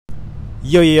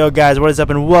Yo, guys, what is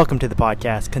up, and welcome to the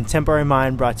podcast, Contemporary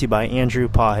Mind, brought to you by Andrew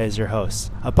Pahez, your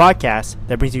host. A podcast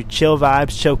that brings you chill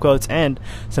vibes, chill quotes, and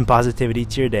some positivity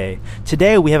to your day.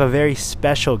 Today, we have a very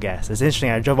special guest. It's interesting,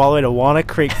 I drove all the way to Walnut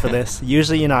Creek for this.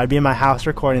 Usually, I'd be in my house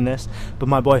recording this, but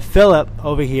my boy Philip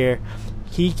over here,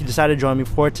 he decided to join me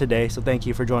for today, so thank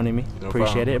you for joining me. No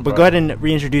Appreciate problem, it. But go ahead and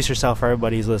reintroduce yourself for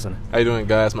everybody who's listening. How you doing,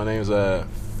 guys? My name is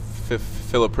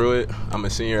Philip Pruitt. I'm a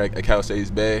senior at Cal State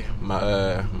East Bay.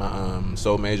 My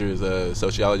sole major is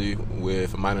sociology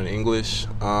with a minor in English.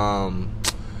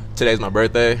 Today's my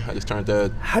birthday. I just turned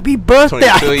Happy birthday!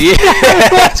 22. Yeah,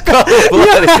 it's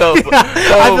cold-blooded.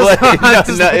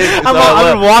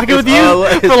 I've been walking with you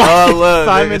for like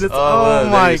 5 minutes. Oh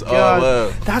my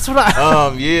god, that's what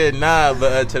I.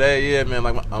 But today, man,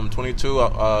 like I'm 22.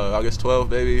 August 12th,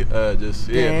 baby.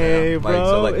 Hey, man. bro, Like,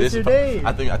 so like it's this. your day.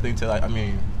 I think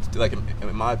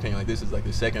in my opinion, like this is like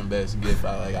the second best gift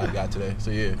I got today.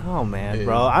 So yeah. Oh man, yeah.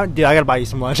 bro, I gotta buy you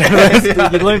some lunch.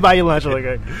 Let me buy you lunch really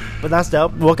quick. But that's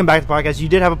dope. Welcome back to the podcast. You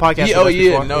did have a podcast. I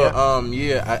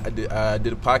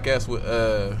did a podcast with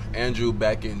Andrew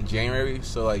back in January.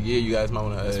 So like, you guys might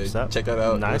want to check that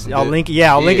out. Nice. I'll link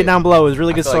it down below. It was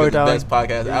really good storytelling. Best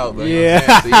podcast out. But,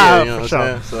 for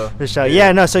sure. For sure.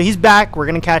 Yeah. So he's back. We're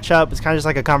gonna catch up. It's kind of just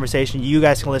like a conversation you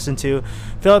guys can listen to.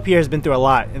 Philip here has been through a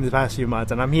lot in the past few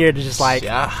months, and I'm here to just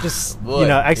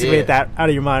excavate that out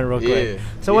of your mind real quick.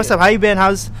 So what's up? How you been?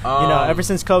 How's ever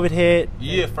since COVID hit?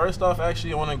 Yeah. First off,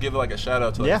 actually, I want to give like a shout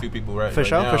out to like a few people for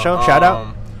sure. Shout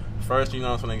out. First, I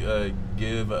just want to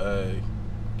give a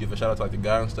shout out to like the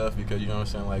guy and stuff, because what I'm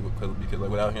saying, like because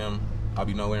without him, I'll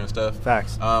be nowhere and stuff.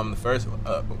 Facts. The first,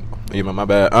 my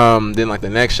bad. Then like the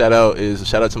next shout out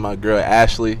to my girl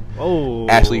Ashley. Oh,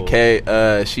 Ashley K.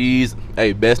 She's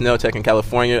best nail tech in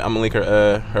California. I'm gonna link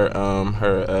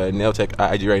her nail tech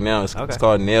IG right now. It's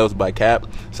called Nails by Cap.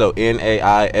 So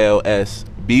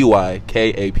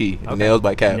NAILSBYKAP. Okay. Nails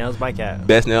by Cap. Nails by Cap.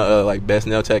 Best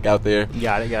nail tech out there.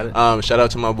 Got it. Shout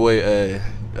out to my boy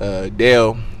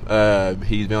Dale.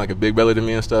 He's been like a big brother to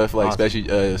me and stuff, like awesome.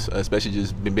 especially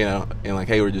just being out in like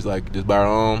Hayward, just by our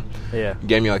own. Yeah,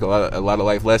 gave me like a lot of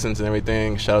life lessons and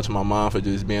everything. Shout out to my mom for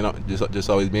just being just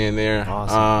always being there.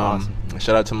 Awesome.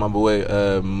 Shout out to my boy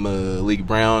Malik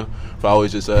Brown for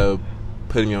always just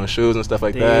putting me on shoes and stuff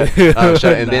like that.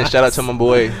 Then shout out to my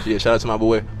boy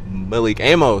Malik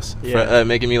Amos for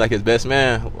making me like his best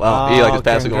man. This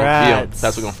past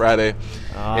week on Friday.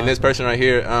 Awesome. And this person right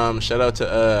here, shout out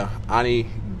to Ani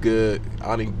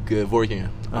Goodvorkian.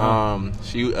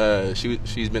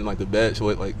 She's been like the best.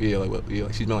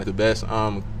 She's been like the best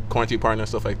quarantine partner and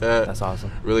stuff like that. That's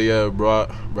awesome. Really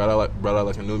brought out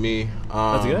like a new me.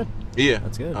 That's good. Yeah,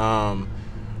 that's good.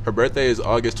 Her birthday is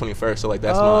August 21st, so like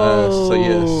that's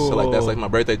that's like my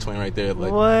birthday twin right there.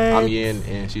 Like what? I'm yin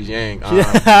and she's yang.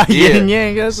 Yin and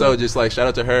yang. So just like shout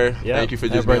out to her. Yep. Thank you for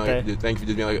just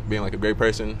being like a great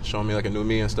person, showing me like a new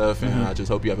me and stuff. And I just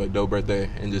hope you have a dope birthday,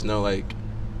 and just know like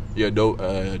you're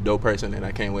a dope person, and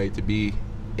I can't wait to be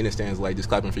in the stands like just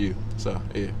clapping for you. So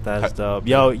yeah, that's dope.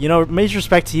 Yo, major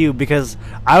respect to you, because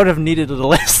I would have needed a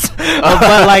list,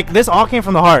 but like this all came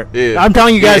from the heart. Yeah. I'm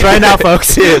telling you guys right now,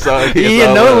 folks.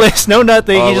 No list, no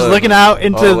nothing. You're just looking out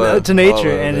into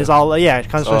nature, and it's all it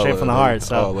comes straight from the heart.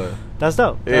 So that's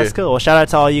dope. Yeah. That's cool. Well, shout out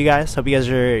to all you guys. Hope you guys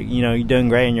are you're doing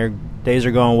great and your days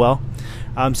are going well.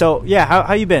 So yeah,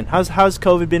 how you been? How's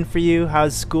COVID been for you?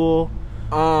 How's school?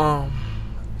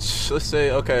 Let's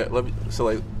say okay. So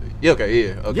like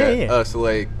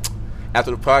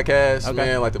after the podcast,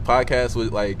 man, like the podcast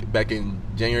was like back in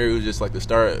January, was just like the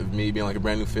start of me being like a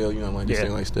brand new field,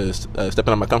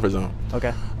 stepping out my comfort zone.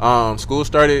 Okay. School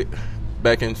started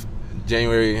back in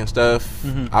January and stuff.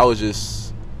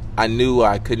 Mm-hmm. I knew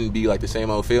I couldn't be like the same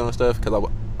old feel and stuff, because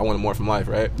I wanted more from life,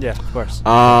 right? Yeah, of course.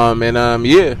 Like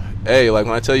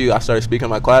when I tell you I started speaking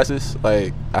in my classes,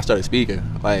 like I started speaking.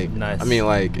 Like nice. I mean,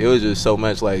 like it was just so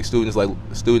much like students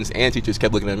and teachers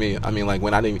kept looking at me. I mean, like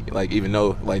when I didn't like even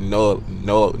know like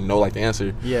the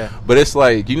answer. Yeah. But it's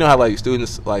like, how like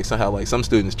students like somehow like some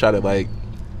students try to like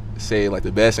say like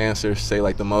the best answer, say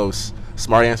like the most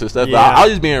smart answer stuff. Yeah. But I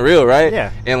was just being real, right?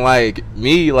 Yeah. And like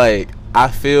me, like I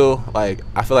feel like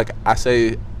I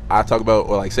talk about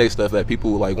or like say stuff that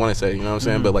people like want to say, you know what I'm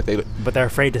saying? But like they're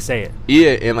afraid to say it.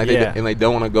 Yeah, and like they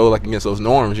don't want to go like against those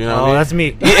norms, you know what I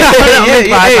mean? That's me.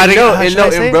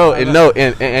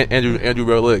 Andrew,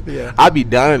 bro, look, I'd be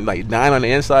dying on the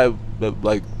inside, but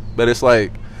it's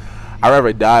like I'd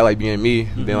rather die like being me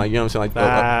than like, you know what I'm saying,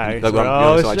 like trying to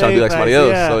be like somebody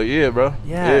else. So yeah, bro.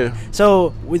 Yeah.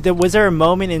 So was there a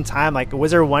moment in time, like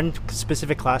was there one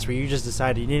specific class where you just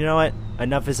decided, you know what,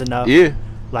 enough is enough? Yeah.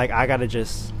 like I gotta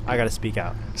speak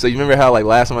out. So you remember how like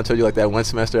last time I told you like that one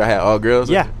semester I had all girls?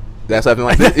 Yeah. That's what happened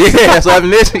like this. Yeah, that's what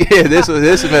happened this. Yeah, this was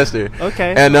this semester.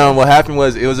 Okay. And what happened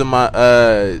was it was in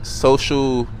my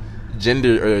social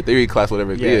gender or theory class,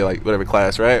 whatever. Yeah, like whatever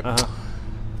class, right?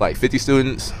 Like 50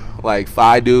 students, like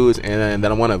 5 dudes, and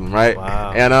then I'm one of them, right?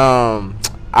 Wow. And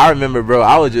I remember, bro,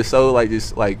 I was just so like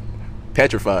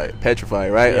petrified,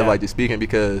 right? Of like just speaking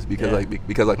because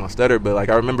my stutter. But like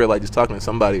I remember like just talking to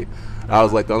somebody. I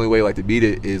was like the only way like to beat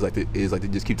it is like to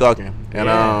just keep talking.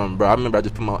 And bro, I remember I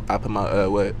just put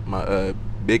my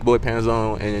big boy pants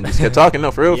on and just kept talking. No,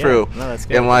 for real, for real. No, that's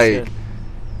good.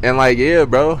 And like yeah,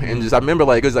 bro. And just I remember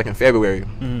like it was like in February.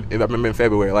 If I remember in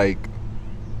February, like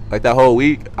that whole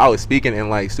week I was speaking and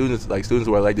like students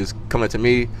were like just coming to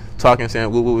me talking, saying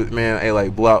woo man, hey,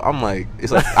 like blah. I'm like,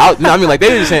 it's like I mean like they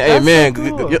were just saying, hey man,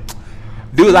 so cool.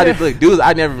 dudes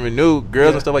I never even knew,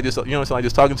 girls and stuff like this, you know what I'm saying, like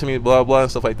just talking to me blah blah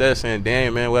and stuff like that, saying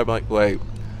damn man, what happened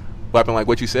like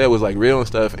what you said was like real and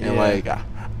stuff. And like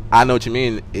I know what you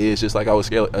mean. It's just like I was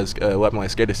scared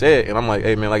scared to say it, and I'm like,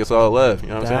 hey man, like it's all love, you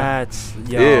know what I'm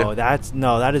saying?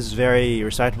 That is very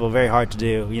respectable, very hard to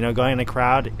do. You know, going in a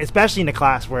crowd, especially in a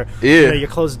class where you know, you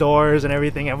close doors and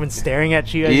everything, everyone's staring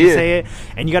at you as you say it,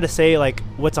 and you got to say like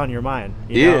what's on your mind.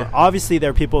 You know? Obviously there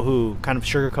are people who kind of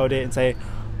sugarcoat it and say,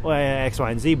 well, X,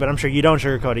 Y, and Z, but I'm sure you don't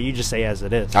sugarcoat it. You just say as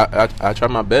it is. I try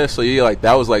my best. So like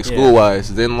that was like school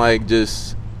wise. Then like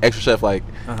just extra stuff like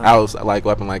I was like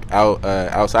up in like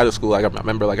outside of school. Like I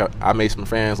remember like I made some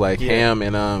friends like Ham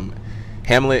and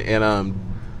Hamlet and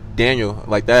Daniel,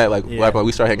 like that. Like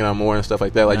we started hanging out more and stuff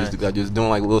like that. Like just doing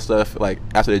like little stuff like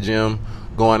after the gym,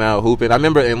 going out hooping. I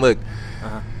remember, and look.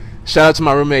 Shout out to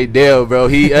my roommate Dale, bro.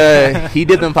 He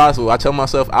did the impossible. I tell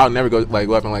myself I'll never go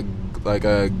up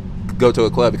and go to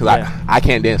a club because I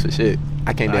can't dance for shit.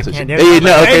 I can't dance for shit.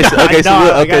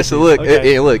 So look,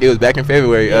 it was back in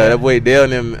February. That boy Dale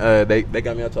and them they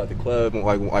got me out to like the club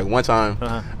like one time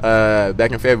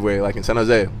back in February, like in San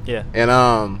Jose. Yeah. And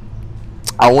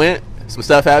I went. Some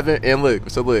stuff happened, and look.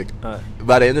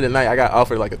 By the end of the night, I got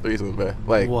offered like a threesome, bro.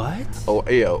 Like what? Oh,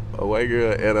 yeah, a white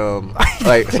girl, and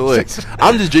like so. Look,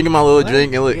 I'm just drinking my little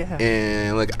drink, and look,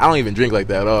 I don't even drink like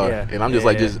that at all. And I'm just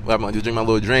just drinking my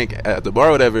little drink at the bar,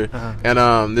 or whatever.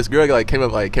 And this girl like came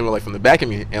up from the back of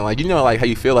me, and like you know like how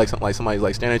you feel like somebody's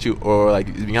like staring at you or like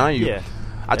is behind you.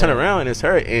 I turn around and it's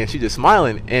her, and she just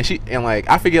smiling, and like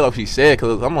I forget what she said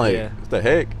because I'm like, what the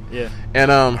heck?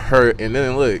 And and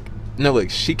then look,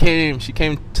 she came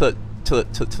to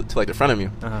like the front of me,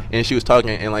 and she was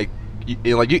talking, and like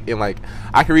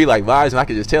I could read like vibes, and I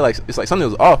could just tell like it's like something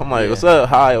was off. I'm like, what's up,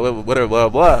 hi, whatever, blah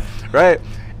blah, right?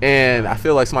 And I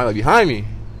feel like somebody like behind me.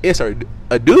 It's a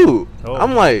dude.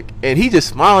 I'm like, and he just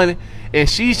smiling, and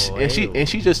she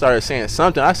just started saying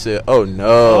something. I said, oh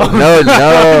no,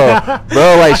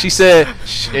 bro. Like she said,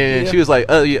 and she was like,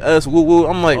 us, woo woo.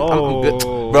 I'm like, I'm good,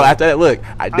 bro. After that, look,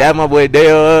 I dabbed my boy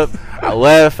Dale up. I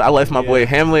left my boy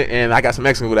Hamlet, and I got some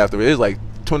Mexican food after. It was like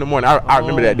 2 in the morning. I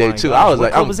remember that day too. God. I was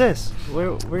like, what was this?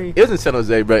 Where you? It was in San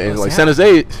Jose, bro. And like San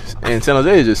Jose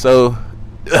is just so.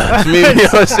 To me, you know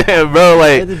what I'm saying, bro?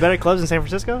 Like, is there better clubs in San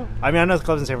Francisco? I mean, I know the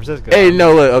clubs in San Francisco. Hey,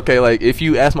 no, look, okay, like if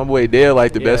you ask my boy Dale,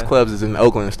 like the best clubs is in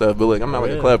Oakland and stuff. But look, I'm not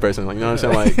like a club person, like you know what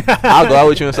I'm saying. Like I'll go out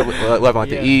with you and stuff. Like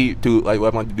to eat, to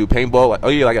paintball. Like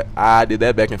like I did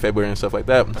that back in February and stuff like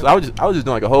that. So I was just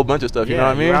doing like a whole bunch of stuff. You know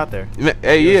what I mean? You're out there.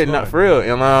 Hey, not for real.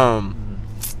 And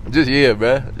just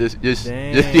bro. Just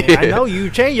I know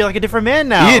you changed. You're like a different man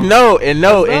now. And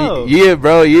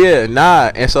bro,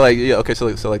 nah. And so like okay, so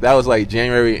like that was like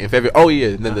January and February. Oh yeah,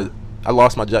 and then I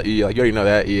lost my job. Yeah, like you already know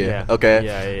that.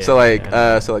 Okay. So like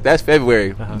so like that's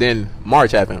February. Then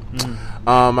March happened.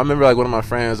 I remember like one of my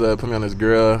friends put me on this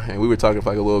girl, and we were talking for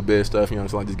like a little bit of stuff. You know,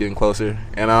 so like just getting closer.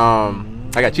 And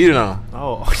I got cheated on.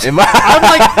 I'm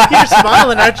like, you're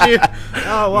smiling at you.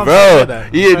 Oh, well, bro.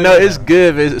 It's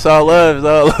good. It's all love.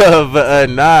 But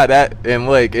and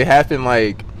like it happened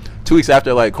like 2 weeks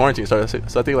after like quarantine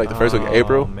started. So I think like the first week of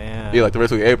April. Man. Yeah, like the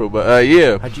first week of April. But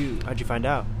How'd you find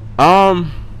out?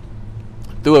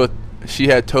 She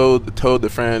had told the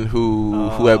friend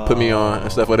who had put me on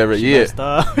and stuff, whatever. But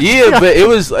it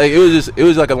was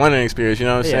like a learning experience, you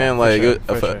know what I'm saying? Like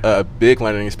a big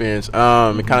learning experience. It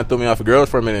kind of threw me off of girls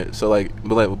for a minute. So like,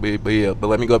 but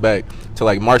let me go back to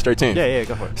like March 13th. Yeah,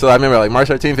 go for it. So I remember like March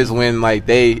 13th is when like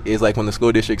when the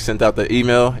school district sent out the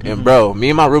email, and bro,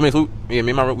 me and my roommates, me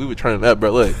and my we were turning up,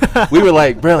 bro. Look, we were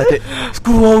like, bro, like that,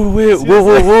 school over with,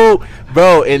 whoa,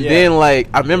 bro. And then like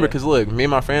I remember, cause look, me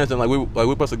and my friends and like we were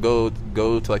supposed to go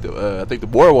to like the I think the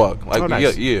boardwalk, like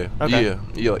nice. yeah, I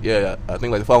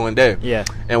think like the following day. Yeah.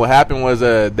 And what happened was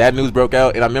that news broke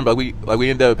out, and I remember we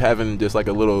ended up having just like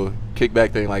a little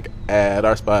kickback thing like at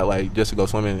our spot, like just to go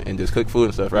swimming and just cook food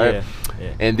and stuff, right?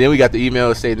 Yeah. And then we got the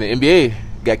email saying the NBA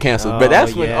got canceled, but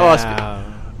that's when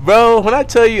bro, when I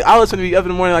tell you I was gonna be up in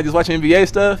the morning like just watching NBA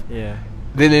stuff,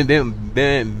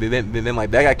 then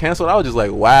like that got canceled, I was just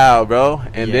like, wow, bro.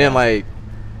 And then like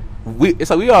it's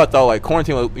like we all thought like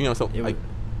quarantine was, you know, so like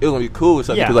it was gonna be cool or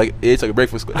something, because like it's like a break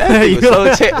from school. That thing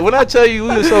was so when I tell you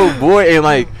we were so bored, and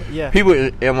like people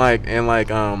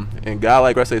and God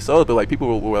like rest their souls, but like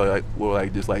people were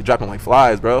like just like dropping like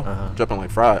flies, bro. Dropping like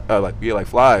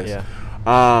flies.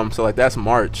 So like that's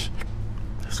March.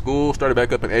 School started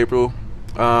back up in April.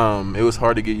 It was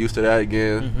hard to get used to that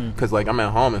again, because like I'm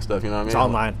at home and stuff, you know what I mean? It's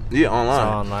online. Yeah, online. It's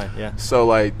all online, yeah. So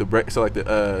like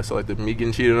the me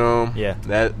getting cheated on,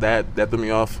 that threw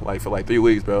me off like for like 3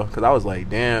 weeks, bro, because I was like,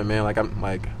 damn, man, like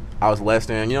I was less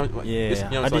than, you know.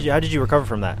 Like, how did you recover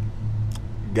from that?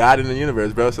 God in the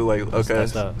universe, bro. So like, okay,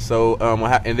 so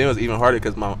and then it was even harder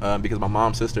because my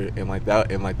mom's sister and that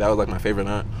was like my favorite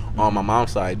aunt on my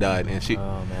mom's side died, and she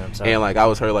I'm sorry. And like I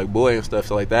was her like boy and stuff,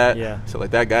 so like that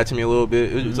got to me a little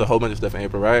bit. It was just a whole bunch of stuff in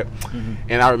April, right?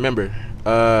 And I remember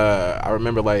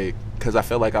like, because I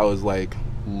felt like I was like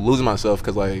losing myself,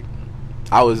 because like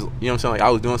I was, you know what I'm saying, like I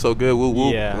was doing so good,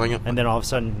 like, and then all of a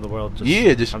sudden the world just you know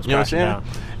what I'm saying down.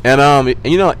 And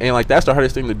you know, and like that's the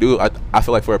hardest thing to do, I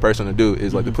feel like, for a person to do,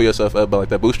 is like to pull yourself up by like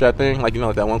that bootstrap thing, like, you know,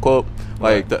 like that one quote,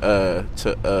 like I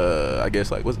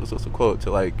guess like what's the quote,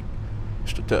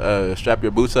 to strap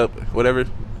your boots up, whatever.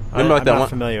 Remember like that one? I'm not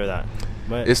familiar with that.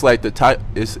 But it's like the tie.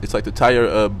 It's like to tie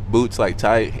your boots like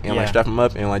tight and like strap them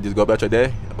up and like just go about your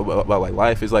day about like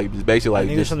life. It's like just basically like. I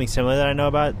think there's something similar that I know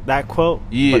about that quote.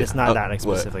 Yeah, but it's not that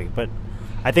specific. What? But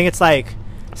I think it's like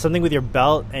something with your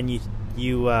belt and you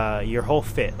your whole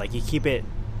fit. Like you keep it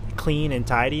clean and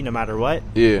tidy no matter what.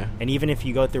 Yeah. And even if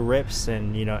you go through rips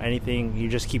and you know anything, you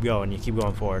just keep going. You keep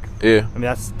going forward. Yeah. I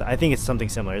mean I think it's something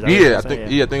similar. Is that I think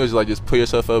it was like just pull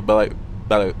yourself up by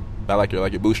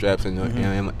your bootstraps and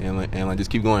like just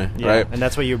keep going, right? And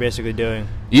that's what you're basically doing.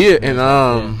 Yeah, and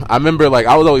I remember like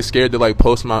I was always scared to like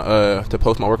post my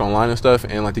work online and stuff,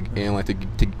 and like to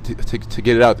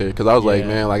get it out there, because I was like,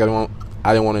 man, like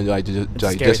I didn't want to like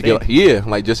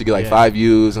just to get like 5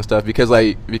 views and stuff, because what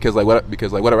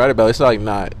I write about, it's like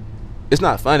it's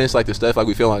not fun. It's like the stuff like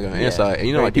we feel like on the inside, and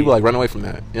you know, like people like run away from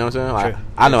that. You know what I'm saying? Like,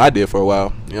 I know I did for a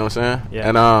while. You know what I'm saying? Yeah.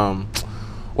 And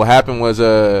what happened was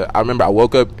I remember I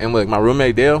woke up and look, my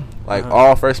roommate Dale, like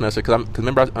all first semester, because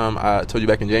remember I told you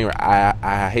back in January,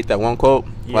 I hate that one quote,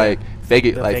 like fake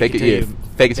it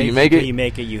till you make it.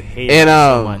 You hate it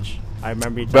so much. I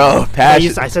remember, bro. I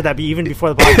said that even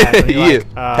before the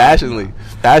podcast.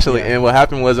 Passionately. And what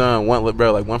happened was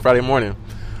one Friday morning,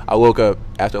 I woke up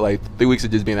after like 3 weeks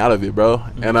of just being out of it, bro.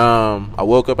 And I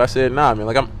woke up, I said, nah, man,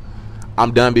 like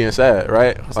I'm done being sad,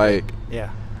 right? That's like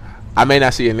I may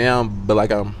not see it now, but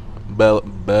like I'm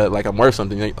worth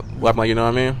something. Like, you know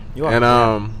what I mean?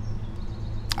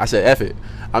 I said, F it.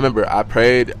 I remember I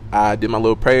prayed, I did my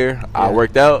little prayer, I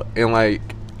worked out, and like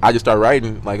I just started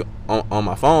writing like on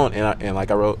my phone, and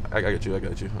like I wrote. I got you. Let me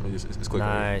it's quick.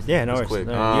 Nice. Yeah, no worries. You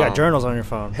got journals on your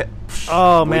phone.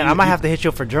 Oh man, I might have to hit you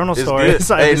up for journal stories.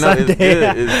 Hey, no, it's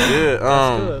good. It's good.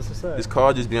 That's cool. It's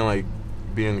called just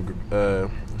being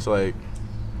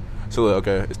so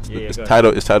okay. It's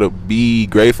titled "Be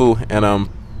Grateful and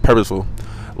Purposeful."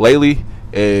 Lately,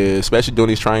 especially during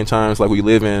these trying times like we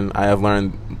live in, I have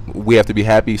learned we have to be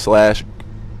happy /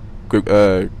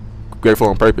 grateful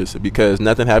on purpose, because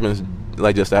nothing happens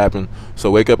like just to happen. So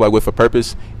wake up like with a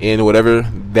purpose, and whatever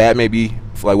that may be,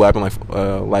 like what happened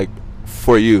like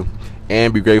for you,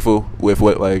 and be grateful with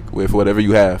whatever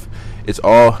you have. It's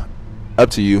all up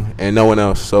to you and no one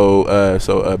else.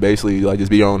 So basically like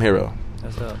just be your own hero.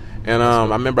 That's up. And I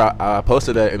remember I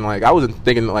posted that, and like I wasn't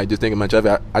thinking much of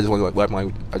it. I just wanted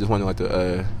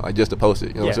just to post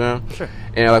it. You know what I'm saying? Sure.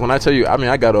 And like when I tell you, I mean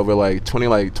I got over like 20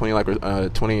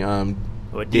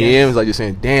 DMs like just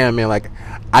saying, damn man, like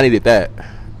I needed that.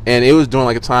 And it was during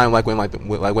like a time like when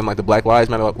the Black Lives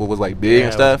Matter was like big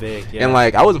and stuff. And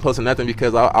like I wasn't posting nothing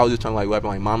because I was just trying to like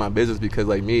mind my business, because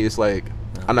like me, it's like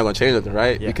I'm not gonna change nothing,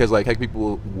 right? Yeah. Because like heck,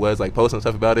 people was like posting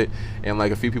stuff about it, and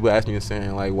like a few people asked me and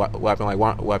saying like why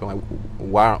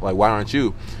aren't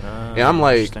you? And I'm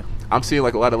like I'm seeing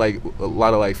like a lot of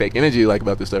like fake energy like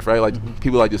about this stuff, right? Like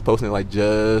people like just posting it like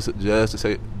just to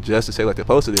say like they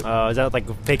posted it. Oh, is that like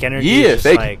fake energy? Yeah,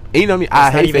 fake. Like, you know what I mean?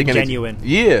 I hate fake energy. Genuine.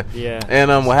 Yeah. Yeah.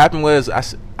 And what happened was I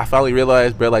finally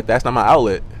realized, bro, like that's not my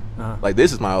outlet. Like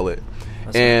this is my outlet.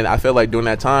 And I felt like during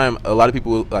that time, a lot of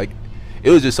people like it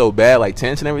was just so bad, like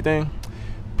tense and everything.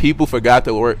 People forgot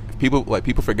to work. People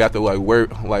forgot to like worry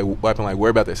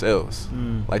about themselves.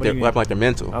 Like their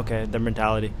mental. Okay, their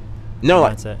mentality. No,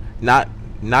 like mindset.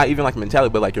 not even like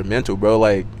mentality, but like your mental, bro.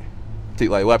 Like,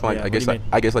 I guess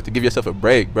like to give yourself a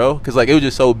break, bro. Because like it was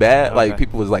just so bad. Like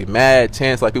people was like mad,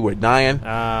 tense, like people were dying. You know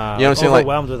what I'm saying? Like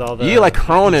overwhelmed with all the like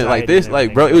Corona, like this,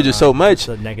 like bro, it was just so much.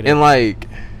 And like,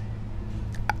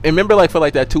 and remember like for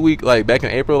like that 2 week, like back in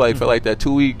April, like for like that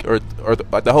 2 week or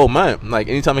like the whole month, like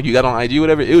anytime like you got on IG or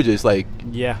whatever, it was just like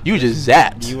you just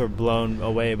zapped. You were blown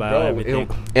away by everything.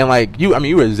 And like you were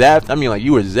zapped. I mean like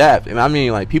you were zapped, and I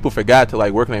mean like people forgot to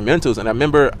like work on their mentals. And I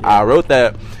remember I wrote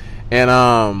that, and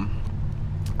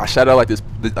I shout out like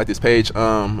this page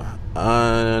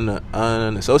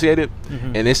unassociated,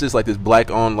 and it's just like this black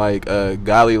on like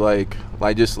godly like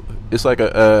just it's like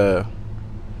a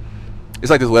it's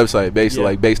like this website basically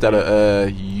like based out of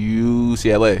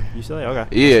UCLA. UCLA, okay.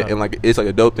 Yeah, and like it's like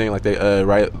a dope thing. Like they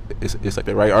write it's like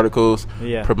they write articles,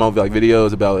 promote like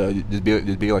videos about just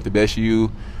being like the best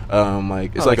you.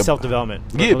 Like it's like a self-development.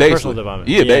 Yeah, basically. Personal development.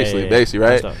 Yeah, basically,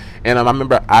 right? And I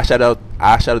remember I shouted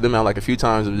them out like a few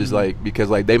times, just like because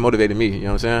like they motivated me. You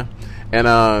know what I'm saying? And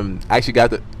I actually got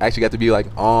to be like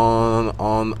on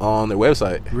their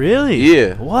website. Really?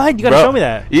 Yeah. What? You gotta show me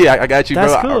that. Yeah, I got you,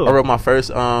 That's bro. Cool. I wrote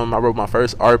my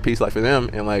first art piece like for them,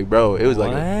 and like, bro, it was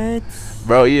what? Like,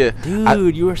 bro, yeah,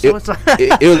 dude, you were so much.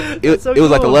 It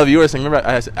was like the Love Yours thing. Remember,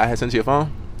 I had sent you a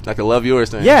phone, like the Love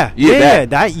Yours thing. Yeah.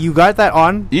 That you got that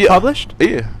on published.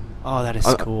 Yeah. Oh, that is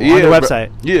cool. Yeah, on the website.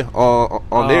 Bro, yeah,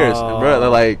 on theirs, and bro.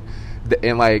 Like,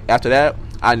 and like after that,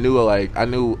 I knew I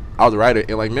was a writer,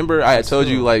 and like remember I had told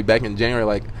you like back in January,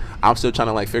 like I'm still trying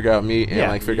to like figure out me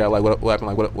and like figure out like what happened,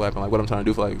 like what happened, like what I'm trying to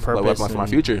do for like what happened like, for my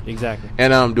future. Exactly.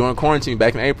 And during quarantine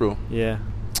back in April. Yeah.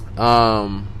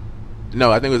 No,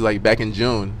 I think it was like back in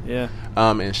June. Yeah.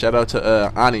 And shout out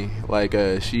to Ani, like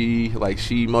she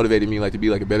motivated me like to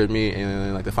be like a better me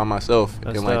and like to find myself.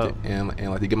 That's and like and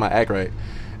like to get my act right.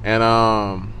 And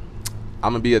I'm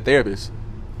gonna be a therapist.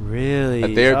 Really? A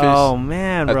therapist. Oh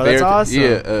man, bro, that's awesome.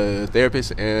 Yeah, a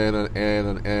therapist and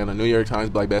a New York Times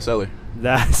Black bestseller.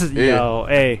 That's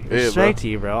hey, respect to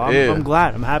you, bro. I'm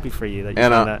glad. I'm happy for you that you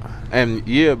found that. And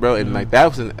yeah, bro, and like that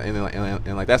was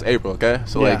and like that's April, okay?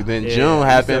 So like then June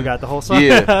happened. You still got the whole song.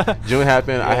 Yeah, June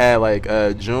happened. Yeah. I had like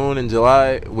June and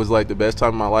July was like the best time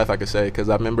of my life, I could say, because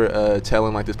I remember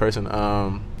telling like this person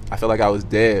I felt like I was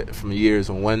dead from years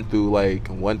 1 through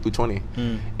 20,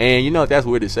 and you know that's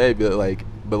weird to say,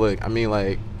 but look, I mean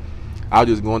like I was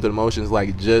just going through the motions,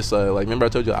 like just like remember I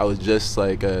told you I was just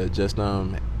like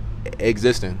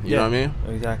existing, you know what I mean?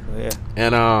 Exactly. Yeah.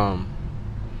 And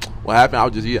what happened? I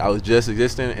was just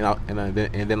existing,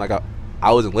 and then like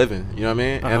I wasn't living, you know what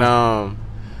I mean? And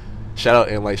shout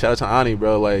out to Ani,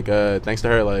 bro. Like thanks to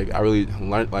her, like I really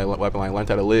learned learned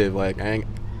how to live. Like I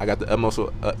got the utmost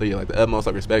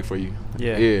like respect for you.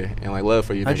 Yeah. And like love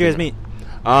for you. How'd you guys meet?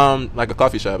 Like a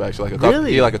coffee shop, actually. Like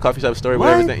like a coffee shop story with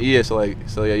everything. Yeah, so yeah.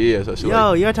 So she you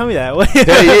gotta tell me that.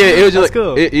 It was just that's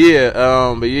cool.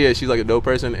 But yeah, she's like a dope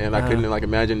person, and I couldn't like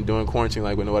imagine doing quarantine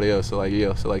like with nobody else. So like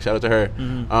shout out to her.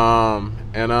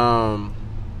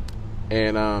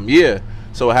 Yeah.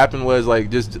 So what happened was like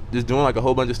just doing like a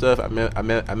whole bunch of stuff. I met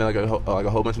like a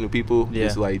whole bunch of new people. Yeah.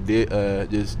 Just like did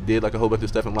like a whole bunch of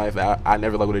stuff in life that I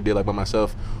never like would have did like by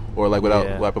myself or like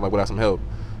without some help.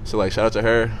 So like shout out to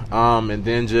her. And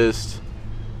then just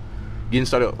getting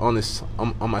started on this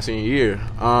on my senior year.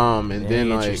 And then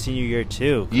like your senior year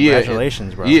too.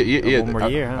 Congratulations, bro. Yeah. One more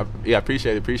year, huh? I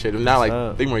appreciate it. Not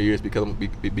like 3 more years because I'm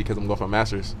going for a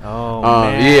master's. Oh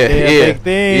man. Big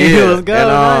thing. Yeah. Let's go.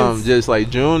 And nice. just like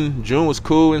June was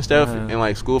cool and stuff, and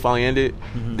like school finally ended.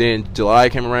 Then July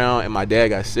came around and my dad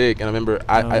got sick, and I remember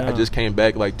I just came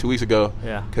back like 2 weeks ago.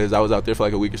 Yeah. Because I was out there for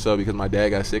like a week or so because my dad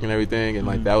got sick and everything, and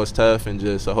like that was tough, and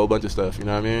just a whole bunch of stuff. You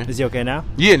know what I mean? Is he okay now?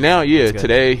 Yeah. Now, yeah.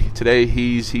 Today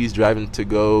he's driving to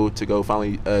go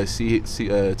finally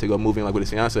to go moving like with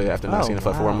his fiance after not seeing her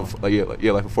for 4 months. Like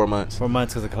for 4 months. 4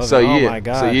 months because of COVID. So yeah. Oh my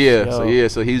gosh.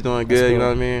 So he's doing good. Cool. You know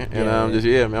what I mean? And I'm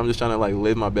just trying to like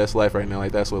live my best life right now.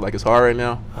 Like that's what like it's hard right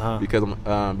now because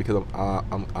I'm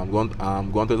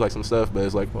going through like some stuff, but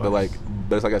it's like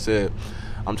it's like I said,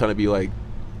 I'm trying to be like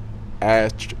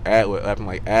as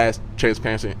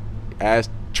transparent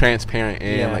transparent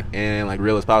and like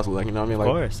real as possible. Like, you know what I mean? Like,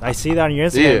 of course, I see that on your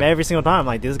Instagram every single time.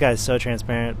 Like, this guy's so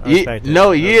transparent. I respect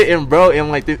it. And bro,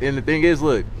 and like, and the thing is,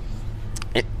 look,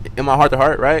 in my heart to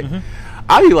heart, right?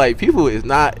 I be like, people are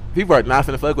not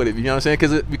finna fuck with it. You know what I'm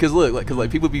saying? Because look, because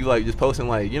people be like just posting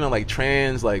like, you know, like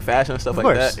trends, like fashion and stuff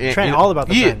like that. And, trend, all about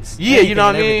the trends. Yeah, you know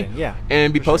what I mean? Yeah,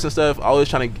 and be posting stuff, always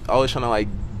trying to like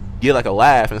get like a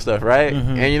laugh and stuff, right?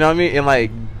 And you know what I mean? And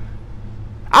like,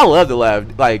 I love to laugh.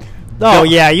 Like, you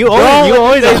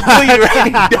always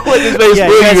right? Don't let this face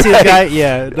fool you,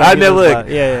 right? I never look.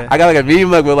 I got like a media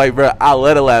mug, but like, bro, I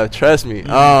love to laugh. Trust me.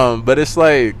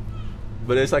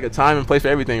 But it's like a time and place for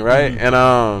everything, right? And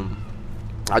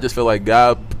I just feel like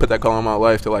God put that call in my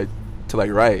life to like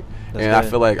write. That's and good. I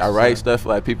feel like I write stuff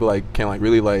like people like can like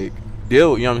really like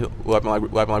deal, you know, what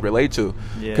I can like relate to.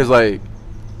 Because like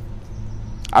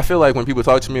I feel like when people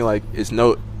talk to me, like it's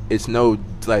no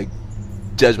like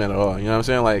judgment at all. You know what I'm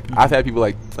saying? Like I've had people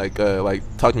like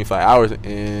talk to me for hours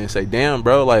and say, "Damn,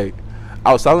 bro, like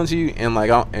I was talking to you and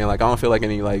I don't feel like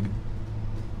any like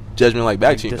judgment like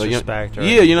back to you." Disrespect. Like,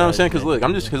 you know what I'm saying? Because look,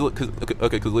 I'm just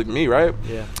because look me, right?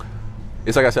 Yeah.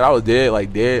 It's like I said, I was dead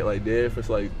for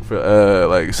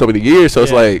so many years. So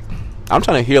it's like I'm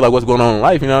trying to hear like what's going on in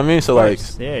life. You know what I mean? So like,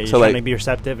 you're trying to be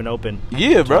receptive and open.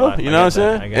 Yeah, bro. You know what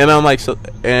I'm saying? And I'm like, so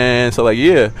like,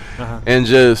 yeah, and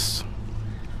just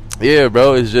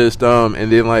bro. It's just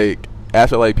and then like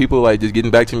after like people like just getting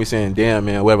back to me saying, "Damn,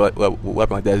 man, what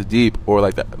happened like that's deep," or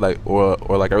like that, like or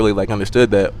like I really like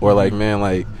understood that, or like, man,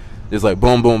 like it's like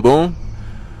boom, boom, boom.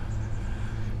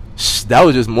 That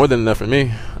was just more than enough for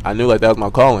me. I knew like that was my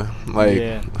calling.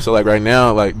 Like so like right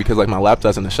now, like because like my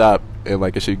laptop's in the shop and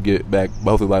like it should get back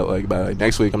hopefully like by like,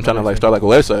 next week. I'm trying to like start like a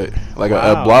website, like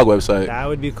a blog website. That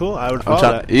would be cool. I would follow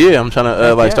that. Yeah, I'm trying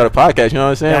to like start a podcast. You know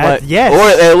what I'm saying? That,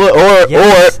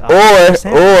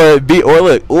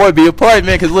 Or be a part,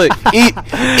 man. Cause look, he's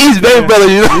baby brother.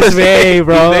 You know what I'm saying,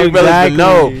 bro? Baby brothers,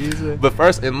 no. But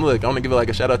first, and look, I want to give it like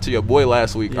a shout out to your boy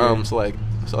last week.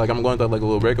 So like I'm going through like a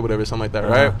little breakup, whatever, something like that,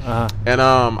 right? And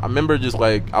I remember just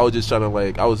like I was trying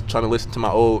to listen to my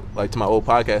old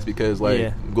podcast because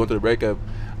like going through the breakup,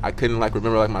 I couldn't like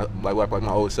remember like my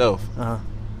old self.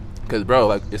 Cause bro,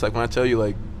 like it's like when I tell you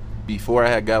like before I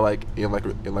had got like in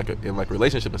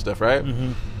relationship and stuff, right?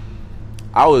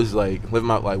 I was like living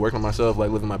my working on myself,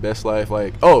 like living my best life,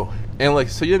 like and like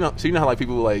so you know how like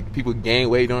people gain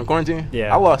weight during quarantine.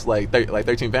 I lost like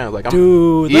 13 pounds. Like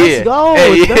dude, let's go.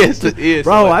 Hey,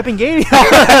 bro, I've been gaining. bro.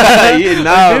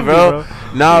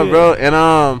 And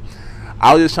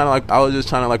I was just trying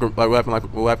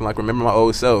to remember my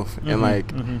old self and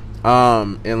like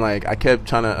I kept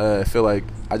trying to feel like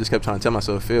I just kept trying to tell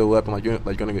myself, Phil, what happened? You're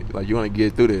gonna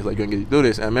get through this. Like you're gonna get through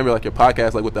this. And I remember like your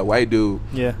podcast, like with that white dude,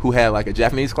 who had like a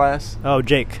Japanese class. Oh,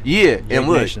 Jake. Yeah, and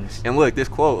look, this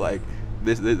quote, like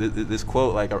this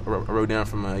quote, like I wrote down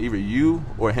from either you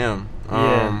or him.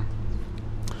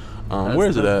 Where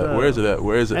is it at?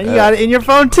 And you got it in your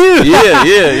phone too.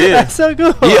 Yeah. That's so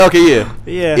cool. Yeah. Okay.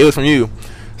 Yeah. It was from you.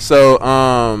 So,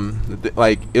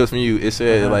 like it was from you. It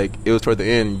said like it was toward the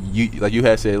end. You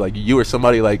had said like you were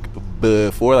somebody like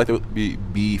before like the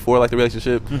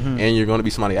relationship, and you're going to be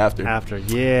somebody after.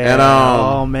 And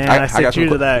oh man, I stick true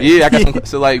to that. Yeah, I got some.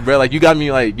 So like, bro, like you got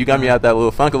me out that little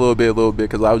funk a little bit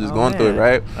because I was just going through it,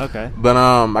 right? Okay. But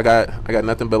I got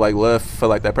nothing but like love for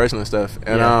like that person and stuff.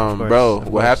 And bro,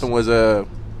 what happened was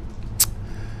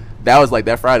that was like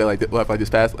that Friday, like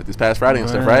this past Friday and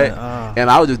stuff, right? And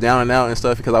I was just down and out and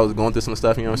stuff because I was going through some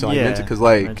stuff, you know what I'm saying? Like mental, because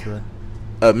like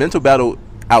a mental battle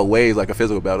outweighs like a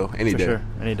physical battle any day. Sure,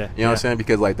 any day. You know what I'm saying?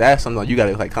 Because like that's something like, you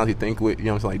gotta like constantly think with, you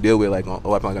know what I'm saying, like deal with like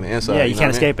what on the inside. Yeah, you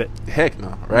can't escape it. Heck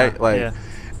no, right?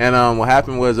 And what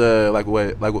happened was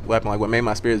what happened, like what made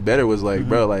my spirits better was like,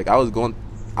 bro, like I was doing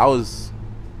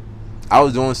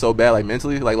so bad like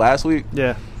mentally, like last week.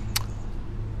 Yeah.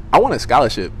 I won a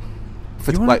scholarship.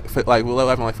 For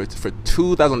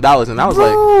 $2,000, and I was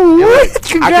like, I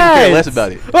couldn't care less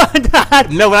about it.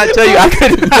 No, when I tell you, I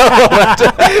couldn't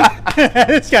know.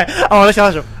 This guy, this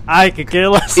scholarship, I could care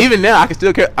less. Even now, I can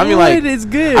still care. I mean, like, it's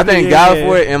good. I thank God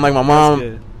for it, and like my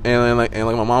mom, and like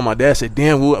my mom, and my dad said,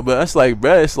 "Damn," but that's like,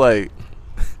 bro, it's like,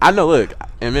 I know. Look,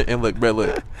 and look, bro,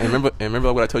 look, and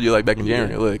remember what I told you like back in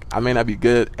January. Look, I may not be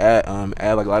good at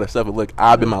like a lot of stuff, but look,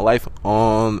 I've been my life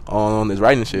on this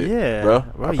writing shit. Yeah, bro,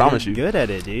 I promise you, good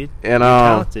at it, dude. And you're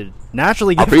talented,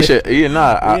 naturally gifted. I appreciate it.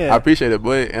 I appreciate it,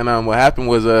 boy. And what happened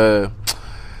was I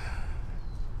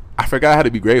forgot how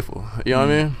to be grateful. You know what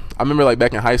I mean? I remember like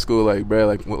back in high school, like bro,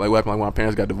 like what happened, like when my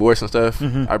parents got divorced and stuff.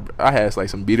 I had like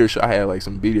some beaters. I had like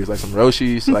some beaters, like some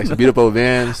Roshis, like some beat up old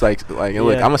Vans, like and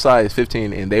look, I'm a size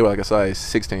 15 and they were like a size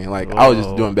 16. Like I was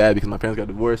just doing bad because my parents got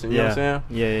divorced. And you know what I'm saying?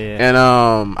 Yeah. And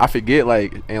I forget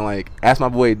ask my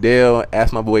boy Dale,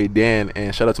 ask my boy Dan,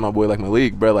 and shout out to my boy like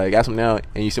Malik, bro. Like ask him now,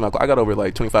 and you see I got over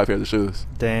like 25 pairs of shoes.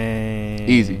 Dang.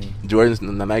 Easy. Jordans,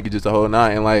 the Nike, just the whole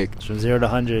nine, and like from 0 to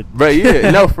 100. Bro,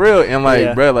 yeah, no, for real. And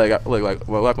like, bro, like look, like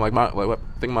what happened? I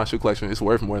think my shoe collection is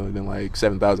worth more than like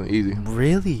 7,000 easy.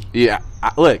 Really? Yeah.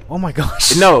 Look. Oh my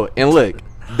gosh. No, and look,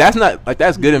 that's not like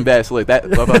that's good and bad. So like that,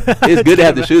 it's good to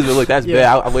have the shoes, but look, that's bad.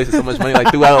 I wasted so much money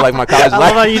like throughout like my college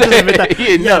life. How you just admit that?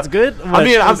 Yeah, it's good. I'm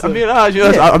being honest. You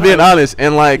know, I'm being honest,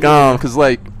 and like cause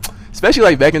like. Especially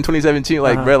like back in 2017,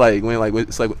 like bro, like when like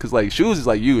it's like because like shoes is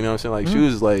like you know what I'm saying, like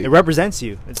shoes is like it represents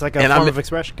you. It's like a form of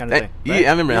expression kind of thing. Right? Yeah,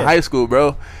 I remember in high school,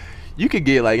 bro. You could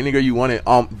get like any girl you wanted,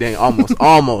 almost,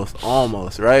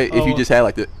 right? If you just had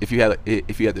like if you had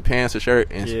the pants or shirt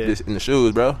and and the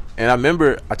shoes, bro. And I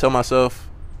remember I told myself,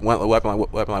 once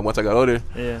I got older,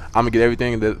 I'm gonna get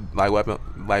everything that weapon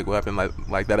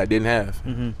that I didn't have,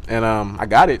 and I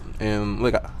got it, and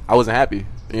look, I wasn't happy.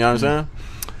 You know what I'm saying?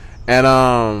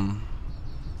 And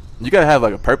you gotta have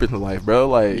like a purpose in life, bro.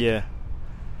 Like and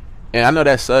I know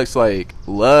that sucks. Like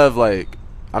love, like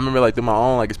I remember like through my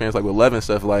own like experience like with love and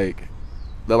stuff. Like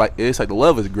it's like the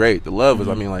love was great. The love was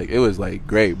I mean like it was like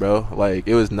great, bro. Like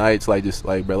it was nights like just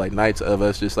like bro like nights of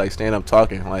us just like stand up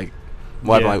talking like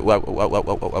wiping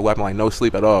like no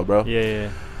sleep at all, bro.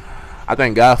 Yeah. I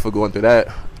thank God for going through that.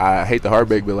 I hate the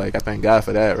heartbreak, but like I thank God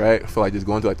for that, right? For like just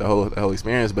going through like the whole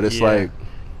experience. But it's like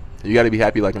you got to be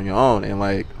happy like on your own, and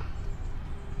like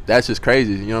that's just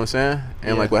crazy, you know what I'm saying?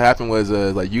 And like what happened was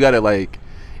like you got to like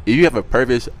if you have a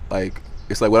purpose, like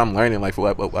it's like what I'm learning like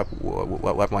for what from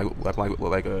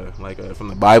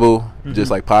the Bible,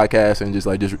 just like podcasts and just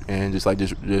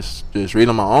read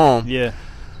on my own. Yeah.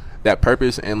 That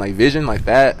purpose and like vision like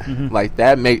that, like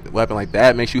that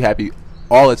makes you happy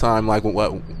all the time. Like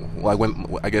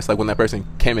when I guess like when that person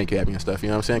can make you happy and stuff. You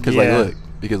know what I'm saying? Because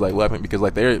like look, because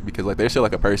they're still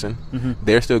like a person.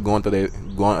 They're still going through their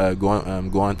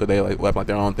like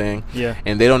their own thing. Yeah.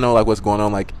 And they don't know like what's going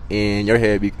on like in your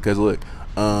head because look.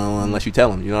 Unless you tell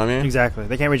them, you know what I mean? Exactly.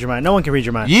 They can't read your mind. No one can read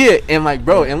your mind. Yeah, and like,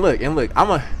 bro, and look, I'm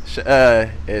a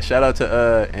shout out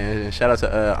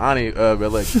to Ani,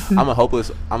 but like, I'm a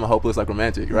hopeless like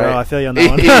romantic, right? Bro, I feel you on that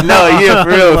one. No, yeah,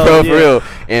 for real.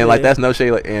 And like, that's no shade,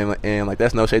 like, and like,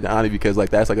 that's no shade to Ani because like,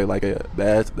 that's like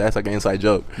an inside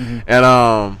joke. And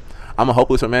I'm a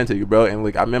hopeless romantic, bro. And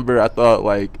like, I remember I thought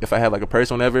like, if I had like a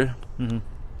person, whatever,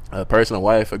 a person, a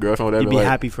wife, a girlfriend, whatever, you'd be like,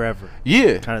 happy forever.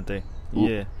 Yeah, kind of thing.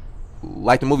 Yeah.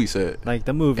 Like the movie said, and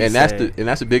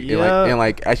that's a big and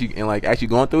like actually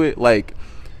going through it, like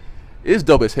it's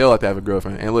dope as hell like to have a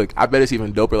girlfriend. And look, I bet it's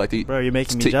even doper like bro, you're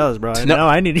making me jealous, bro. No,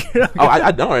 I need you.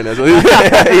 I don't right now. So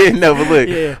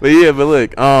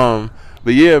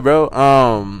but yeah, bro.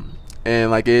 And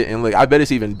like it, and like I bet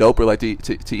it's even doper like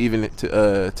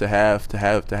to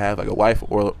have like a wife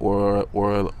or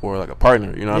like a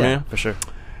partner. You know what I mean? For sure.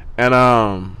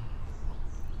 And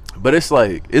but it's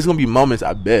like it's gonna be moments,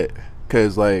 I bet.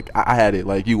 Cause like I had it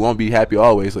like you won't be happy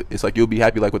always. It's like you'll be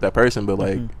happy like with that person, but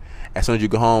like as soon as you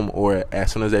go home or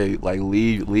as soon as they like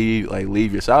leave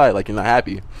your side, like you're not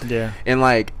happy. Yeah. And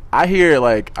like I hear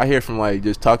from like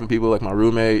just talking to people like my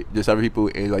roommate, just other people,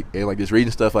 and like just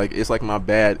reading stuff, like it's like a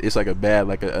bad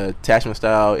attachment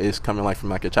style is coming like from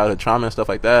like a childhood trauma and stuff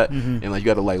like that. And like you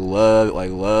gotta like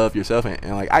love yourself,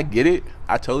 and like I get it,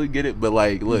 I totally get it, but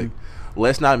like look.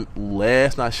 Let's not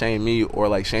shame me or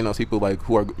like shame those people like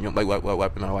who are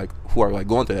who are like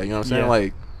going through that. You know what I'm saying?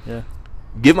 Like,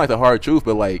 give them like the hard truth,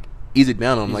 but like ease it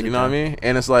down on them. Like, you know what I mean?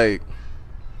 And it's like,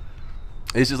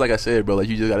 it's just like I said, bro. Like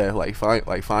you just gotta like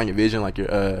find your vision, like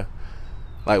your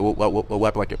like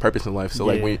your purpose in life. So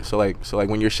like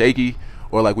when you're shaky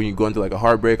or like when you go into like a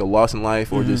heartbreak, a loss in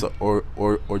life, or just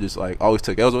or just like always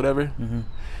took L's or whatever.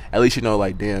 At least you know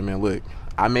like, damn man, look,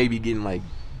 I may be getting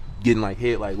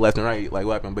hit like left and right like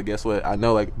weapon, but guess what? I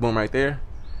know like boom right there,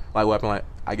 like weapon, like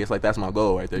I guess like that's my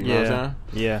goal right there. You know what I'm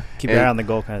saying? Yeah. Keep your eye on the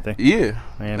goal kind of thing. Yeah,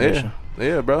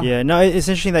 bro. Yeah, no, it's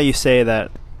interesting that you say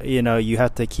that. You know, you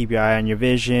have to keep your eye on your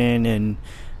vision and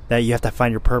that you have to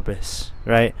find your purpose,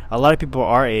 right? A lot of people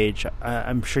our age,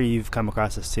 I'm sure you've come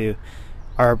across this too,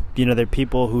 are they're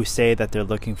people who say that they're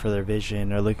looking for their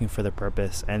vision or looking for their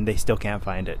purpose and they still can't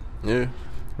find it. Yeah.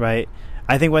 Right?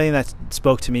 I think one thing that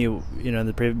spoke to me, in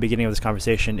the beginning of this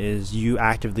conversation is you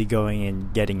actively going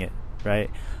and getting it, right?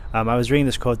 I was reading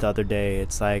this quote the other day.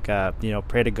 It's like,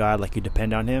 pray to God like you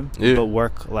depend on Him, but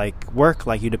work like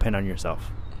you depend on yourself,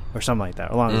 or something like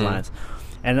that along those lines.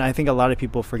 And I think a lot of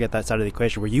people forget that side of the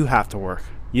equation where you have to work.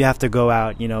 You have to go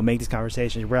out, make these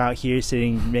conversations. We're out here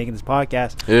sitting, making this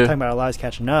podcast, talking about our lives,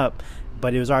 catching up.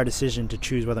 But it was our decision to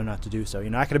choose whether or not to do so.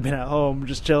 I could have been at home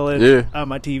just chilling on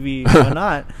my TV and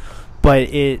whatnot. But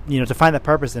to find that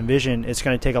purpose and vision, it's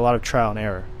going to take a lot of trial and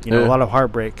error. A lot of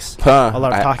heartbreaks, a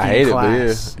lot of talking in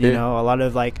class. A lot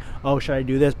of like, oh, should I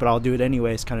do this? But I'll do it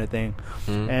anyways, kind of thing.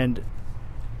 And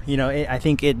I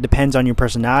think it depends on your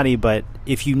personality. But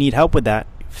if you need help with that,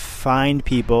 find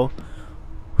people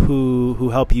who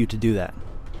help you to do that.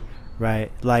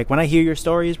 Right? Like when I hear your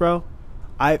stories, bro,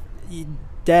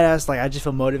 dead ass, like I just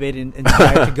feel motivated and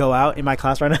inspired to go out in my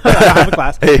class right now. I have a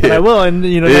class, but I will in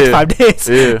the next 5 days.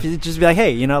 Just be like,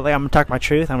 hey, like I'm gonna talk my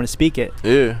truth. I'm gonna speak it.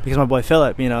 Because my boy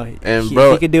Philip, and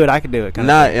he could do it. I could do it.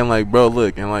 And like, bro,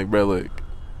 look.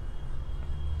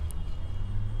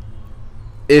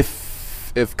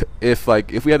 If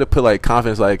we had to put like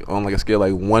confidence like on like a scale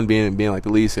like 1 being like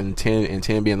the least and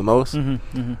 10 being the most,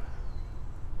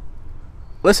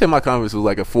 let's say my confidence was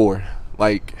like a 4,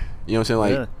 like. You know what I'm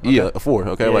saying? Like, a 4.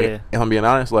 Okay, if I'm being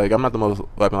honest, like I'm not the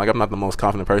most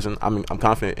confident person. I'm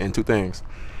confident in 2 things,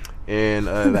 and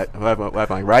that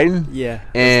like writing.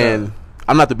 And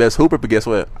I'm not the best hooper, but guess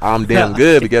what? I'm damn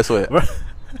good. But guess what?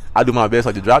 I do my best,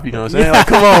 like to drop. You know what I'm saying? Like,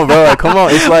 come on, bro. Like, come on.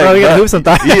 It's like, bro, we gotta hoop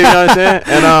sometimes. You know what I'm saying?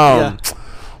 And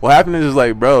what happened is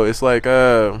like, bro, it's like,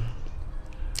 where's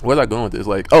I going with this?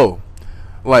 Like,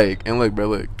 and look, bro,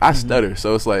 look, I stutter,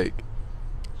 so it's like.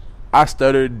 I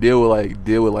stuttered, deal with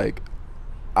like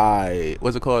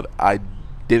what's it called?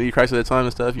 Identity crisis at the time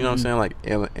and stuff. You know what I'm saying? Like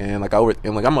and like I'm an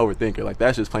overthinker. Like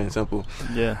that's just plain and simple.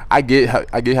 Yeah. I get how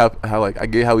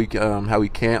we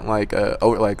can't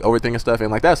overthink and stuff,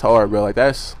 and like that's hard, bro. Like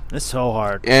it's so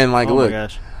hard. And like look, my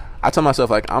gosh. I tell myself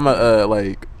like I'm a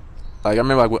like I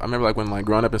remember when like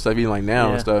growing up and stuff, even like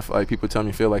now and stuff, like people tell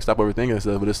me, feel like stop overthinking and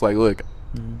stuff, but it's like look,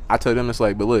 I tell them it's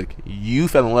like, but look, you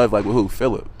fell in love like with who?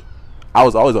 Philip. I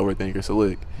was always overthinker, so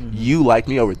look, you like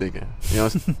me overthinking. You know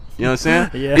what I'm saying?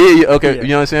 Okay. You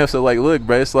know what I'm saying? So like, look,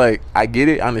 bro, it's like I get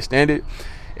it, I understand it,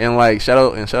 and like shout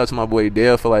out to my boy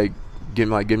Dale for like give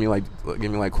me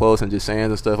like quotes and just sayings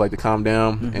and stuff like to calm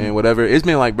down and whatever. It's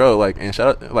been like, bro, like, and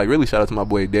shout out to my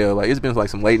boy Dale. Like it's been like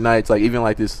some late nights, like even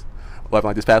like this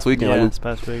past weekend. This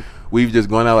past week. We've just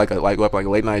gone out like a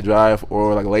late night drive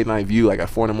or like a late night view, like at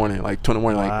 4 a.m, like 2 a.m,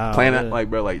 like playing that, like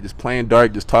bro, like just playing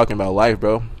dark, just talking about life,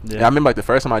 bro. Yeah. And I remember like the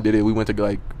first time I did it, we went to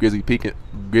like Grizzly Peak, and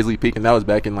that was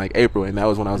back in like April, and that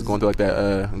was when I was going through like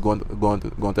that going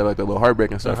through like that little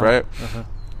heartbreak and stuff, right?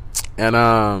 And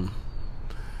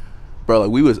bro, like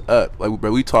we was up, like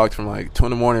bro, we talked from like 2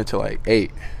 a.m. to like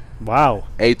 8. Wow.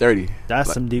 8:30. That's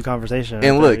like, some deep conversation.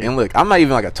 And look, I'm not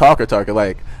even like a talker.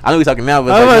 Like I know we talking now, but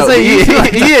but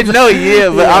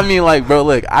I mean, like, bro,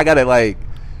 look, I gotta like.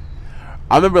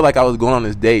 I remember like I was going on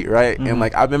this date, right? And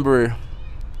like I remember,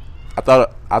 I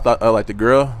thought like the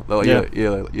girl, like like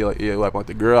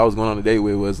the girl I was going on a date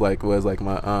with was like my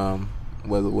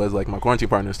quarantine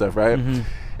partner and stuff, right?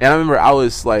 And I remember I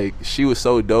was like, she was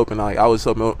so dope, and like I was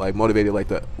so motivated, like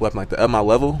to up my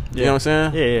level. You know what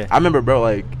I'm saying? Yeah. I remember, bro,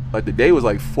 like the day was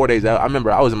like 4 days out. I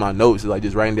remember I was in my notes, like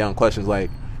just writing down questions,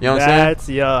 like, you know what I'm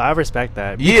saying? Yo, I respect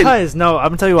that. Because no, I'm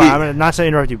gonna tell you why. I'm not to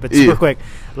interrupt you, but super quick.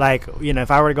 Like,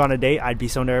 if I were to go on a date, I'd be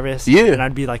so nervous. And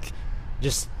I'd be like,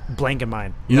 just blank in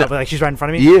mind. But like she's right in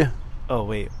front of me. Yeah. Oh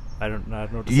wait. I don't know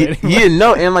what to say anymore.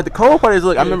 No, and like the cold part is,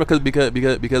 look, I remember because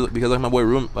like my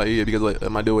boy because like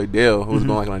my dude Dale, who was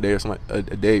going like on a date or something, a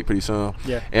date pretty soon.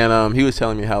 Yeah. And he was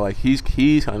telling me how like he's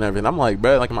kind of nervous, and I'm like,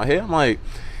 bro, like in my head, I'm like,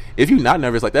 if you're not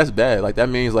nervous, like that's bad. Like that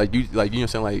means like you know what I'm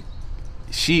saying, like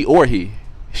she or he,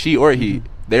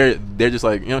 they're just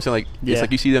like, you know what I'm saying, like it's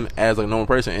like you see them as like a normal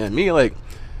person, and me like.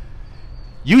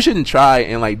 You shouldn't try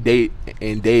and like date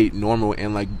normal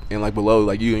and like below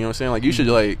like you know what I'm saying, like you should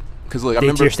like. Cause look, I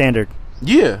remember your standard,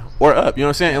 or up. You know what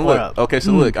I'm saying? And look, okay,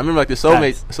 so look, I remember like the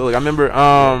soulmate. So like I remember,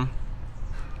 I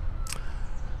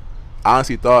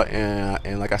honestly thought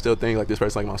and like I still think like this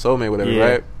person like my soulmate, whatever,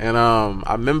 right? And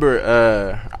I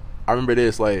remember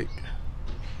this, like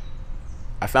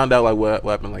I found out like what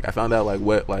happened. Like I found out like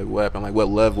what happened, like what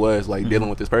love was like dealing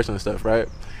with this person and stuff, right?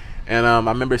 And I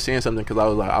remember seeing something because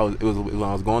it was when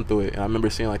I was going through it, and I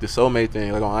remember seeing like the soulmate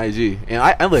thing like on IG, and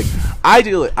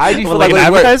IG for like an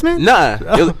advertisement? Nah,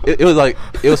 it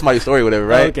was somebody's story, whatever,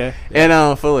 right? Okay.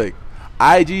 And for like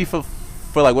IG for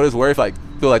like what it's worth, like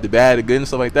feel like the bad, the good, and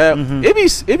stuff like that. It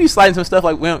be sliding some stuff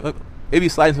like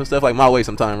my way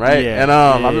sometime, right? Yeah. And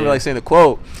I remember like seeing a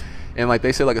quote, and like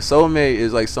they said like a soulmate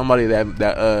is like somebody that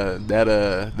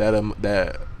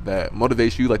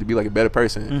motivates you like to be like a better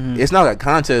person. It's not like a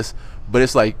contest, but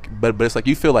it's like it's like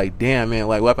you feel like, damn, man,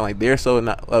 like what happened? Like they're so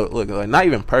not look like not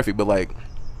even perfect, but like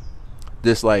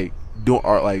just like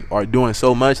are doing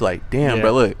so much. Like damn,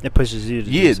 bro, look, it pushes you to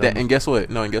do something. And guess what?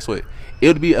 No, and guess what? It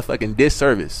would be a fucking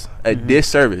disservice. A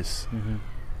disservice.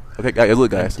 Okay, guys,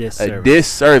 look, guys, a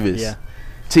disservice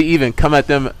to even come at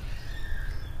them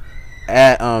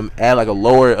at like a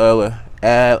lower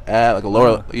I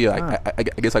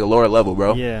guess like a lower level,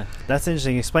 bro. Yeah, that's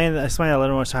interesting. Explain that a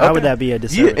little more. So how would that be a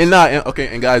disservice? Yeah,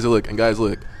 and guys, look,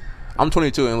 I'm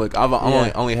 22, and look, I've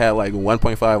only had like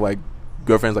 1.5 like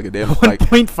girlfriends like a day.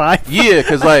 1.5. Yeah,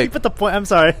 because like you put the point. I'm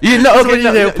sorry. Yeah, no, okay,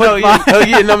 no, let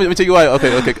me tell you why.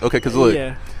 Okay, because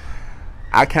look,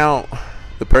 I count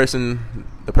the person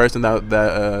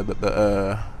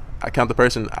I count the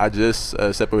person I just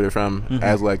separated from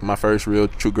as like my first real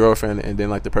true girlfriend, and then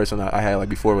like the person I had like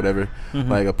before, whatever,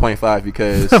 like a 0.5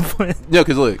 because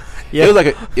because look, it was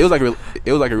like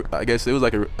I guess it was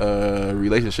like a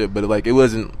relationship, but like it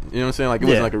wasn't, you know what I'm saying, like it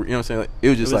wasn't like a, you know what I'm saying, like it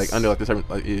was just like under like the certain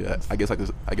like I guess like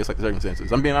the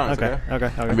circumstances. I'm being honest.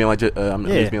 Okay. I'm being like I'm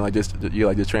just being like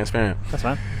just transparent. That's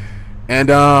fine. And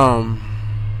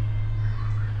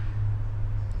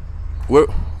what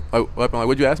happened? Like,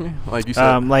 what'd you ask me? Like you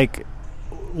said,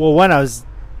 one, I was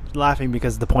laughing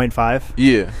because of the 0.5.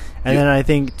 Yeah. And then I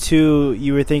think 2,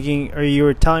 you were thinking, or you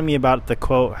were telling me about the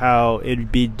quote, how it'd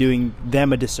be doing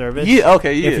them a disservice. Yeah.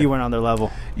 Okay. Yeah. If you weren't on their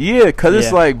level. Yeah, because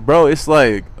it's like, bro, it's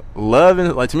like love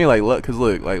and like to me, like look, because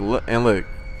look,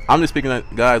 I'm just speaking,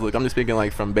 guys. Look, I'm just speaking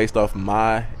like from based off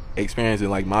my experience and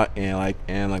like my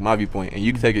viewpoint, and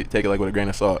you can take it like with a grain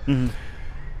of salt.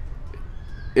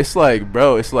 It's like,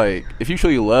 bro, it's like if you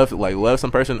truly love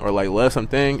some person or like love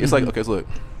something, it's like, okay, so look,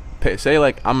 say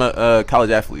like I'm a college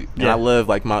athlete and I love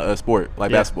like my sport,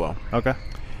 like basketball. Okay.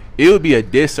 It would be a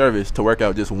disservice to work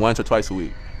out just once or twice a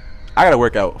week. I gotta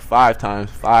work out 5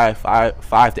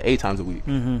 to 8 times a week,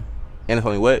 and it's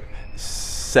only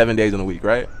 7 days in a week,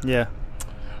 right? Yeah.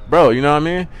 Bro, you know what I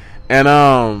mean?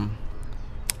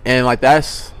 And like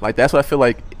that's what I feel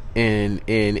like in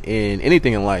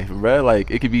anything in life, bro. Like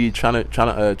it could be trying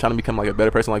to become like a better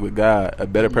person, like with God, a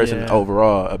better person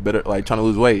overall, a better like trying to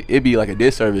lose weight. It'd be like a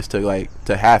disservice to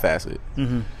half-ass it.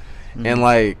 And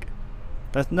like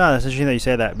that's interesting that you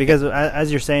say that, because as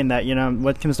you're saying that, you know,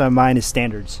 what comes to my mind is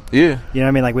standards. Yeah. You know what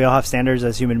I mean? Like we all have standards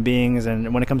as human beings,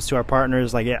 and when it comes to our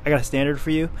partners, like I got a standard for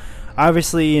you.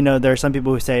 Obviously, you know, there are some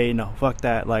people who say, no, fuck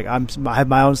that. Like I have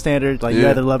my own standards. Like you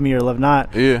either love me or love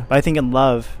not. Yeah. But I think in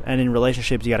love and in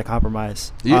relationships, you got to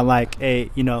compromise on like,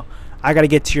 you know, I got to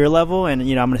get to your level, and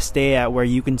you know, I'm gonna stay at where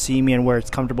you can see me and where it's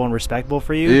comfortable and respectable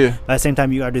for you. Yeah. But at the same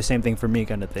time, you got to do the same thing for me,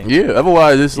 kind of thing. Yeah.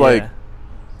 Otherwise, it's like,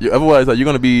 you're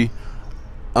gonna be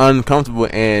uncomfortable,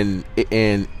 and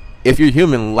if you're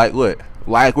human, like what?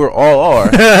 Like we're all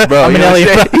are, bro. You know what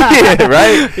I'm saying? Yeah,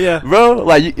 right? Yeah, bro.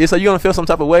 Like it's like you're gonna feel some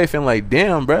type of way, feeling like,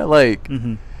 damn, bro. Like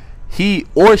he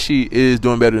or she is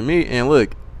doing better than me, and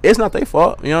look, it's not their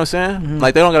fault. You know what I'm saying?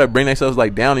 Like they don't gotta bring themselves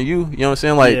like down to you. You know what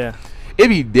I'm saying? Like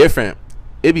it'd be different.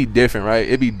 It'd be different, right?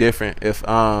 It'd be different if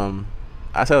I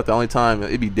said it the only time.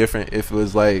 It'd be different if it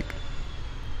was like,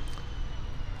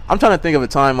 I'm trying to think of a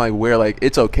time like where like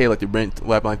it's okay like to bring it's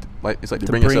like to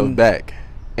bring yourself back,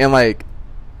 and like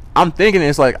I'm thinking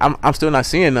it's like I'm still not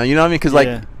seeing none. You know what I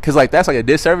mean? Because like that's like a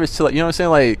disservice to, like, you know what I'm saying?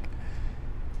 Like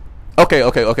okay. I know.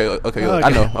 Okay.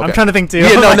 I'm trying to think too.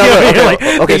 Yeah,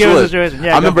 no. Okay. So look,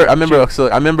 yeah, I remember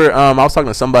I was talking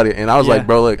to somebody, and I was like,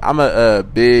 bro, look, I'm a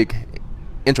big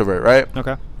introvert, right?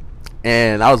 Okay.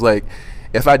 And I was like,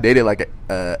 if I dated like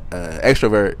a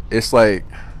extrovert, it's like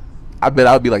I bet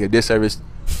I would be like a disservice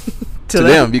to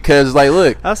them, because like,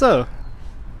 look, how so?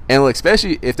 And look,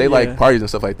 especially if they like parties and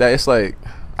stuff like that, it's like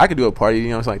I could do a party, you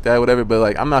know, something like that, whatever. But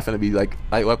like, I'm not gonna be like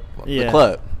the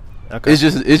club. Okay. It's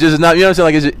just not, you know what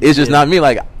I'm saying? Like it's just not me.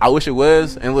 Like I wish it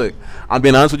was. And look, I'm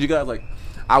being honest with you guys. Like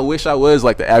I wish I was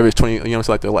like the average 20, you know what I'm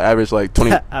saying? Like the average like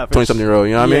 20 something year old.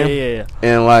 You know what I mean? Yeah.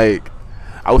 And like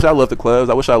I wish I loved the clubs.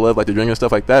 I wish I loved like the drinking and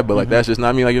stuff like that. But like that's just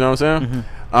not me. Like, you know what I'm saying?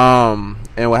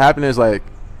 And what happened is like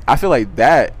I feel like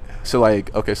that. So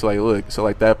like, okay, so like look, so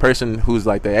like that person who's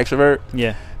like the extrovert,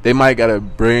 they might gotta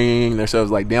bring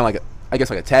themselves like down, like I guess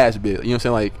like a tad bit. You know what I'm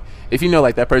saying? Like if you know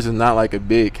like that person's not like a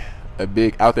big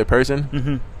out there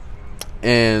person,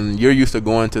 and you're used to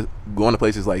going to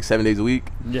places like 7 days a week,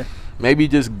 maybe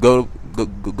just go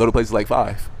to places like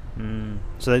 5.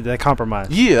 So they compromise.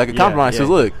 Yeah, like a compromise. So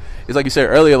look, it's like you said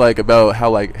earlier, like about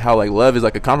how love is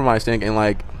like a compromise thing, and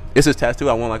like it's this tattoo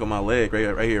I want like on my leg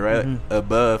right here, right,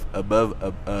 above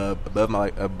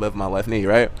my left knee,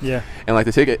 right. Yeah. And like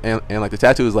the ticket and like the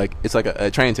tattoo is like, it's like a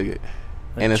train ticket,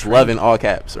 like, and it's love in all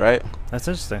caps, right. That's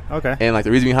interesting. Okay. And like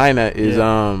the reason behind that is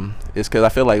is because I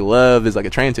feel like love is like a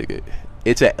train ticket.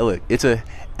 It's a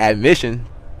admission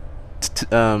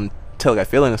to like a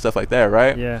feeling and stuff like that,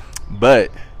 right? Yeah.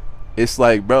 But it's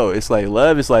like, bro, it's like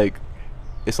love is like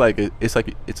it's like you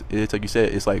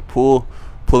said, it's like pull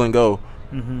and go.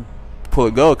 Mm-hmm. Pull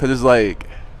and go, because it's like,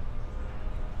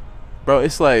 bro,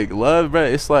 it's like love, bro.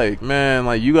 It's like, man,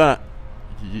 like you're gonna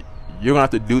have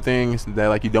to do things that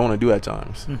like you don't want to do at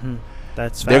times. Mm-hmm.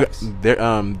 That's facts. They're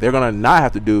gonna not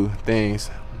have to do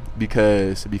things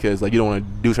because like you don't want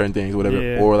to do certain things, or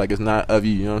whatever, or like it's not of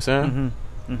you. You know what I'm saying?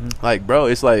 Mm-hmm. Mm-hmm. Like, bro,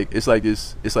 it's like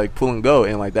pull and go,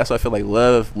 and like that's why I feel like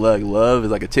love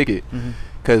is like a ticket,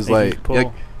 because like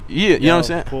yeah, you know what I'm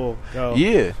saying? Pull, go.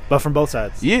 Yeah, but from both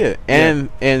sides. Yeah,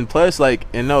 and plus like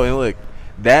and look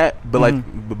that, but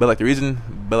like the reason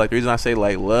I say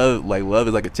like love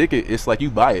is like a ticket. It's like you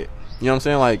buy it. You know what I'm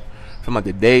saying? Like from like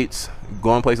the dates,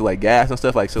 going places like gas and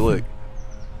stuff. Like, so look,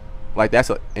 like that's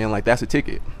a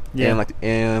ticket. Yeah.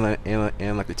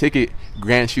 And like the ticket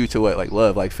grants you to what, like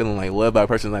love, like feeling like loved by a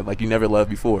person like you never loved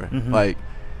before. Like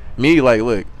me, like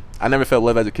look, I never felt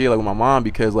love as a kid like with my mom,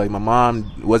 because like my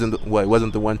mom wasn't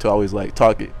the one to always like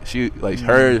talk it. She like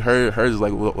hers is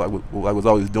like was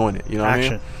always doing it. You know what I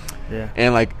mean? Yeah.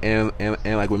 And like and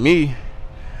like with me,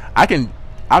 I've done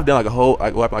like a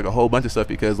whole bunch of stuff,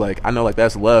 because like I know like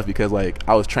that's love, because like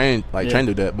I was trained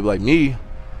to that. But like me,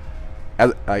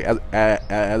 as I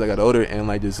got older and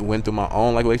like just went through my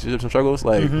own like relationships and struggles,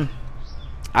 like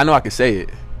I know I can say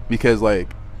it, because like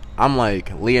I'm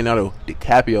like Leonardo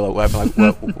DiCaprio, like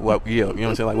what you know what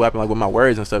I'm saying, like what happened like with my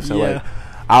words and stuff. So like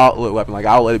I'll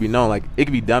let it be known, like it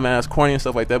could be dumbass, corny and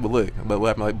stuff like that, but look, but what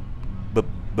happened, like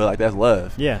but like that's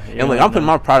love. Yeah. And like I'm putting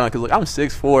my pride on, because like I'm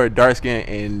 6'4", dark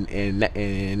skin and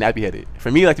nappy headed. For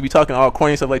me, like to be talking all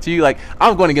corny and stuff like to you, like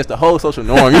I'm going against the whole social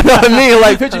norm. You know what I mean?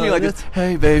 Like picture me like this.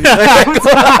 Hey baby.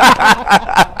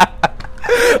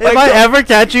 If I ever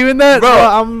catch you in that, bro,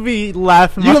 I'm gonna be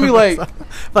laughing. You gonna be like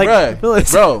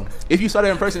bro, if you saw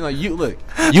that in person, like you would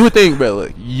think, bro,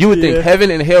 look, you would think heaven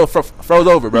and hell froze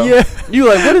over, bro. Yeah. You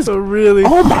like, what is so really?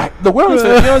 Oh my, the world is, you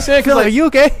know what I'm saying? Cause like, are you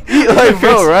okay? Like,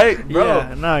 bro, right, bro?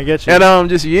 Yeah, no, I get you. And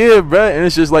just bro, and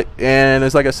it's just like, and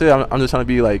it's like I said, I'm just trying to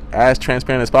be like as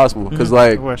transparent as possible, because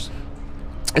like. Of course.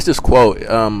 It's this quote.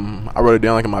 I wrote it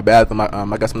down like in my bathroom.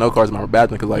 I got some note cards in my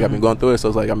bathroom, because like I've been going through it. So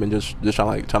it's like I've been just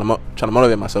trying to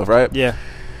motivate myself, right? Yeah.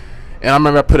 And I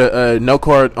remember I put a note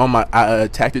card on I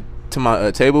tacked it to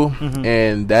my table,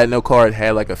 and that note card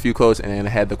had like a few quotes, and it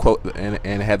had the quote and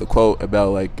it had the quote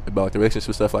about the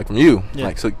relationship stuff, like from you. Yeah.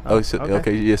 Like so.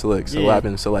 Okay. Yeah. So look. So what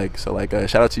happened? So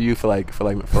shout out to you for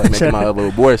making my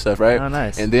little board stuff, right? Oh,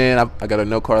 nice. And then I got a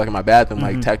note card like in my bathroom,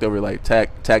 like tacked over, like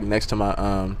tacked next to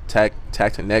my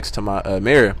tacked next to my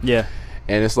mirror. Yeah.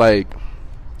 And it's like,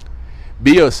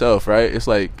 be yourself, right? It's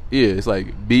like it's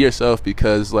like be yourself,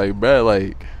 because like, bro,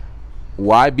 like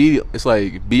why be? It's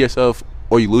like be yourself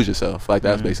or you lose yourself. Like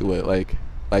that's basically what like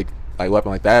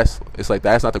weapon, like that's, it's like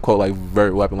that's not the quote like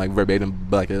weapon like verbatim,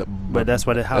 but like but that's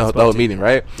what it the whole meaning,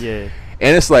 right? Yeah.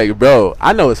 And it's like, bro,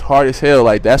 I know it's hard as hell.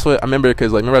 Like that's what I remember,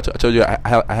 because like remember I told you I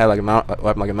had like a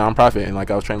nonprofit, and like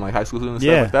I was training like high school students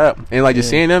and stuff like that, and like just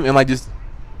seeing them, and like just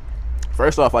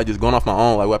first off, like just going off my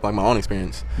own like my own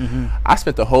experience. I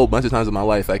spent a whole bunch of times in my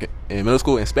life, like in middle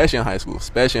school, and especially in high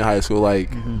school, like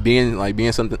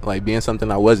being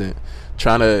something I wasn't,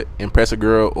 trying to impress a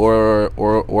girl or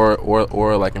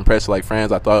like impress like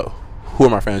friends I thought who are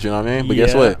my friends, you know what I mean? But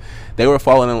guess what? They were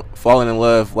falling in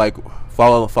love like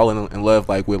with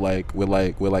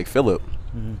Philip.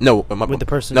 No, with the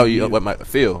person. No, with my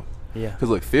Phil. Yeah. Because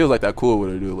look, Phil's like that cool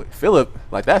with her dude. Like Philip,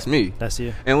 like that's me. That's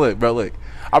you. And look, bro, look,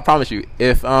 I promise you,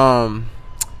 if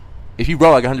you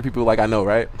brought like 100 people like I know,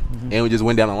 right, and we just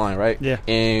went down the line, right, yeah,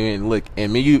 and look,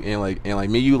 and me, you, and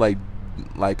me, you,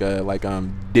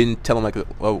 didn't tell them like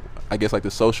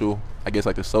the social experiment,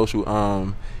 like the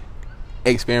social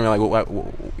experiment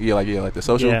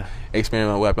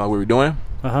what we were doing,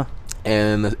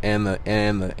 and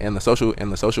the social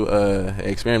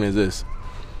experiment is this.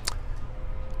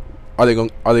 Are they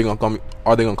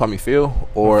gonna call me Phil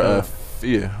or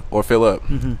Phil up?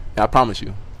 I promise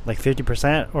you. Like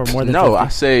 50% or more than? No, 50? I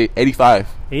say 85.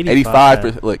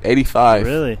 85%. Look, 85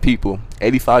 really? people.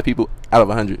 85 people out of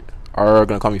 100 are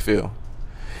gonna call me Phil.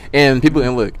 And people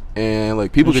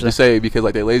people could just say because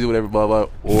like they're lazy, whatever, blah blah,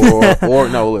 or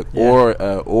no, look,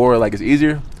 or like it's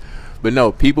easier But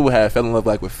no, people have fell in love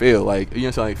like with Phil, like you know what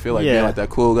I'm saying, like Phil, like Yeah. being like that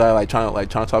cool guy, like trying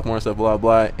to talk more and stuff, blah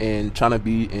blah, and trying to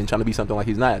be something like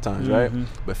he's not at times, right?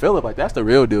 But Philip, like that's the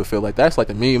real deal, Phil. Like that's like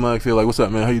the me mug Phil, like what's up,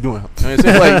 man? How you doing? You know what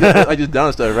I'm saying? Like just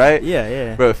dumb stuff, right? Yeah,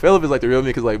 yeah. Bro, Philip is like the real me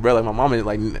because like bro, like my mama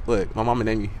like look, my mama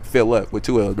named me Phil up with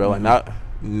 2 L's, bro. Like not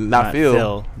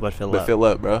Phil, but Phil but up. Phil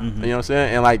up, bro. You know what I'm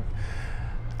saying? And like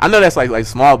I know that's like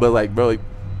small, but like bro,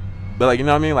 but like you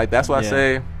know what I mean? Like that's why I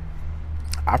say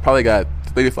I probably got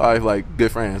 35 like good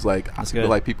friends, like that's good.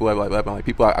 Like people like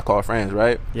people I call friends,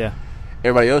 right? Yeah.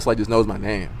 Everybody else like just knows my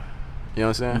name. You know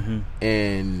what I'm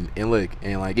saying? And look,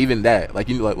 and like even that, like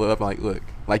you know, like look,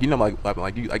 like you know, like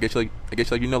you, I guess like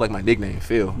you know, like my nickname,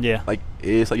 Phil. Yeah. Like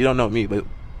it's like you don't know me, but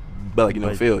like you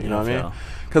know Phil. You know what I mean?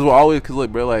 Because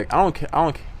look, bro, like I don't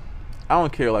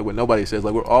care like what nobody says.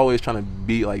 Like we're always trying to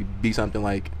be something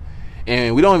like.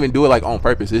 And we don't even do it like on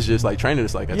purpose. It's just like training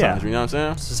us like at times. You know what I'm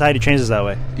saying? Society trains us that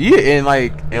way. Yeah, and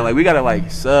like we gotta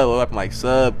like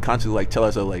subconsciously like tell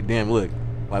ourselves like, damn, look,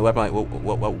 like what happened,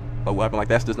 what happened, like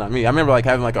that's just not me. I remember like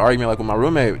having like an argument like with my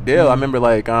roommate Dale. I remember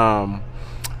like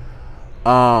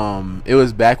it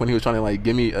was back when he was trying to like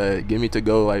get me to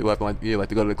go like what happened, like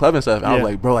to go to the club and stuff. And I was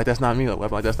like, bro, like that's not me. Like what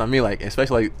happened, like that's not me. Like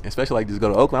especially like just go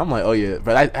to Oakland. I'm like, oh yeah,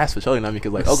 but that's for sure not me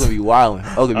because like Oakland be wilding.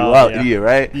 Oakland be wild, yeah,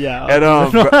 right? Yeah.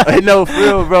 And bro, no, for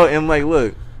real, bro. And like,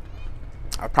 look,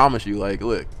 I promise you, like,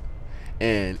 look,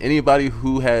 and anybody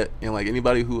who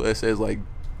says like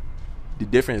the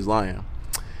different is lying.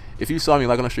 If you saw me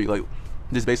like on the street, like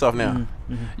just based off now,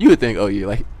 you would think, oh yeah,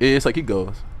 like it's like he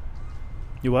goes.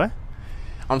 You what?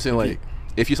 I'm saying like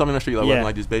if you saw me on the street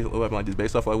like just based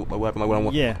off like what happened, like what I'm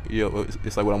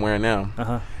it's like what I'm wearing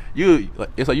now.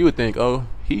 It's like you would think, oh,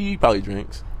 he probably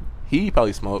drinks, he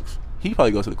probably smokes, he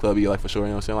probably goes to the club, like for sure. You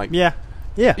know what I'm saying? Like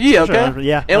yeah, okay, sure.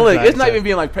 Yeah. And look, it's not even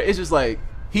being like it's just like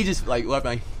he just like what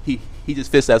happened, like, he just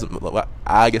fits as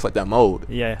I guess like that mold.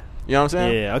 Yeah. You know what I'm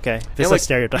saying? Yeah, okay. It's like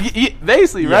stereotype.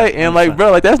 Basically, right? And like,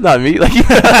 bro, like that's not me. Like, you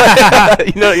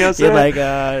know what I'm saying? You're like,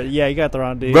 yeah, you got the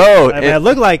wrong dude, bro. I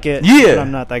look like it. Yeah, but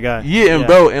I'm not that guy. Yeah, and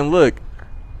bro, and look,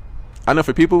 I know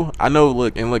for people, I know.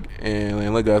 Look,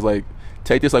 guys, like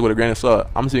take this like with a grain of salt.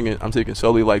 I'm taking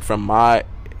solely like from my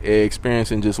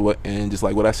experience and just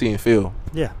like what I see and feel.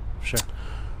 Yeah, sure.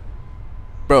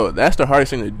 Bro, that's the hardest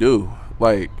thing to do.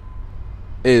 Like,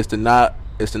 is to not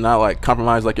like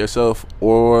compromise like yourself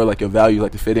or like your values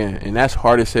like to fit in, and that's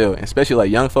hard as hell, and especially like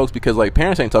young folks because like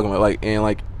parents ain't talking about like, and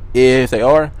like if they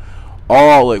are,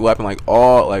 all like what happened, like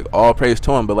all praise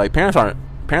to them, but like parents aren't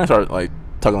like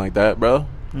talking like that, bro.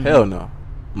 Hell no.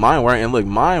 Mine weren't, and look,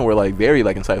 mine were like very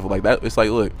like insightful like that. It's like,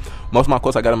 look, most of my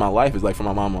quotes I got in my life is like from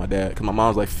my mom and my dad, because my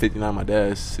mom's like 59, my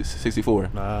dad's 64.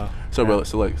 Wow. So bro,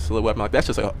 so what happened, like that's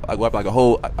just like what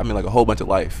happened, like a whole bunch of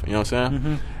life. You know what I'm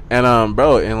saying? And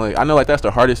bro, and like I know like that's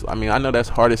the hardest. I mean, I know that's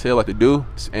hard as hell like to do,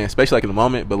 and especially like in the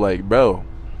moment. But like, bro,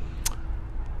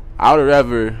 I would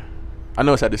rather. I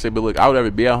know it's sad to say, but look, I would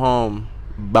rather be at home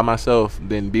by myself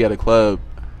than be at a club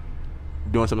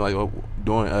doing something like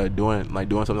doing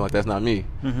something like that's not me.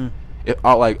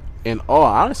 In all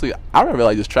honestly, I'd rather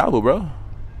like just travel, bro.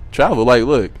 Travel, like,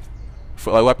 look,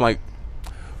 for like what happened, like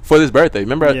for this birthday.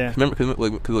 Remember I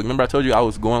told you I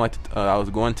was going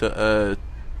to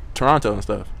Toronto and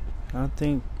stuff. I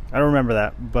don't remember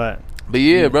that, but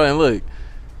yeah, bro. And look,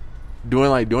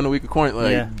 during the week of quarantine,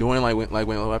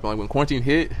 when quarantine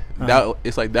hit, that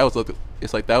was like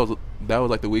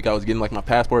the week I was getting like my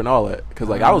passport and all that, because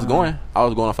like I was going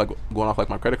off like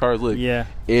my credit cards. Look, yeah.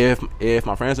 If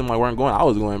my friends and like weren't going, I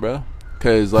was going, bro.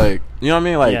 Because like, you know what I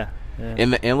mean, like,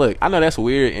 and look, I know that's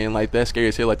weird and like that's scary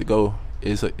as hell. Like to go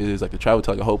is like to travel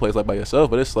to like a whole place like by yourself,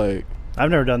 but it's like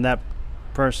I've never done that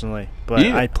personally, but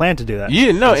I plan to do that.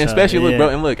 Yeah, no, and especially look, bro,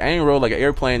 and look, I ain't rode like an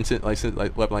airplane since I was a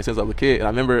kid, and I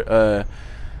remember,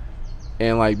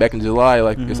 and like back in July,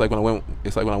 like it's like when I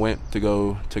went to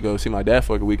go see my dad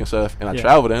for like a week and stuff, and I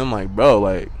traveled, and I'm like, bro,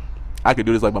 like I could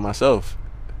do this like by myself.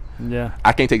 Yeah,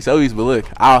 I can't take selfies, but look,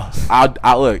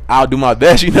 I'll do my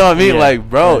best. You know what I mean? Like,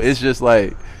 bro, it's just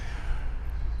like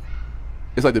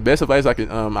it's like the best advice I can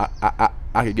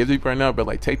I could give to you right now, but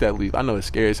like take that leap. I know it's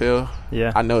scary as hell.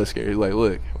 Yeah, I know it's scary. Like,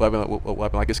 look, what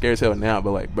happened? Like, it's scary as hell now,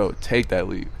 but like, bro, take that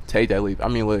leap. Take that leap. I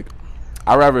mean, look,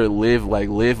 I'd rather live like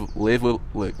with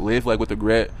the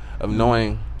regret of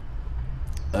knowing,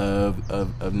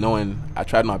 of knowing I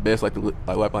tried my best like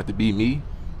to be me,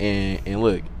 and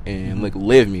look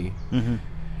live me.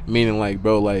 Meaning like,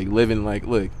 bro, like living like,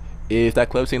 look, if that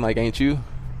club scene like ain't you,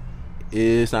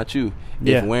 it's not you.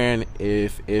 Yeah.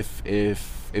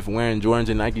 If wearing Jordans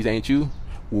and Nikes ain't you,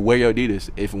 wear your Adidas.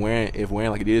 If wearing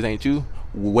like Adidas ain't you,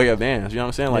 wear your Vans. You know what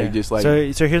I'm saying? Like, just like.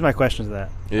 So here's my question to that.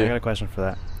 I got a question for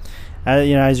that.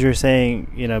 as you were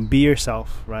saying, be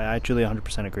yourself, right? I truly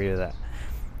 100% agree with that.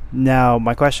 Now,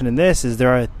 my question in this is,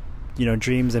 there are,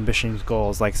 dreams, ambitions,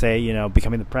 goals, like say,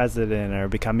 becoming the president or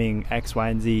becoming X, Y,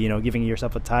 and Z, giving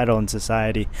yourself a title in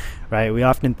society, right? We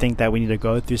often think that we need to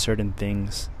go through certain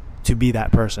things to be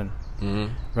that person,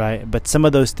 right? But some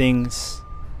of those things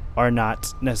are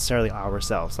not necessarily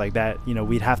ourselves, like that,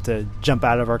 we'd have to jump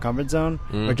out of our comfort zone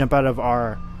or jump out of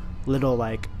our little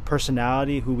like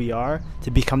personality, who we are,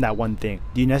 to become that one thing.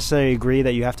 Do you necessarily agree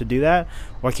that you have to do that,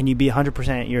 or can you be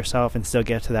 100% yourself and still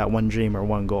get to that one dream or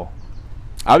one goal?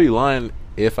 I'd be lying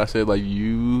if I said like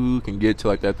you can get to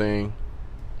like that thing,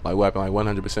 like what happened, like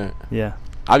 100%. Yeah,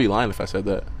 I'd be lying if I said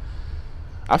that.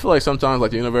 I feel like sometimes like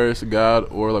the universe, God,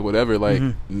 or like whatever, like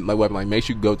like what like makes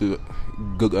you go through,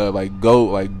 go through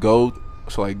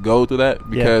that,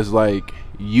 because like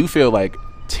you feel like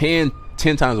 10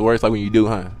 times worse like when you do,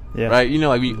 Yeah. Right?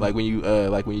 When you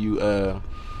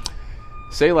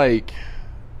say like,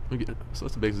 so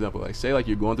what's a big example? Like say like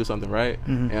you're going through something, right?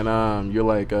 And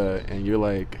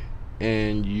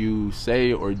and you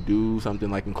say or do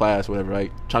something like in class or whatever,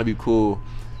 right? Trying to be cool.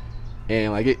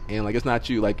 And it's not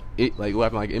you, like it, like what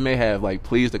happened, like it may have like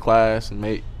pleased the class,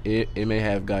 and it may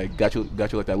have got you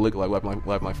like that look, like what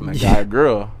happened from that guy or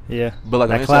girl. Yeah. But like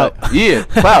that clout.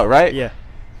 Clout, right? Yeah.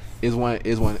 Is one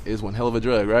hell of a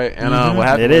drug, right? And what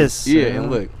happened? It is. Yeah.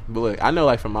 And look, I know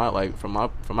like from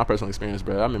my personal experience,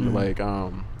 bro. I remember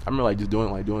like just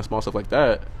doing small stuff like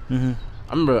that. I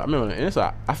remember on the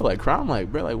inside, I feel like crying, like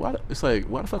bro, like why? It's like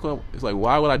why the fuck? It's like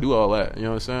why would I do all that? You know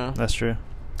what I'm saying? That's true.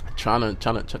 Trying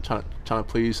to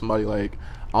please somebody, like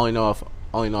only know off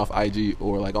IG,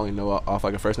 or like only know off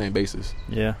like a first name basis.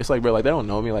 Yeah. It's like bro, like they don't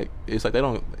know me. Like it's like they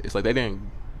didn't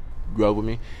grow up with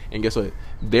me. And guess what?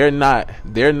 They're not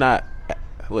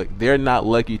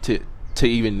lucky to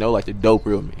even know like the dope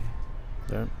real me.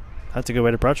 That's a good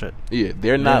way to approach it. Yeah,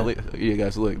 they're not. Yeah,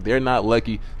 guys, look, they're not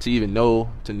lucky to even know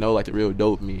like the real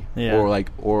dope me, or like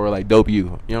dope you. You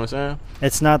know what I'm saying?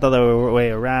 It's not the other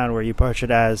way around where you approach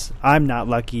it as I'm not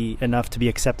lucky enough to be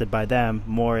accepted by them.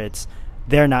 More, it's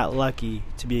they're not lucky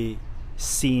to be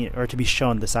seen or to be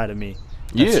shown the side of me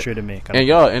that's true to me. And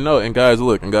guys,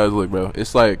 look, bro.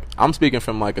 It's like I'm speaking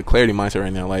from like a clarity mindset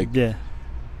right now. Like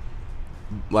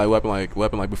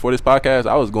like before this podcast,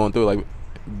 I was going through it,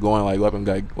 going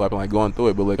through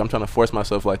it, but like I'm trying to force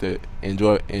myself like to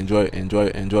enjoy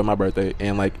my birthday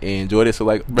and like enjoy this. So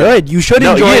like, good, you should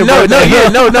enjoy your birthday.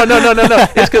 No.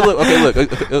 It's cause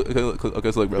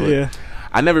look, so look, bro. Look.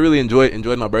 I never really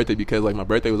enjoyed my birthday because like my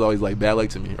birthday was always like bad luck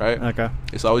to me, right? Okay.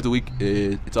 It's always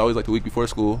it's always like the week before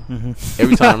school.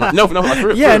 Every time. No. Like,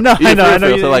 I know.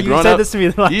 So like you said this to me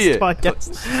the last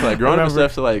podcast. So like growing up and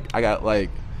stuff. So like I got like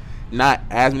not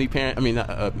as many parents. I mean,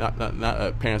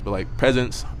 not parents, but like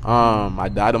presents. I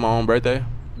died on my own birthday.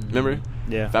 Remember?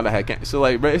 Yeah. Found I had cancer. So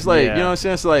like, bro, it's like you know what I'm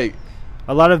saying. It's like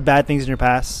a lot of bad things in your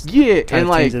past. Yeah, and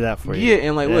like that for you. Yeah,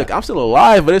 and like look, I'm still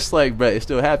alive, but it's like, bro, it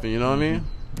still happened. You know what I mean?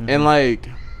 And like,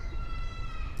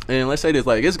 and let's say this,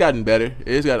 like it's gotten better.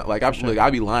 It's got like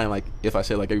I'd be lying like if I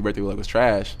said like every birthday was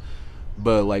trash.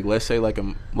 But like let's say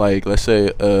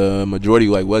a majority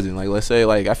like wasn't. Like let's say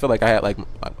like I feel like I had like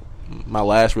my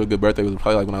last real good birthday was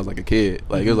probably like when I was like a kid.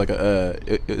 Like it was like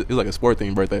it was like a sport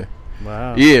themed birthday.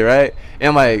 Wow. Yeah, right.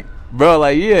 And like, bro,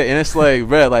 like and it's like,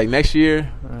 bro, like next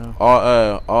year,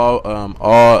 all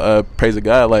praise to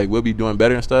God, like we'll be doing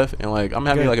better and stuff. And like I'm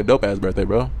having like a dope ass birthday,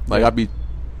 bro. Like I'll be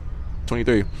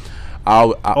 23.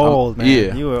 Old, man.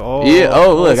 Yeah, you were old. Yeah.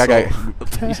 Oh, look, I got.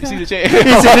 You see the change,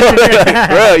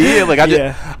 bro? Yeah, like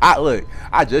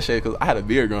I just shaved because I had a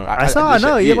beard growing. I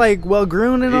know you're like well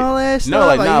groomed and all that stuff. No,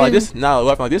 like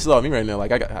this is all me right now.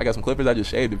 Like I got some clippers. I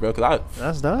just shaved it, bro. Cause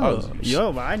that's dope.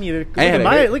 Yo, but I need to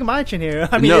look at my chin here.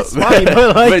 I mean, no, it's funny,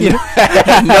 but like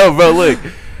no, bro. Look,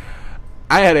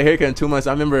 I had a haircut in 2 months.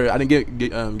 I remember I didn't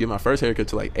get my first haircut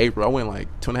till like April. I went like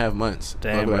 2.5 months.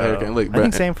 Damn, bro. Haircut. Look, bro. I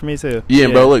think same for me too. Yeah,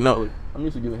 bro. Look, I'm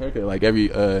used to getting a haircut like every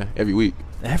week.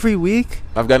 Every week?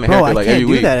 I've gotten a haircut like every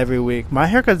week. I can't do that every week. My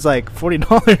haircut's like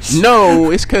 $40.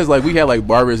 No, it's because like we had like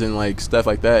barbers and like stuff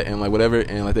like that and like whatever,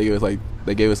 and like they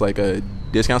gave us like a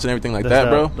discounts and everything like that,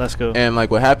 bro. That's cool. And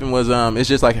like what happened was it's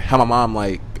just like how my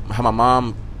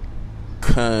mom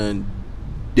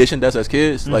conditioned us as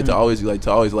kids like to always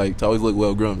look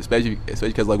well groomed, especially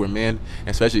because like we're men, and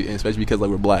especially because like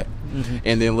we're black.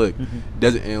 And then look,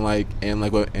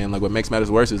 what makes matters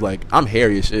worse is like I'm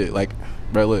hairy as shit. Like,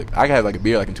 bro, look, I can have like a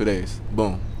beard like in 2 days,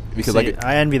 boom. Because like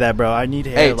I envy that, bro. I need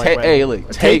hair. Take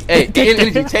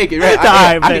it, right?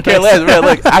 I can care less, bro.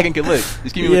 Look, I can look.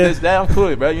 Just keep me with this, that. I'm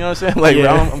cool, bro. You know what I'm saying? Like, bro,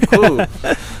 I'm cool.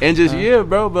 And just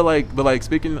bro. But like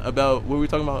speaking about what were we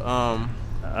talking about?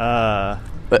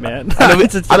 man. I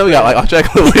know we got like off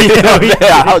track a little bit.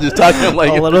 I was just talking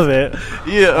like a little bit.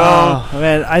 Yeah.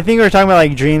 Man, I think we were talking about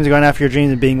like dreams, going after your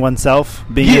dreams, and being oneself,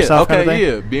 being yourself. Okay. Kind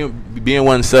of thing. Being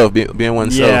oneself. Being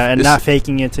oneself. Yeah, and not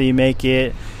faking it till you make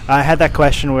it. I had that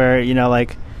question where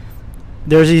like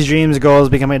there's these dreams, goals,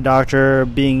 becoming a doctor,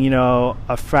 being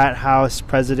a frat house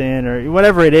president or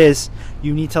whatever it is.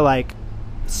 You need to like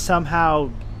somehow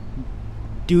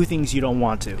do things you don't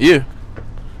want to. Yeah.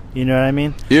 You know what I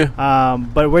mean? Yeah.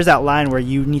 But where's that line where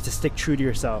you need to stick true to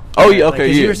yourself? Oh, right? Yeah, okay,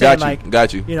 like, yeah. You were saying,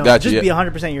 got you. Just be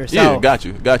 100% yourself. Yeah, got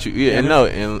you. Yeah, and no,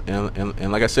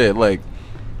 and like I said, like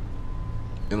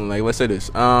let's say this.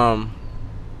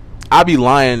 I'd be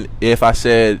lying if I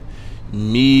said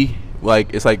me.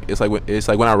 Like it's like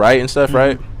when I write and stuff,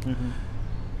 right? Mm-hmm.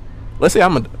 Let's say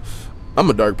I'm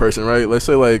a dark person, right? Let's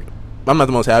say like I'm not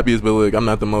the most happiest, but like I'm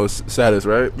not the most saddest,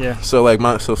 right? Yeah. So like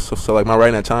my my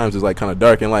writing at times is like kind of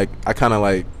dark, and like I kind of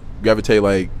like gravitate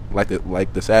like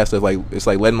the sad stuff. Like it's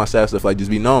like letting my sad stuff like just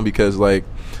be known, because like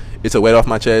it's a weight off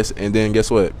my chest. And then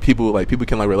guess what? People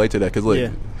can like relate to that, because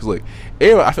I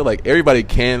feel like everybody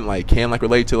can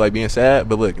relate to like being sad,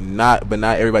 but not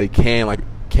everybody can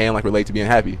relate to being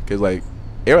happy, because like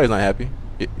everybody's not happy.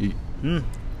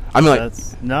 I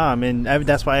mean,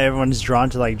 that's why everyone's drawn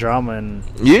to like drama and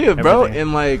bro,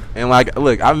 and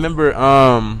look, I remember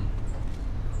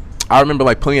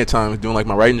like plenty of times doing like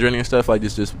my writing journey and stuff, like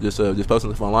just posting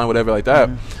stuff online, whatever like that.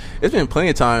 Mm-hmm. It's been plenty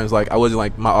of times like I wasn't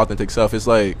like my authentic self. It's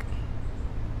like,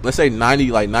 let's say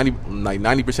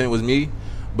 90% was me,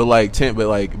 but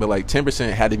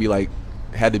 10% had to be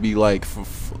like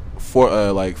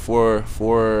for like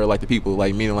the people,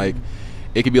 like meaning like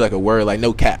it could be like a word like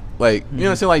no cap, like you know what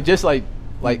I'm saying, like just like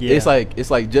it's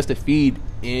like just to feed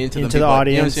into the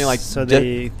audience, you know what I'm saying, like so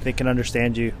they can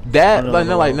understand you. That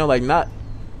not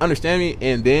understand me,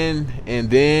 and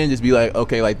then just be like,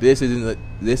 okay, like this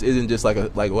isn't just like a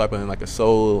weapon, like a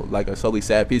solely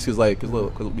sad piece, because like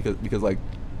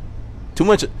too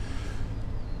much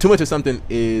of something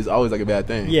is always like a bad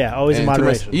thing. Yeah, always in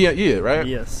moderation. Yeah, right.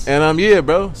 Yes. And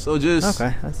bro. So just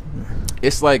okay.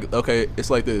 It's like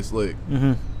this. Look,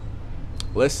 mm-hmm.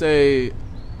 Let's say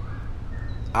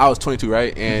I was 22,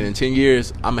 right? And in 10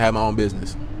 years, I'm gonna have my own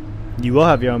business. You will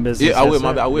have your own business. Yeah, I will.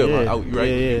 I will. Yeah. Right?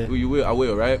 Yeah. You will. I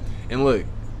will. Right? And look,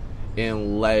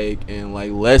 and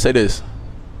let's say this.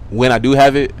 When I do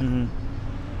have it, mm-hmm.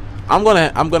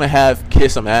 I'm gonna have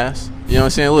kiss some ass. You know what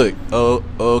I'm saying? Look.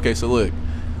 Okay. So look.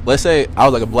 Let's say I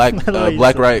was like a black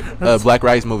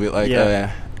rights movie, like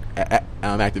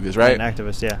activist, right? An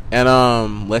activist, yeah.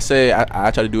 And let's say I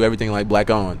try to do everything like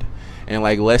black owned, and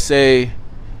like let's say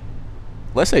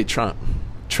Trump,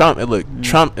 and look,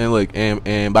 Trump, and look,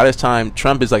 and by this time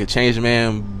Trump is like a changed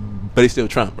man, but he's still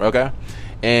Trump, okay?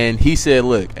 And he said,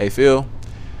 look, hey Phil,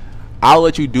 I'll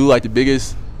let you do like the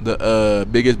biggest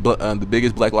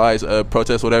Black Lives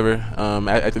protest, whatever,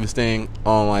 activist thing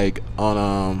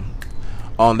on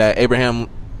that Abraham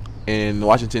in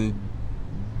Washington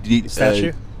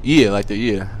statue.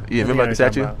 Remember the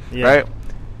statue, right?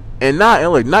 And not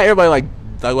everybody like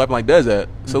does that.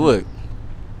 So look,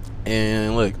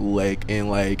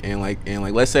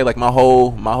 let's say like my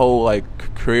whole like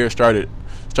career started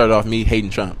off me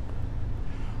hating Trump.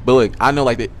 But look, I know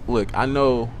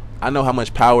I know how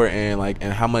much power and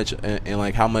how much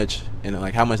like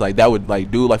that would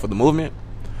like do like for the movement.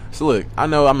 So look, I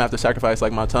know I'm gonna have to sacrifice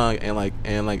like my tongue and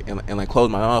close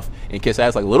my mouth and kiss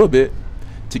ass like a little bit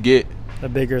to get a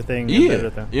bigger thing. Yeah, you know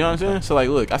what I'm saying. So like,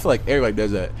 look, I feel like everybody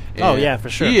does that. And for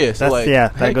sure. Yeah, so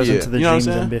that goes into the dreams,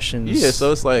 ambitions. Yeah,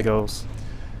 so it's like goals.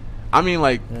 I mean,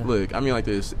 like, look, like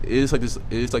this. It's like this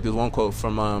one quote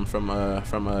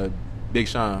from Big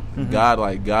Sean. Mm-hmm. God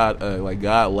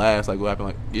laughs like what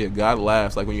happened. Like, God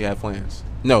laughs like when you have plans.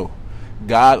 No,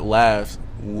 God laughs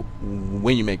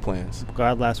when you make plans.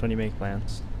 God laughs when you make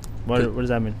plans. What does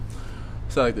that mean?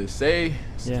 So like this. Okay.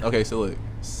 So look,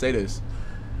 say this.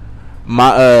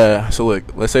 So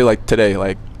look, let's say like today,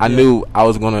 like I knew I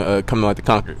was gonna come to like the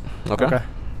Concord. Okay.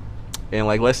 And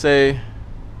like let's say,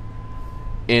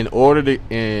 in order to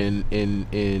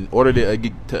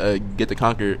get the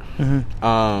Concord,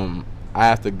 mm-hmm. I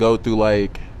have to go through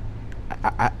like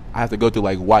I have to go through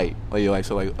like white.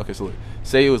 So look,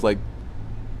 say it was like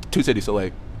two cities. So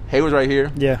like Hayward's right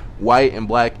here. Yeah. White and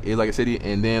black is like a city,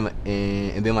 and then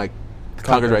like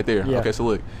Concord's right there. Yeah. Okay, so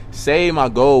look, say my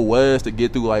goal was to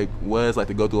get through like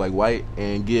go through like white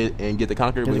and get the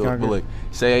Concord. But look,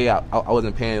 say I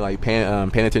wasn't paying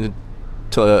attention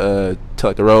to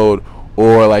like the road,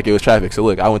 or like it was traffic. So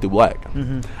look, I went through black.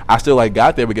 Mm-hmm. I still like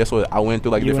got there, but guess what? I went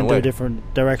through like a different way. A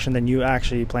different direction than you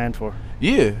actually planned for.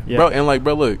 Yeah, bro. And like,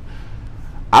 bro, look,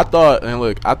 I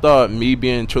thought me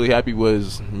being truly happy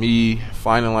was me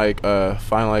finding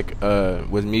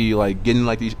was me like getting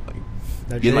like these,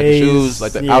 getting like the shoes,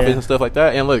 like the outfits and stuff like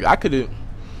that. And look, I couldn't.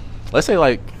 Let's say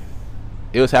like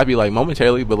it was happy like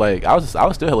momentarily, but like I was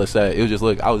still hella sad. It was just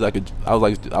look, I was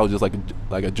just like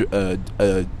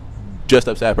a dressed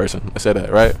up sad person. I said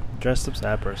that right. Dressed up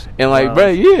sad person. And like, bro,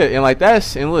 yeah, and like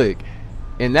that's look.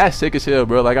 And that's sick as hell,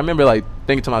 bro. Like I remember, like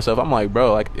thinking to myself, I'm like,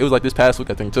 bro, like it was like this past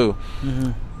week, I think too,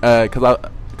 cause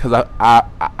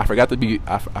I forgot to be,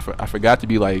 I forgot to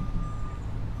be like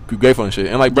grateful and shit.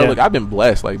 And like, bro, look, I've been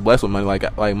blessed with money.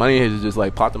 Like money has just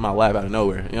like popped in my lap out of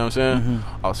nowhere. You know what I'm saying?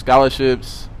 All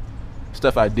scholarships,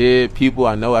 stuff I did, people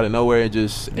I know out of nowhere, and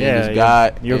just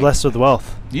God. You're blessed with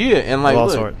wealth. Yeah, and like all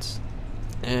sorts.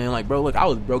 And like, bro, look, I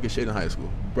was broke as shit in high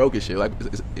school. Broke as shit. Like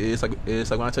it's like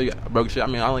when I tell you broke as shit, I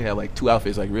mean I only had like 2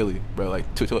 outfits, like really, bro,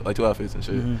 like two outfits and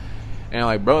shit. And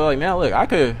like, bro, like now look, I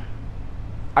can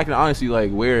honestly like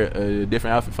wear a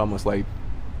different outfit for almost like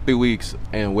 3 weeks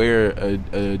and wear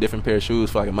a different pair of shoes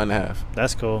for like a month and a half.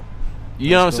 That's cool. You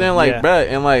know what I'm saying? Like, bro,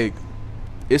 and like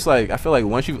it's like I feel like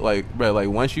once you like, bro, like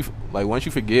once you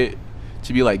forget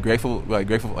to be like grateful for like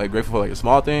the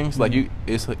small things, like you,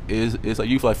 it's like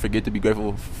you like forget to be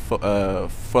grateful for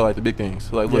like the big things.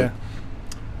 So like, look,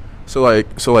 so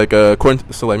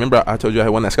remember I told you I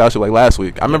had won that scholarship like last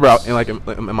week. I remember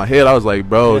in my head I was like,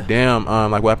 bro, damn,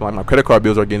 like what happened? Like my credit card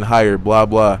bills are getting higher, blah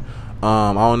blah.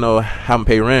 I don't know how to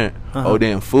pay rent. Oh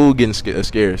damn, food getting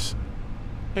scarce.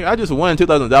 Hey, I just won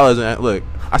 $2,000 and look,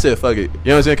 I said fuck it. You know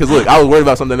what I'm saying? Because look, I was worried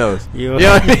about something else. You know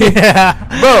what I mean? Yeah,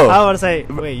 bro. I want to say,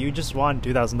 wait, you just won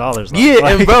 $2,000.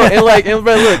 Yeah, like, and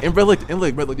bro, look,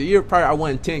 the year prior I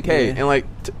won $10K, and like,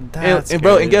 and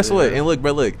bro, and guess what? And look,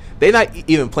 bro, look, they not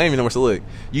even playing me no more. So look,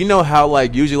 you know how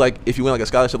like usually like if you win like a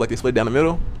scholarship, like they split down the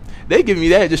middle, they give me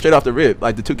that just straight off the rip,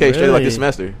 like the $2K straight like this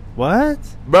semester. What,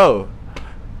 bro?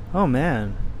 Oh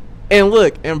man. And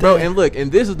look, and bro, and look,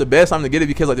 and this is the best time to get it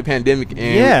because like the pandemic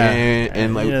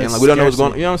and like we don't know what's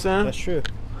going on. You know what I'm saying? That's true.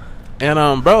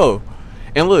 And bro,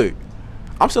 and look,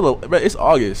 I'm still bro, it's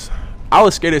August. I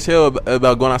was scared as hell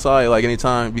about going outside like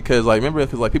anytime because like remember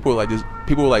because like people were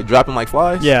like dropping like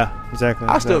flies. Yeah, exactly.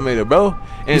 I still made it, bro.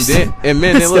 And then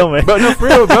still look, bro, no for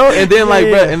real, bro. And then like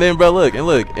bro, and then bro, look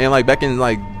and like back in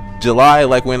like July,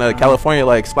 like when California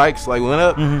like spikes like went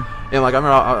up. And like I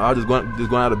remember, I was just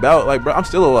going out about like, bro, I'm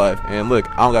still alive. And look,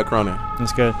 I don't got corona.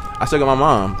 That's good. I still got my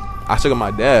mom. I still got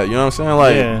my dad. You know what I'm saying?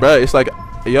 Like, bro, it's like,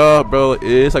 y'all, bro,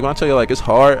 it's like when I tell you like it's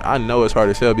hard. I know it's hard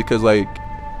as hell because like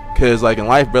in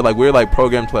life, bro, like we're like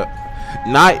programmed to,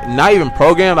 not even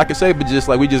programmed, I could say, but just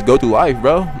like we just go through life,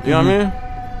 bro. You know what I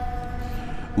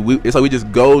mean? It's like we just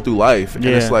go through life, and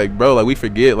it's like, bro, like we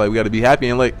forget, like we got to be happy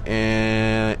and like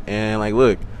and like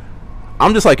look.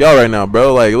 I'm just like y'all right now,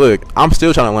 bro. Like, look, I'm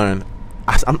still trying to learn.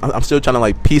 I'm still trying to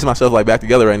like piece myself like back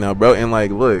together right now, bro. And like,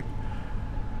 look,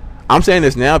 I'm saying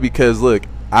this now because look,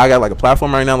 I got like a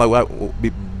platform right now, like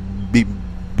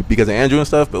because of Andrew and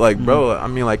stuff. But like, bro, I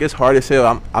mean, like it's hard as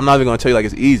hell. I'm not even gonna tell you like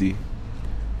it's easy,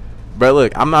 bro.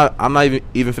 Look, I'm not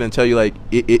even finna tell you like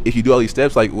if you do all these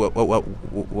steps, like what happened,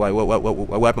 like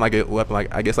what happened,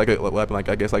 like I guess like what happened, like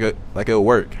I guess like it'll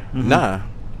work. Nah.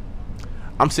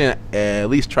 I'm saying at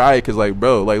least try it because, like,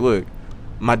 bro, like, look,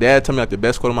 my dad told me, like, the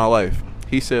best quote of my life.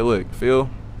 He said, look,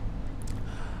 Phil,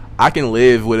 I can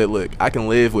live with it. Look, I can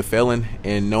live with failing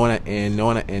and knowing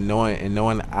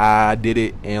I did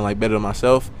it and, like, better than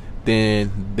myself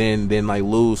than like,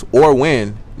 lose or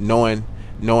win knowing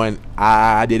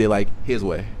I did it, like, his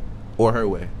way or her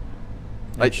way.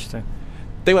 Like, interesting.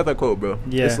 Think about that quote, bro.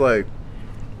 Yeah. It's like,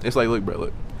 look, bro,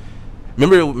 look.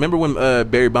 Remember when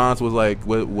Barry Bonds was like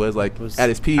at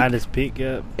his peak? At his peak,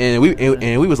 yeah. And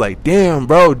we was like, damn,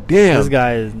 bro, damn. This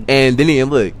guy is. And then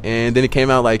it came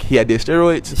out like he had did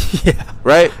steroids. Yeah.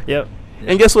 Right. Yep.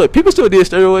 And guess what? People still did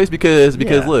steroids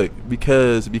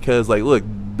because like look,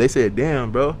 they said,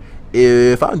 damn, bro,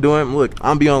 if I'm doing, look,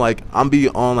 I'm be on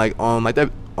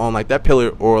that pillar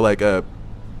or like a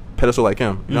pedestal like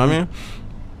him. You know what I mean?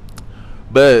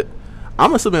 But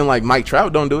I'm assuming like Mike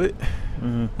Trout don't do it.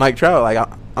 Mike Trout, like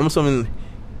I'm assuming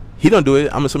he don't do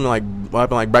it. I'm assuming like what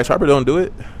happened, like Bryce Harper don't do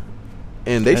it,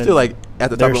 and they still like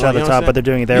at the top of the line, but they're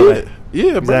doing it their way.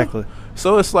 Yeah, exactly. Bro.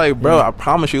 So it's like, bro, I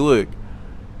promise you, look,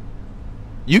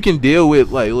 you can deal with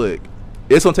like, look,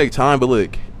 it's gonna take time, but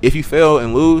look, if you fail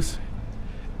and lose,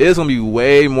 it's gonna be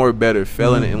way more better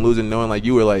failing and losing, knowing like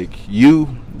you were like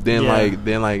you than like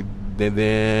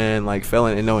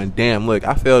failing and knowing, damn, look,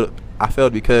 I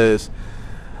failed because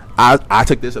I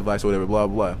took this advice or whatever, blah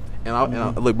blah.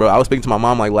 And look, bro, I was speaking to my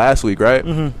mom like last week, right?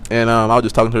 And I was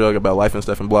just talking to her like, about life and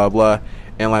stuff and blah blah.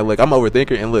 And like, look, I'm an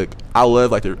overthinker, and look, I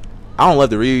love I don't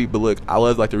love to read, but look, I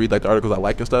love like to read like the articles I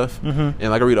like and stuff, Mm-hmm. and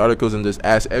like I read articles and just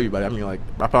ask everybody. I mean, like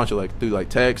I promise you, like through like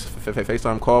text,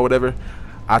 FaceTime call, whatever.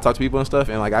 I talk to people and stuff,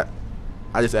 and like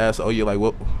I just ask, oh yeah, like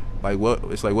what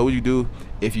it's like, what would you do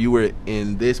if you were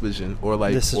in this position or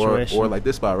like or like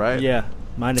this spot, right? Yeah,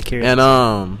 mind the curious.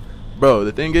 And bro,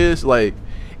 the thing is, like,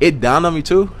 it dawned on me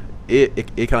too. It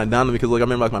kind of dawned on me because like I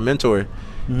remember like my mentor,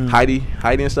 Heidi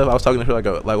and stuff. I was talking to her like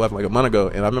a month ago,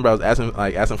 and I remember I was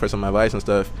asking for some advice and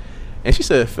stuff, and she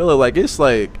said, Philip, like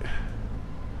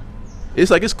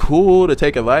it's cool to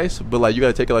take advice, but like you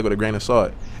gotta take it like with a grain of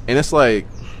salt. And it's like,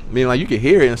 I mean, like you can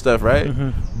hear it and stuff, right?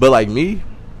 Mm-hmm. But like me,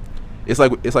 it's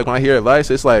like when I hear advice,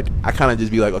 it's like I kind of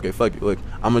just be like, okay, fuck it, look,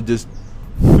 I'm gonna just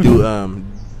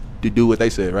do what they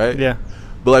said, right? Yeah.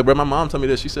 But like, bro, my mom told me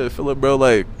this. She said, Philip, bro,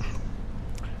 like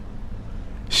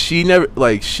she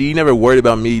never worried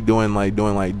about me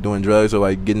doing drugs or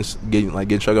like getting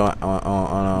struggle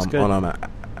on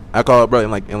alcohol, bro,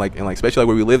 and like especially like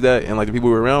where we lived at and like the people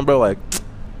we were around, bro. Like,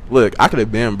 look, I could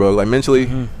have been broke, like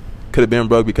mentally. Could have been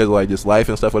broke because of like just life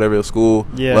and stuff, whatever, school,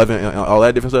 loving and all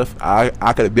that different stuff.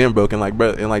 I could have been broke, and like,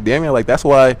 bro, and like, damn it, like that's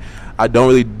why I don't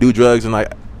really do drugs and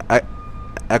like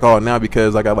alcohol now,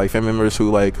 because I got like family members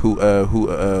who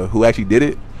actually did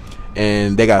it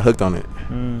and they got hooked on it.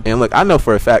 And look, I know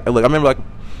for a fact. Look, I remember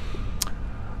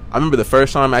the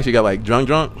first time I actually got like drunk,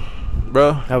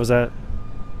 bro. How was that?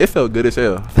 It felt good as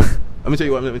hell. Let me tell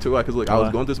you why. Because look, I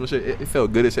was going through some shit. It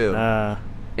felt good as hell.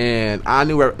 And I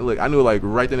knew like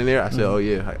right then and there. I said, oh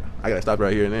yeah, I gotta stop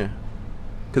right here and there.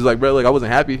 Cause like, bro, like I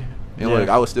wasn't happy, and like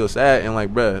I was still sad, and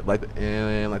like, bro, like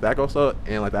and like the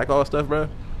alcohol stuff, bro.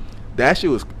 That shit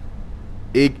was,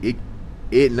 it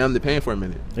numbed the pain for a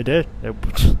minute. It did,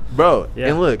 bro. Yeah.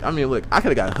 And look, I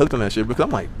could have got hooked on that shit because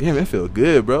I'm like, damn, it felt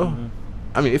good, bro.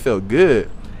 I mean, it felt good.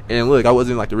 And look, I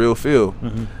wasn't like the real feel.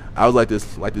 I was like this.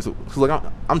 Cause like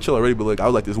I'm chill already, but like I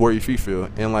was like this worry free feel,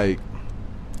 and like.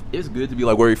 It's good to be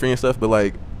like worry free and stuff, but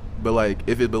if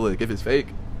it's fake,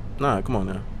 nah, come on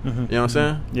now. You know what I'm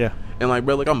saying? Yeah. And like,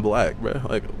 bro, like I'm black, bro.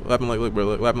 Like, what happened? Like, look,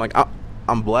 bro, what happened? Like,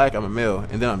 I'm black, I'm a male,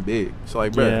 and then I'm big. So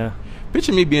like, bro,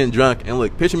 picture me being drunk, and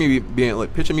look, picture me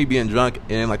being drunk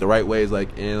in like the right ways,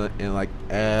 like in like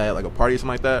at like a party or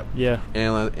something like that. Yeah.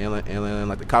 And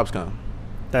like the cops come.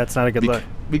 That's not a good look.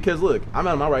 Because look, I'm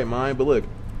out of my right mind, but look,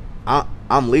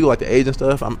 I'm legal like the age and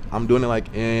stuff. I'm doing it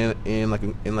like in like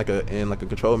a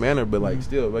controlled manner, but like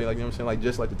still, right? Like, you know what I'm saying? Like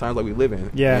just like the times like we live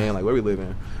in, and like where we live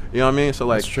in. You know what I mean? So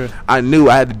like, I knew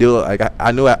I had to do it. Like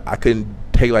I knew I couldn't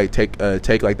take like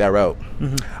that route.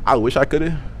 I wish I could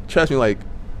have. Trust me, like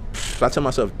I tell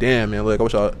myself, damn man, like I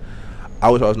wish I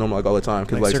was normal like all the time,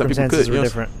 because like some people could. You know,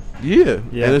 different. Yeah,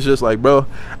 and it's just like, bro,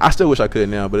 I still wish I could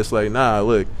now, but it's like, nah,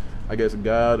 look. I guess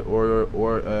God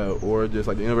or just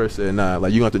like the universe said, nah,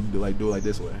 like you have to do it like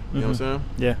this way. You know what I'm saying?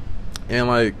 Yeah. And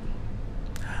like,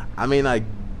 I may not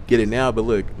get it now, but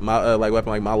look, my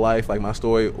like my life, like my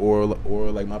story, or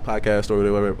like my podcast or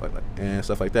whatever, like, and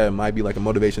stuff like that might be like a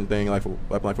motivation thing, like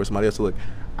for somebody else. So look,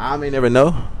 I may never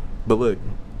know, but look,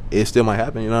 it still might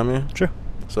happen. You know what I mean? True.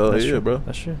 So that's yeah, true. Bro.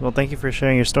 That's true. Well, thank you for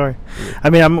sharing your story. I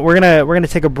mean, we're gonna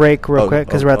take a break real quick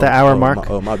because we're at the hour mark.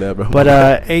 My bad, bro.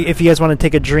 But if you guys want to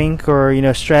take a drink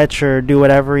or stretch or do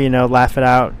whatever, laugh it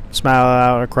out, smile it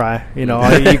out, or cry, you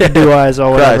can do as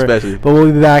or whatever. Cry especially. But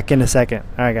we'll be back in a second.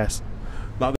 All right, guys.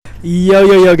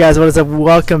 Yo, guys, what is up?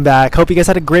 Welcome back. Hope you guys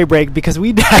had a great break because we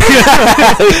had a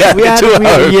 2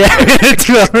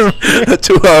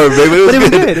 hour break. But it was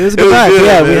good. It was a good vibe.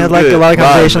 Yeah, we had like a lot of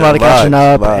conversation, a lot of catching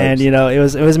up, and it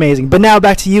was amazing. But now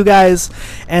back to you guys,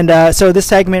 and so this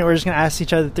segment we're just gonna ask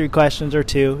each other 3 questions or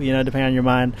 2, depending on your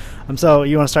mind. So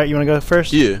you want to start? You want to go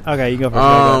first? Yeah. Okay, you go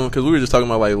first. Because we were just talking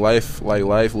about like life,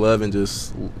 love, and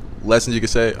just lessons you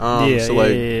could say.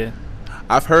 Yeah.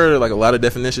 I've heard like a lot of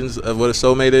definitions of what a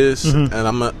soulmate is, and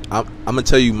I'm gonna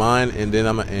tell you mine, and then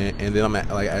I'm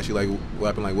like actually like what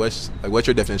happened, like what's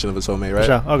your definition of a soulmate, right?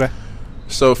 Sure. Okay.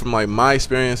 So from like my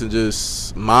experience and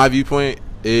just my viewpoint,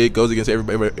 it goes against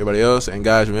everybody else. And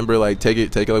guys, remember, like take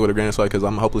it like with a grain of salt, because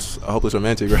I'm a hopeless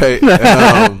romantic, right?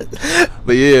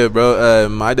 But yeah, bro,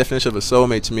 my definition of a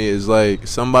soulmate to me is like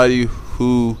somebody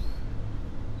who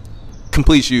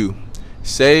completes you.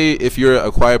 Say if you're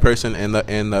a quiet person and the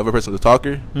other person's a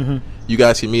talker, you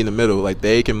guys can meet in the middle. Like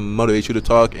they can motivate you to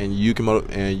talk, and you can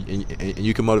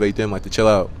you can motivate them like to chill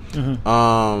out.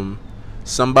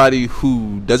 Somebody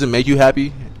who doesn't make you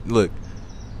happy, look,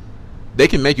 they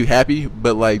can make you happy,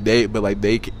 but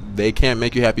they can't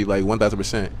make you happy like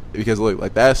 1,000%, because look,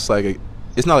 like that's like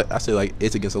it's not like, I say like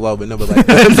it's against the law, but no, but like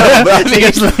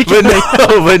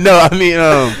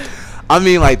I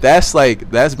mean like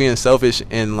that's being selfish,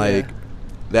 and like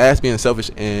that's being selfish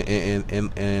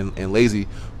and lazy,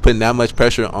 putting that much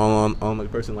pressure on like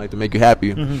a person like to make you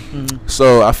happy.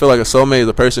 So I feel like a soulmate is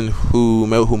a person who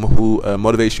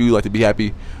motivates you like to be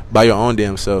happy by your own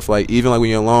damn self. Like even like when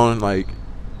you're alone, like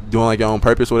doing like your own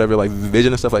purpose or whatever, like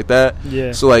vision and stuff like that.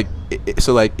 Yeah. So like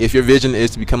if your vision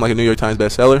is to become like a New York Times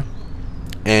bestseller,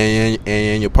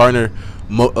 and your partner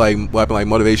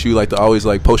motivates you like to always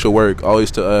like post your work,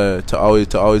 always to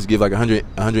always give like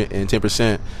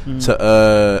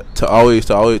 110%,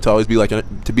 to always be like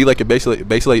a basically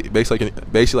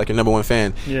like your number one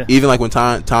fan. Yeah. Even like when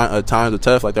times are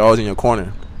tough, like they're always in your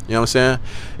corner. You know what I'm saying?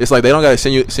 It's like they don't gotta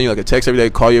send you like a text every day,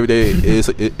 call you every day. It's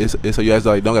so you guys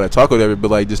like don't gotta talk or whatever. But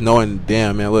like just knowing,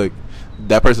 damn man, look,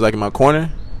 that person's like in my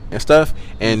corner and stuff,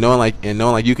 and knowing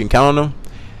like you can count on them,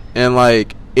 and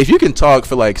like if you can talk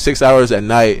for like 6 hours at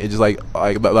night and just like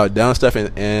about down stuff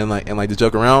and like just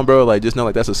joke around, bro, like just know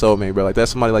like that's a soulmate, bro. Like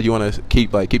that's somebody like you want to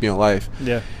keep you in life.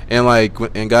 Yeah. And like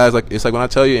and guys, like it's like when I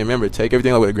tell you, and remember, take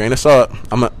everything like with a grain of salt.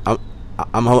 I'm a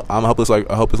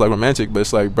hopeless romantic, but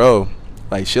it's like, bro,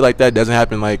 like shit like that doesn't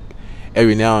happen like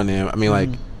every now and then. I mean,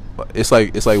 like it's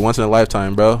like once in a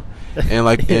lifetime, bro. And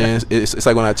like and it's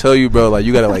like when I tell you, bro, like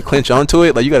you gotta like clinch onto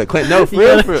it, like you gotta clinch. No, for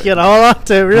real, you gotta hold on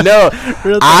to it. Real, no,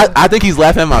 real I think he's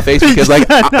laughing at my face because like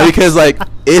because like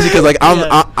it's because like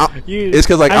it's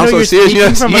because like I'm so serious. You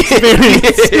know, from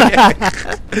experience.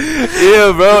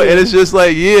 Yeah, bro, and it's just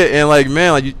like and like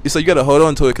man, like it's like you gotta hold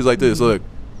on to it because like this, look,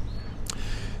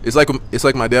 it's like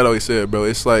my dad always said, bro.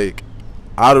 It's like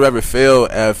I'd rather fail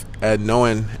at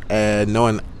knowing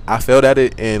I failed at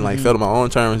it and like failed on my own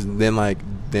terms than like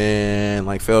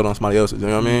failed on somebody else's. You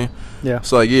know what I mean? Yeah.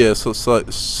 So like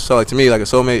so like to me, like a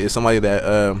soulmate is somebody that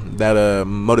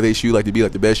motivates you like to be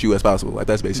like the best you as possible. Like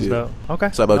that's basically it. Okay.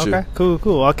 So how about you?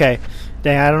 Cool. Okay.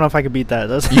 Dang, I don't know if I could beat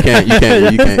that. You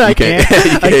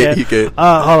can't.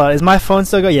 Hold on. Is my phone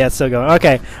still going? Yeah, it's still going.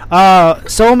 Okay.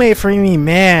 Soulmate for me,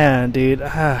 man, dude.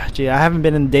 Gee, I haven't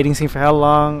been in the dating scene for how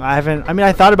long? I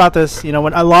thought about this, you know,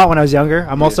 when I was younger.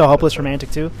 I'm also a hopeless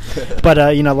romantic too.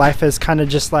 But you know, life has kind of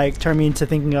just like turned me into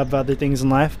thinking of other things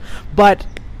in life. But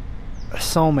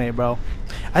soulmate, bro.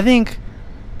 I think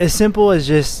as simple as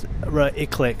just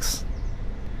it clicks.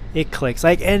 It clicks.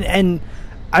 Like and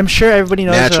I'm sure everybody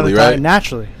knows naturally, right?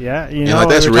 Naturally, yeah. You know, like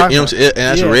that's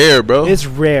that's rare, bro. It's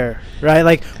rare, right?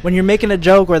 Like when you're making a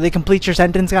joke or they complete your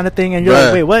sentence kind of thing, and you're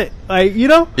like, "Wait, what?" Like, you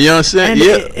know? You know what I'm saying?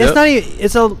 And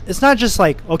it's not just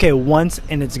like okay, once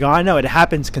and it's gone. No, it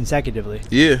happens consecutively.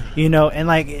 Yeah. You know, and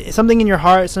like something in your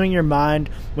heart, something in your mind.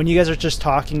 When you guys are just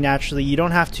talking naturally, you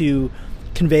don't have to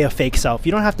convey a fake self.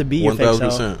 You don't have to be your fake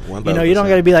self. 1,000%. You know, you don't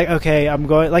got to be like, okay, I'm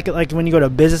going like when you go to a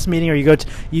business meeting or you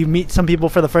meet some people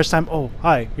for the first time. Oh,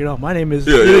 hi, you know, my name is.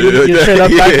 No,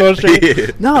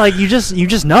 like you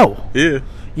just know. Yeah.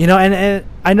 You know, and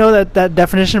I know that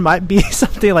definition might be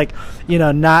something like, you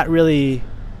know, not really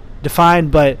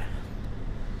defined, but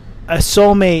a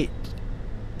soulmate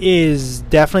is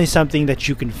definitely something that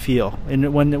you can feel,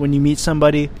 and when you meet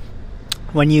somebody,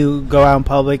 when you go out in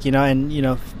public, you know, and you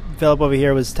know. Philip over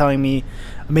here was telling me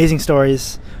amazing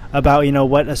stories about, you know,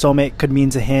 what a soulmate could mean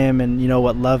to him and, you know,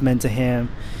 what love meant to him.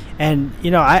 And,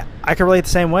 you know, I can relate the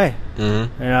same way.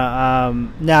 Mm-hmm. You know,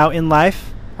 now in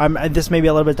life, this may be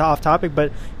a little bit off topic,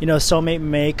 but, you know, soulmate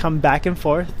may come back and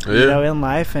forth, you know, in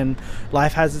life, and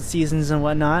life has its seasons and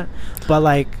whatnot. But,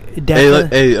 like,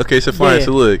 definitely. Okay, so fine.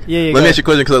 So, look, let me ask you a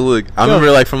question because, look, I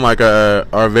remember, like, from, like,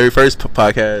 our very first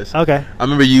podcast. Okay. I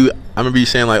remember you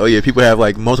saying, like, oh, yeah, people have,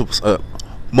 like, multiple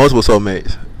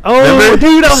soulmates. Oh, remember?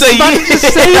 Dude, I was about to just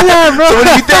say that, bro. So what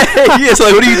do you think? Yeah, so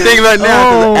like, what do you think about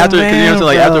now? After, cause, you know,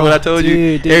 like after what I told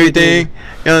you, everything. Dude.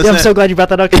 You know what I'm so glad you brought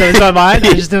that up because it's in my mind.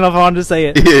 I just didn't know if I wanted to say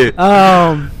it.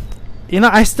 Yeah. You know,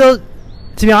 to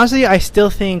be honest with you, I still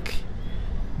think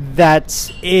that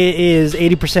it is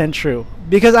 80% true.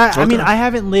 Because I mean, I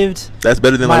haven't lived. That's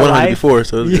better than like 100 before.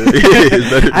 So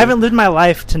I haven't lived my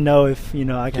life to know if, you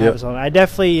know, I can have a soulmate. I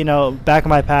definitely, you know, back in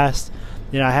my past,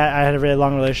 you know, I had a really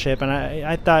long relationship, and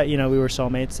I thought, you know, we were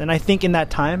soulmates. And I think in that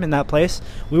time, in that place,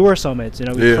 we were soulmates. You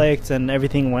know, we clicked, and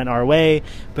everything went our way.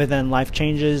 But then life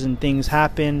changes, and things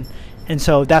happen. And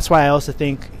so that's why I also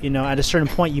think, you know, at a certain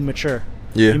point, you mature.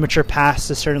 Yeah. You mature past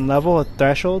a certain level, a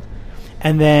threshold.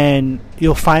 And then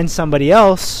you'll find somebody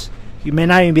else. You may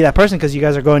not even be that person because you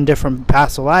guys are going different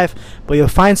paths of life, but you'll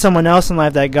find someone else in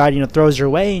life that God, you know, throws your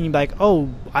way, and you'll be like, oh,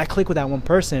 I click with that one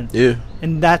person. Yeah.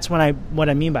 And that's what I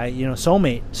mean by, you know,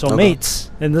 soulmates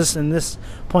in this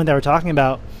point that we're talking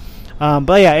about.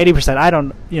 But yeah, 80%. I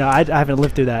don't, you know, I haven't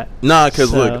lived through that. Nah,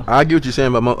 because look, I get what you're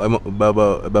saying about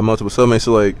multiple soulmates.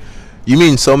 So like, You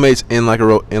mean soulmates in like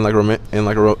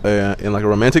a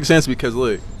romantic sense? Because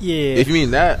look, Yeah. if you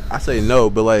mean that, I say no.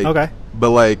 But like, Okay.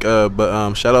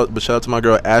 shout out to my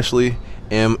girl Ashley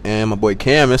and my boy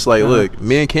Cam. It's like, look,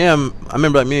 me and Cam. I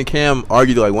remember like me and Cam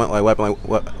argued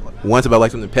once about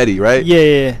like something petty, right?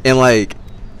 Yeah.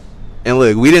 And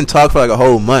look, we didn't talk for like a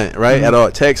whole month, right? At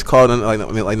all, text, call,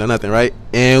 nothing, right?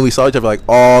 And we saw each other like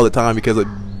all the time because of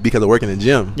working in the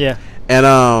gym. Yeah. And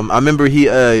I remember he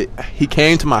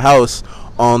came to my house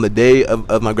on the day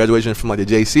of my graduation from like the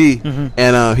JC,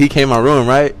 and he came in my room,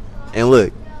 right? And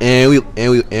look, and we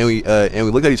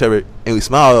looked at each other and we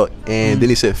smiled, and then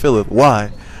he said, "Philip,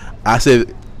 why?" I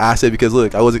said because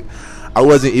look, I wasn't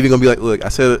even gonna be like, look, I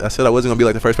said I wasn't gonna be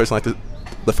like the first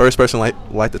person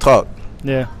like to talk.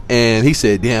 Yeah. And he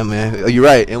said, "Damn, man, you're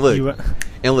right." And look,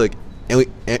 and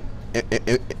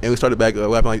we started back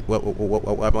what happened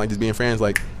like just being friends,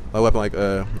 what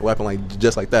happened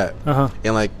just like that.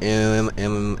 And like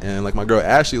and like my girl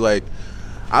Ashley, like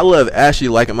I love Ashley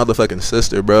like a motherfucking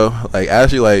sister, bro. Like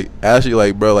Ashley,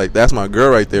 bro, like that's my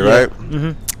girl right there, right?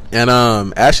 And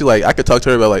Ashley, like I could talk to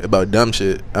her about dumb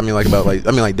shit. Dumb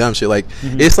shit. Like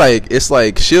it's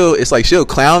like she'll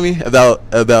clown me about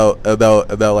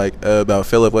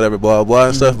Philip, whatever, blah blah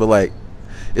and stuff. But like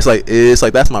it's like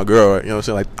that's my girl, right? You know what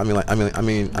I'm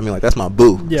saying? Like that's my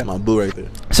boo. Yeah. It's my boo right there.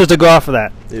 So to go off of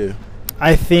that, yeah,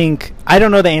 I think I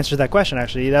don't know the answer to that question.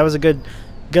 Actually, that was a good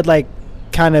like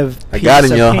kind of. I got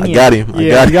him, yo. I got him.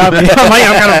 Yeah, you got me. I'm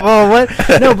kind of, oh, what?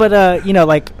 No, but you know,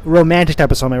 like romantic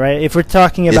type of soulmate, right? If we're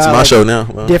talking about, it's my show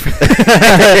now. Well. Different. You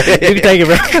can take it,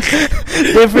 bro.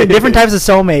 different types of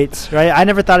soulmates, right? I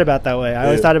never thought about it that way. I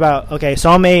always thought about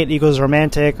soulmate equals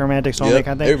romantic soulmate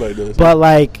kind of thing. Everybody does. But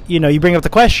like you bring up the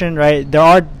question, right?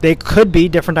 They could be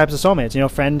different types of soulmates.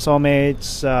 Friend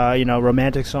soulmates,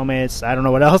 romantic soulmates. I don't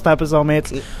know what else type of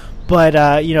soulmates. But,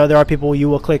 there are people you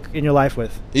will click in your life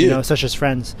with, such as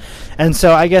friends. And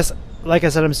so I guess, like I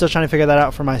said, I'm still trying to figure that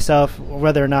out for myself,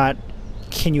 whether or not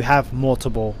can you have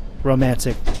multiple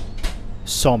romantic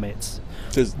soulmates.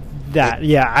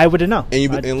 I wouldn't know.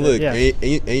 And look,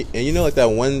 like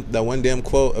that one damn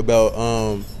quote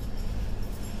about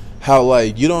how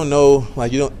like you don't know,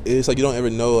 like you don't ever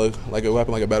know like what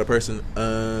happened like about a person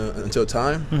until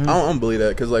time. I don't believe that,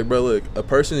 because like, bro, look, a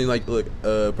person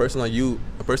like you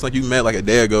met like a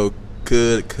day ago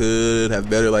could have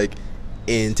better like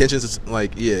intentions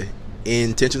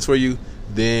for you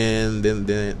than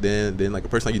like a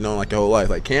person like like your whole life.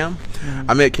 Like Cam,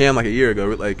 I met Cam like a year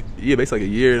ago, basically like a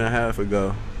year and a half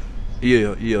ago.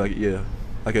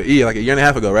 Like a year and a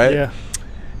half ago, right? Yeah.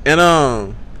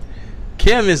 And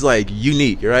Cam is like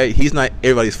unique, right? He's not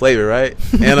everybody's flavor, right?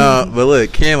 And but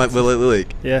look, Cam, like, but look,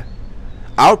 yeah,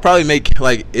 I would probably make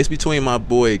like it's between my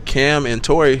boy Cam and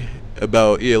Tori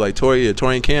about Tori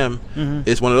and Cam.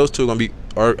 It's one of those two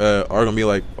are gonna be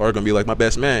like my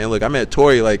best man. And look, I met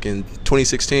Tori like in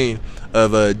 2016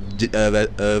 of the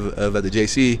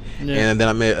JC, and then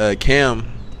I met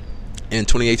Cam in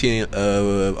 2018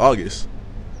 of August.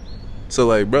 So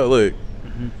like, bro, look.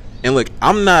 And look,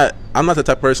 I'm not the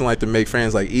type of person like to make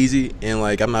friends like easy, and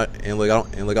like I don't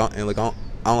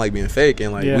like being fake,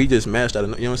 and like we just matched out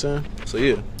of, you know what I'm saying? So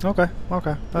yeah. Okay,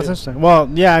 that's interesting. Well,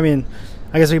 yeah, I mean,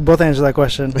 I guess we both answered that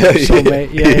question.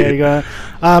 Soulmate. You go.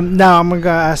 Now I'm gonna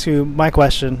ask you my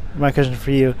question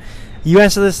for you. You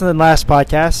answered this in the last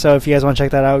podcast, so if you guys want to check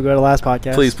that out, go to the last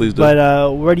podcast. Please do.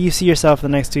 But where do you see yourself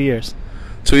in the next 2 years?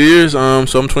 2 years. So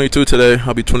I'm 22 today.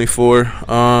 I'll be 24.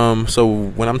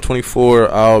 So when I'm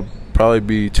 24, I'll probably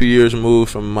be 2 years removed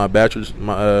from my bachelor's,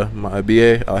 my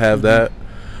BA. I'll have that.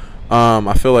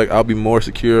 I feel like I'll be more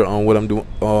secure on what I'm doing,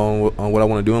 on what I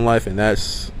want to do in life, and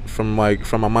that's from my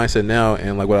mindset now,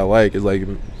 and like what I like is like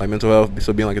mental health.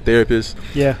 So being like a therapist,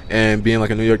 and being like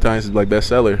a New York Times like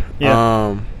bestseller.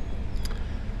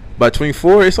 By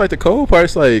 24, it's like the cold part.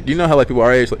 It's like, you know how like people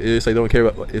our age, it's like they don't care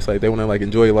about. It's like they want to like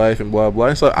enjoy life and blah blah.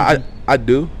 And so I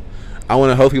do. I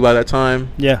want to hopefully by that time.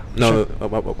 Yeah. No. Sure.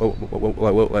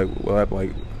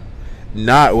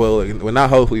 Not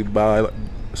hopefully by.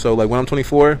 So like when I'm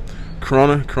 24,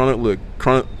 Corona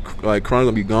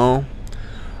gonna be gone.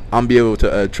 I'm be able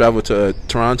to travel to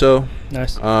Toronto.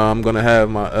 Nice. I'm gonna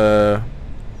have my.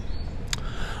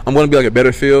 I'm gonna be like a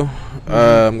better feel.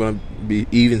 I'm gonna be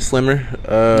even slimmer.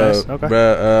 Nice.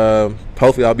 Okay.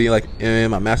 Hopefully I'll be like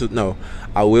in my master's. No,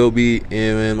 I will be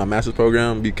in my master's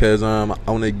program, because I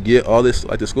want to get all this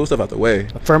like the school stuff out the way.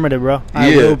 Affirmative, bro.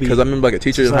 Yeah, because I remember like a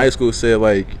teacher in high school said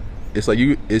like it's like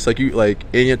you like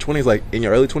in your 20s, like in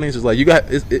your early 20s, it's like you got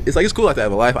it's like it's cool like to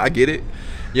have a life. I get it.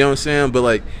 You know what I'm saying? But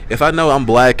like if I know I'm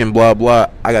black and blah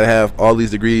blah, I gotta have all these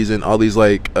degrees and all these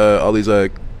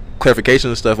clarification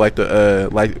and stuff like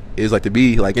to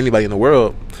be like anybody in the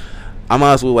world, I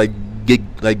might as well like get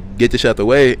this shit out the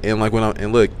way. And like when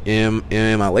I'm look in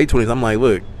my late 20s, I'm like,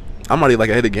 look, I'm already like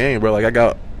ahead of the game, bro. Like I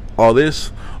got all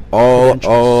this, all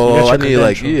I need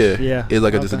like is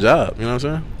like just a job. You know what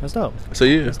I'm saying? That's dope. So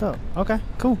yeah, that's dope. Okay,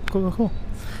 cool. All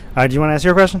right, do you want to ask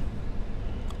your question?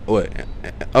 What?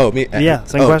 Oh, me? Yeah,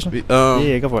 same question.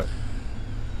 Yeah, go for it.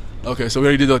 Okay, so we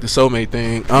already did like the soulmate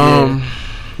thing.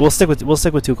 We'll stick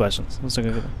with 2 questions.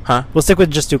 We'll stick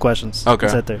with just 2 questions. Okay.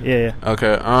 That's there. Yeah.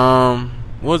 Okay.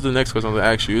 What was the next question I was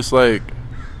gonna ask you? It's like,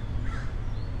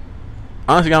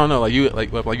 honestly, I don't know. Like you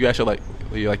asked your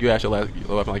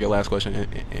last question. And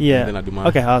then I do mine.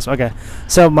 Okay. Awesome. Okay.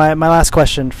 So my last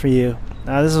question for you.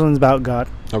 This one's about God.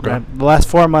 Okay. Right? The last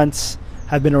 4 months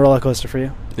have been a roller coaster for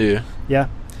you. Yeah. Yeah.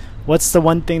 What's the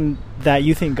one thing that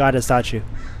you think God has taught you?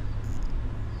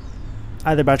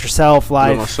 Either about yourself,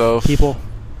 life, myself, people.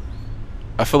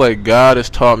 I feel like God has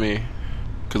taught me,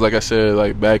 because like I said,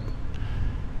 like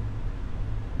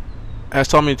has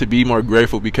taught me to be more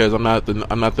grateful, because I'm not like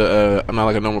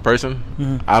a normal person.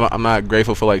 Mm-hmm. I'm not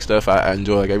grateful for like stuff I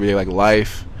enjoy, like every day, like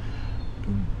life,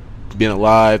 being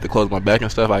alive, the clothes on my back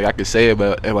and stuff. Like I could say it,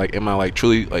 but like am I like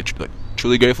truly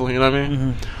grateful? You know what I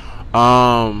mean?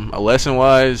 Mm-hmm. A lesson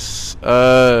wise,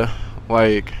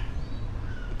 like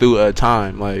through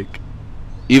time, like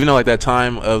even though like that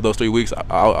time of those 3 weeks,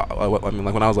 I mean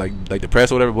like when I was like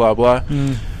depressed or whatever, blah blah.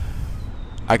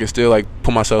 I can still like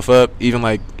pull myself up, even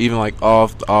like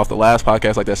off the last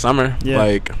podcast, like that summer. Yeah.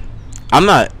 Like I'm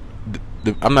not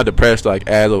depressed, like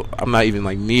I'm not even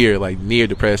like near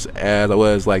depressed as I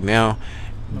was like now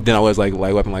than I was like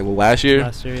last year.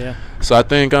 Yeah. So I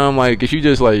think like if you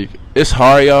just like, it's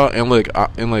hard, y'all, and look,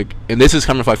 and this is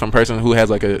coming from a person who has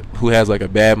like a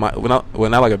bad mind, not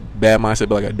like a bad mindset,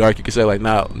 but like a dark, you could say, like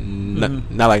not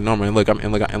like normal. And look,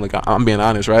 I'm being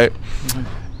honest, right?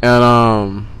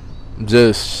 And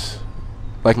just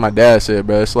like my dad said,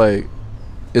 bro, it's like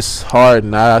it's hard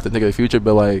not to think of the future,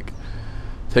 but like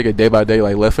take it day by day,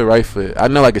 like left foot, right foot. I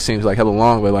know like it seems like hella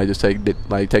long, but like just take it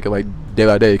like day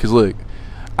by day. Cause look,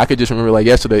 I could just remember like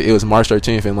yesterday it was March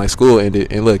 13th and like school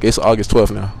ended, and look, it's August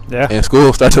 12th now. Yeah. And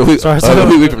school starts a week from now.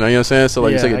 You know what I'm saying? So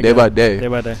like just take it day by day. Day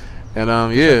by day. And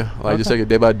just take it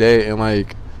day by day, and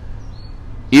like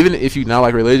even if you're not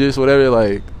like religious, whatever,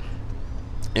 like.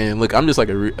 And look, I'm just like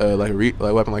a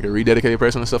rededicated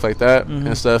person and stuff like that,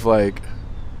 and stuff like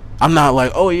I'm not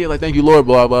like, oh yeah, like thank you Lord,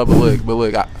 blah blah. But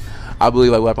look, I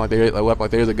believe like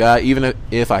there's a God, even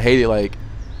if I hate it, like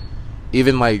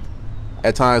even like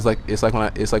at times like it's like when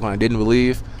I didn't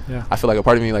believe, yeah, I feel like a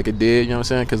part of me like it did, you know what I'm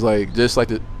saying? Because like just like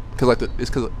because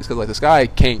the sky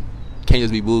can't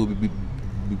just be blue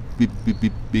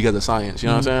because of science, you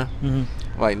know what I'm saying?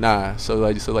 Like nah,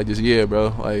 so just yeah,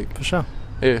 bro, like for sure.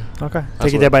 Yeah. Okay.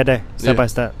 Take it day by day, step by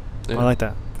step. Yeah. I like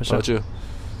that. For sure. How about you?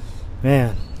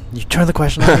 Man, you turn the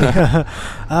question on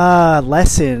me.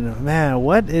 Lesson. Man,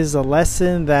 what is a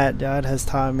lesson that God has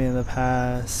taught me in the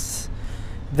past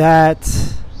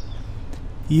that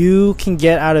you can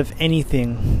get out of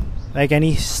anything, like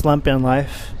any slump in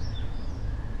life,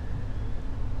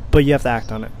 but you have to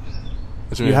act on it.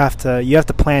 You have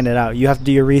to plan it out. You have to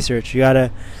do your research. You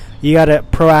gotta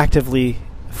proactively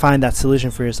find that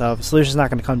solution for yourself. The solution's not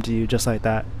going to come to you just like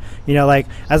that. You know, like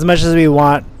as much as we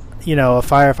want, you know, a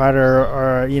firefighter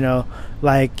or you know,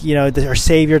 like you know, our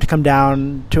savior to come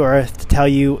down to earth to tell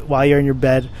you while you're in your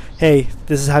bed, hey,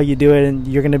 this is how you do it, and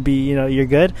you're going to be, you know, you're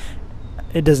good.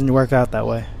 It doesn't work out that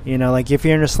way. You know, like if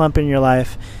you're in a slump in your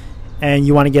life and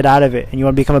you want to get out of it and you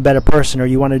want to become a better person, or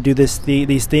you want to do these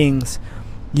things,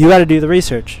 you got to do the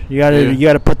research. You got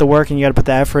to put the work and you got to put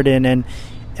the effort in. And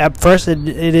at first,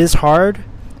 it is hard.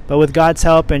 But with God's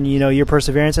help and, you know, your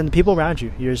perseverance and the people around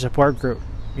you, your support group,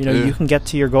 you know, you can get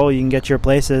to your goal, you can get to your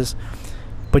places,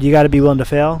 but you got to be willing to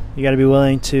fail. You got to be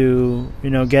willing to, you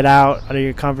know, get out of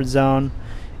your comfort zone.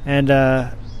 And,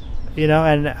 you know,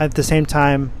 and at the same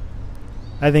time,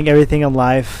 I think everything in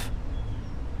life,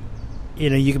 you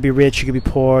know, you can be rich, you can be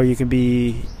poor, you can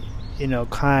be, you know,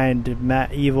 kind,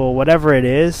 evil, whatever it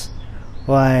is,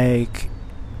 like...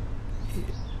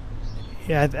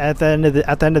 Yeah, at the end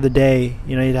of the day,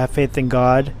 you know, you have faith in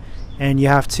God, and you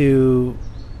have to,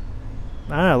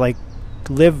 I don't know, like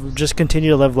just continue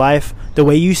to live life the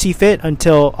way you see fit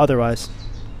until otherwise.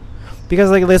 Because,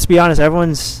 like, let's be honest,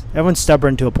 everyone's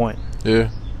stubborn to a point.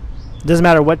 Yeah. It doesn't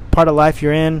matter what part of life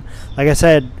you're in. Like I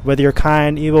said, whether you're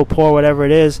kind, evil, poor, whatever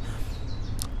it is,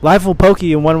 life will poke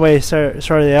you in one way or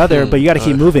the other, but you got to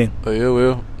keep moving. Oh, yeah,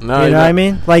 will. No, you know what I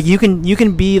mean? Like you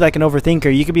can be like an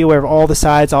overthinker. You can be aware of all the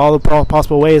sides, all the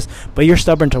possible ways, but you're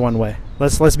stubborn to one way.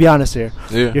 Let's be honest here.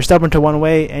 Yeah. You're stubborn to one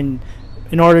way, and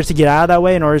in order to get out of that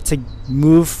way, in order to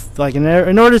move, like in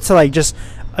order to like just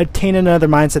attain another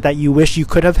mindset that you wish you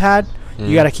could have had,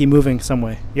 you got to keep moving some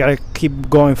way. You got to keep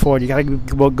going forward. You got to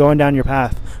keep going down your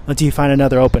path until you find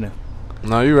another opening.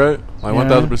 No, you're right. Like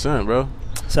 1,000%, bro.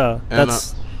 So and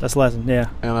that's a lesson, yeah.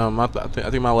 And I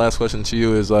think my last question to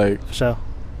you is like, so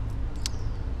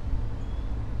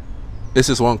it's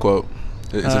just one quote.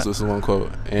 It's just one quote,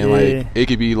 and it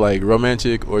could be like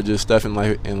romantic or just stuff in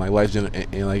life in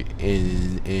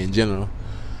general.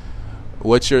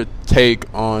 What's your take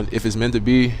on if it's meant to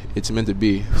be? It's meant to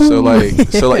be. So like,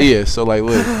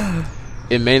 look,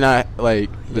 it may not the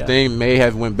thing may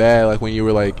have went bad like when you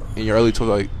were like in your early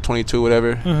 22,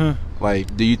 whatever. Mm-hmm.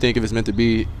 Like, do you think if it's meant to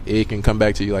be, it can come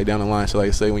back to you like down the line? So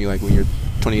like, say when you're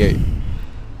 28.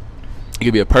 It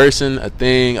could be a person, a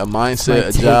thing, a mindset,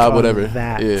 a job, whatever.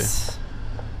 Yeah.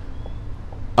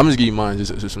 I'm just giving you mine,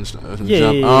 just some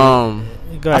jump.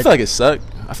 I feel like it sucked.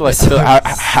 I feel like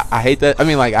I hate that. I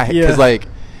mean, like, because like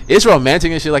it's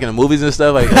romantic and shit, like in the movies and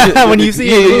stuff. Like when you see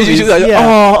it, like,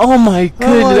 oh my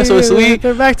goodness, that's so sweet.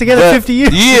 They're back together 50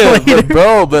 years. Yeah,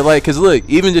 but like, cause look,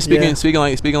 even just speaking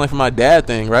like from my dad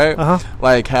thing, right?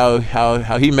 Like how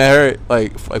he met her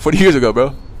like 40 years ago,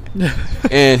 bro.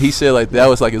 And he said like that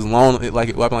was like his long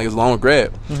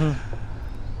regret.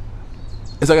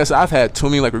 It's like I said, I've had too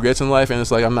many like regrets in life, and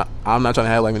it's like I'm not trying to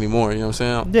have like anymore. You know what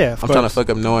I'm saying? Yeah. I'm trying to fuck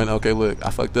up knowing, okay, look,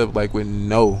 I fucked up like with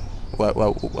what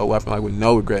happened, like with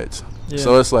no regrets. Yeah.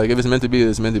 So it's like if it's meant to be,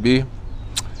 it's meant to be.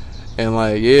 And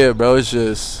like, yeah, bro, it's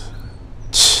just.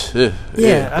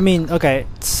 Yeah, I mean, okay.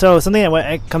 So something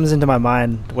that comes into my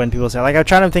mind when people say, like, I'm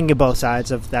trying to think of both sides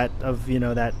of that,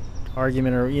 that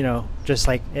argument, or just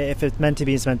like if it's meant to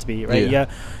be, it's meant to be, right? Yeah.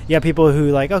 You have people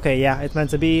who like, okay, yeah, it's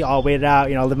meant to be, I'll wait it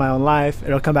out, I'll live my own life,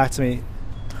 it'll come back to me,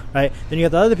 right? Then you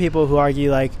have the other people who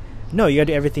argue like, no, you gotta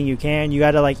do everything you can, you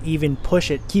gotta like even push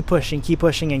it, keep pushing,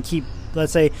 and keep,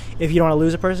 let's say if you don't want to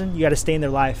lose a person, you gotta stay in their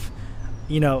life,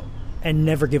 and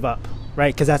never give up,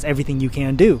 right? Because that's everything you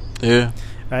can do. Yeah.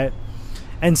 Right.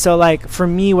 And so like for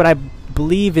me, what I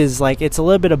believe is like it's a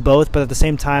little bit of both, but at the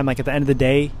same time, like at the end of the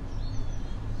day,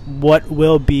 what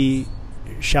will be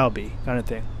shall be, kind of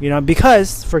thing,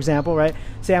 because for example, right,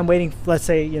 say I'm waiting, let's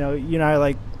say you and I are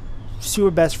like super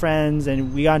best friends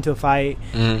and we got into a fight,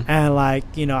 and like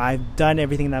I've done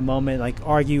everything in that moment, like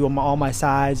argue on all my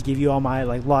sides, give you all my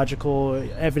like logical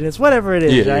evidence, whatever it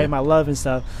is, right, my love and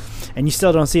stuff, and you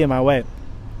still don't see it my way.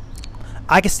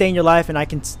 I can stay in your life and I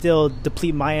can still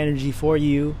deplete my energy for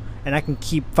you, and I can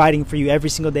keep fighting for you every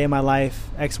single day of my life,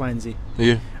 X, Y, and Z.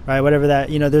 Yeah. Right, whatever that,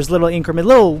 there's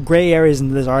little gray areas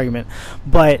in this argument,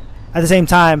 but at the same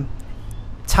time,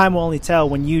 time will only tell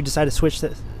when you decide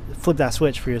to flip that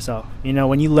switch for yourself.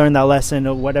 When you learn that lesson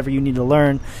or whatever you need to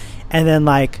learn, and then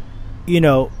like,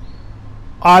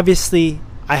 obviously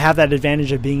I have that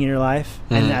advantage of being in your life,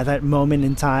 and at that moment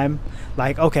in time,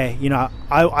 like, okay,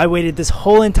 I waited this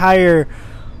whole entire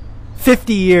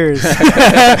 50 years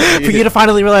for you to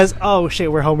finally realize, oh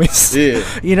shit, we're homies. Yeah.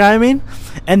 You know what I mean?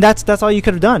 And that's all you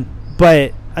could have done.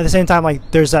 But at the same time,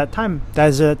 like there's a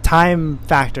time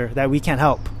factor that we can't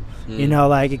help.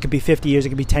 Like it could be 50 years, it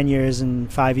could be 10 years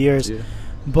and 5 years. Yeah.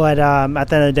 But at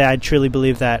the end of the day, I truly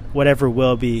believe that whatever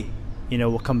will be,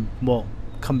 will come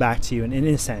back to you in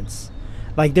a sense.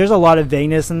 Like there's a lot of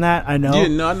vagueness in that, I know. Yeah,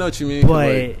 no, I know what you mean.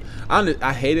 But like,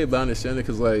 I hate it, but I understand it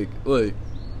because like, look,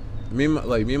 me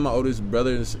and my oldest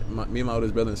brother and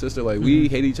sister, like we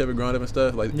hated each other growing up and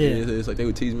stuff. Like it's like they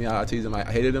would tease me, I tease them, I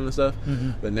hated them and stuff.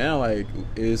 But now like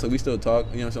it's like we still talk.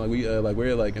 You know what I'm saying? Like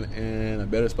we're like in a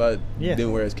better spot than we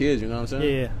were as kids. You know what I'm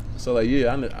saying? Yeah. So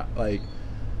like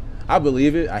I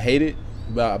believe it. I hate it,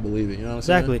 but I believe it. You know what I'm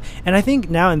saying? Exactly. And I think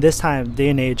now in this day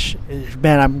and age,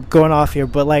 man, I'm going off here,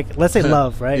 but like let's say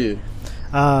love, right?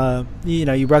 Yeah.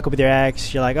 You broke up with your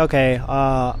ex. You're like, okay,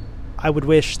 I would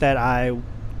wish that I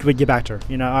would get back to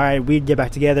her, all right, we'd get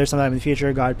back together sometime in the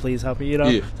future, God please help me,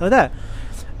 stuff like that.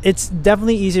 It's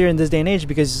definitely easier in this day and age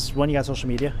because when you got social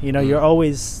media, you're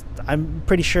always, I'm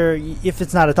pretty sure if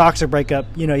it's not a toxic breakup,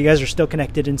 you guys are still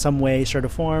connected in some way, sort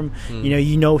of form,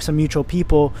 some mutual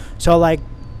people, so like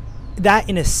that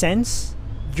in a sense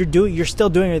you're still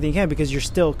doing everything you can because you're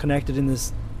still connected in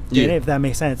this day and age, if that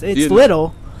makes sense. It's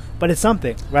little, but it's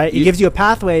something, right? It gives you a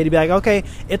pathway to be like, okay,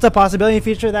 it's a possibility in the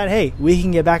future that, hey, we can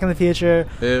get back in the future.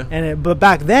 Yeah. But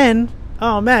back then,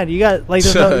 oh man, you got like,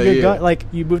 like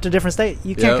you moved to a different state,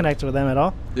 you can't connect with them at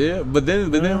all. Yeah, but then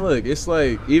look, it's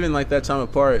like even like that time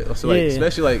apart. So like,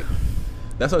 especially like,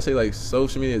 that's why I say like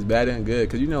social media is bad and good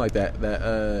because like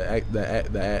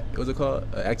that what's it called,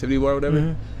 activity bar or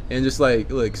whatever. And just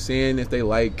like, look, seeing if they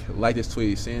like this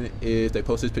tweet, seeing if they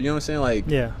post this, you know what I'm saying? Like,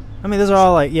 I mean, those are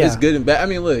all like, yeah. It's good and bad. I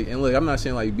mean, look, I'm not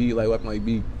saying like be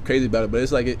be crazy about it, but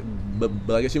it's like but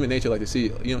like it's human nature like to see, you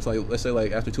know what I'm saying? Like, let's say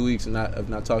like after 2 weeks of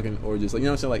not talking, or just like, you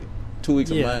know what I'm saying, like 2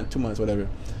 weeks, a month, 2 months, whatever.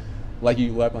 Like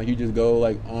you just go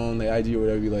like on the IG or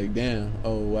whatever, you like, damn,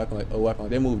 like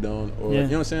they moved on, or you know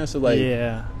what I'm saying? So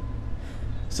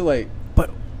like, but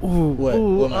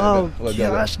what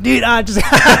gosh, dude, I just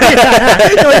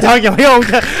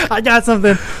I got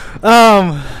something.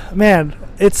 Man,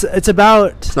 it's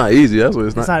about. It's not easy. That's what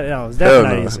it's not. No, it's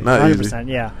definitely not easy. Not 100%,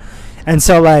 easy. Yeah. And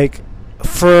so like,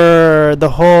 for the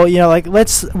whole, you know, like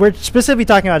we're specifically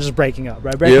talking about just breaking up,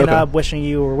 right? Breaking up, wishing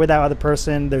you were with that other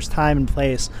person. There's time and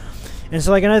place. And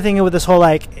so like another thing with this whole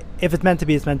like, if it's meant to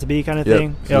be, it's meant to be kind of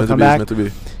thing. It'll come back. It's meant to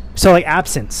be. So like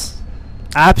absence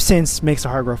makes the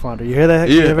heart grow fonder. You hear that?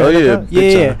 Yeah.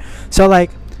 Yeah. So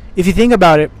like, if you think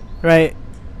about it, right,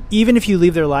 even if you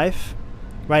leave their life,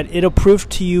 right, it'll prove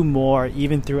to you more,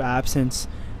 even through absence,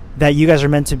 that you guys are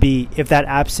meant to be. If that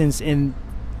absence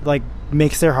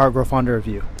makes their heart grow fonder of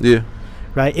you. Yeah.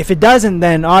 Right. If it doesn't,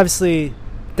 then obviously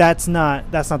that's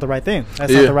not the right thing.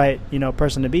 That's not the right, you know,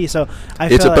 person to be. So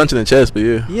it's a punch in the chest, but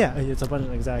it's a punch,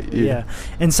 exactly. Yeah.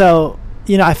 And so,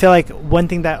 you know, I feel like one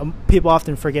thing that people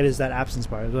often forget is that absence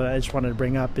part. What I just wanted to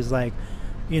bring up is like,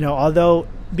 you know, although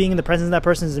being in the presence of that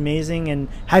person is amazing, and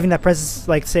having that presence,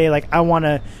 like, say, like, I want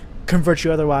to convert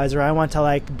you otherwise, or I want to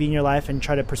like be in your life and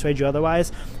try to persuade you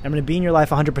otherwise, I'm going to be in your life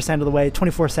 100% of the way,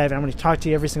 24/7. I'm going to talk to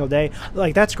you every single day.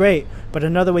 Like, that's great, but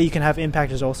another way you can have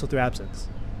impact is also through absence.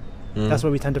 That's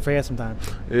what we tend to forget sometimes.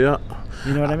 Yeah,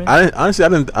 you know what I mean. I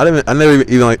never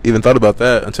even thought about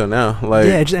that until now. Like,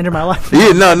 it just entered my life.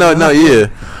 Yeah.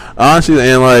 Honestly,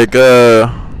 and like,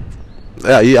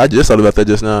 I just thought about that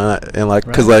just now, and like,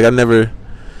 cause like I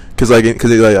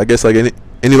guess like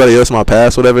anybody else in my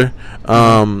past, whatever,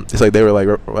 it's like they were like,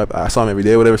 I saw them every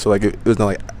day, whatever. So like it was not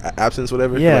like absence,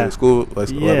 whatever. Yeah. Like school, like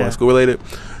related.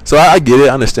 So I get it,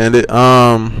 I understand it.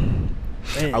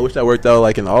 I wish that worked out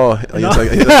like in all, it's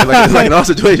like in all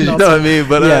situations, you know what I mean?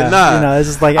 But nah, you know, it's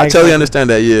just like I totally understand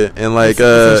that, and like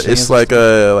it's like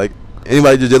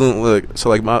anybody just dealing with so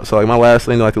like my last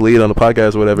thing, like the lead on the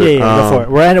podcast or whatever. Go for it.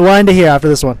 We're into here after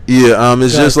this one.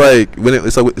 It's just like when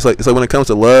it's like when it comes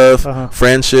to love,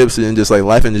 friendships, and just like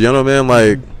life in general, man.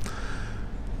 Like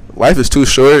life is too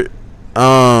short.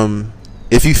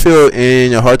 If you feel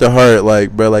in your heart to heart,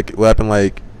 like, bro, like what happened,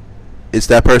 like it's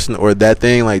that person or that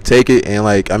thing, like take it, and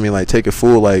like, I mean, like take it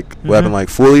full, like what happened, like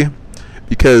fully,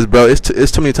 because bro,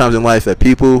 it's too many times in life that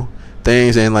people,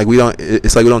 things, and like we don't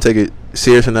take it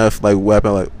serious enough, like what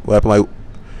happened, like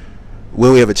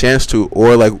when we have a chance to,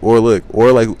 or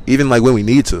even like when we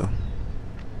need to.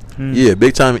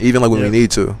 Big time, even like when we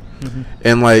need to.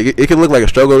 And like it could look like a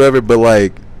struggle or whatever, but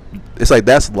like it's like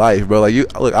that's life, bro. Like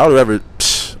I would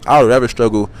rather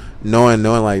struggle knowing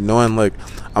like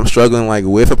I'm struggling like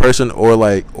with a person, or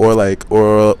like for like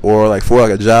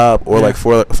a job, or like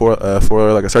for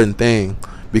like a certain thing,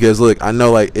 because look, I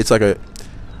know like it's like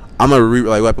I'm gonna reap,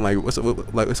 like weapon, like what's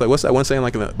that one saying,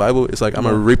 like in the Bible? It's like I'm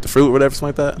gonna reap the fruit or whatever,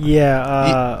 something like that.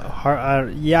 I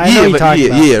know you're talking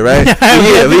about. Right.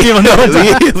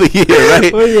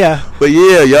 Right. But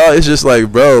y'all, it's just like,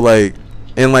 bro, like,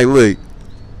 and like, look,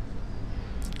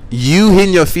 you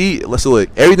hitting your feet. Let's look.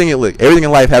 Everything in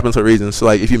life happens for a reason. So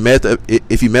like, if you met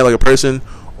like a person,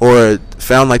 or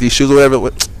found like these shoes or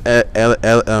whatever at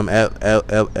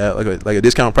like a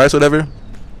discount price or whatever.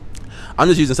 I'm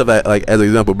just using stuff that, like, as an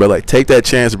example, bro. Like, take that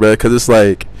chance, bro, because it's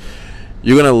like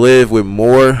you're gonna live with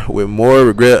more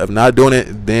regret of not doing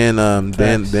it than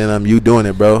you doing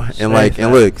it, bro. And like,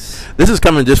 and look, this is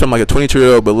coming just from like a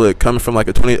 22-year-old, but look, coming from like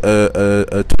a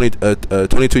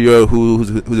 22-year-old who's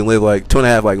gonna live like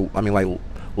 2.5, like, I mean, like,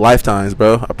 lifetimes,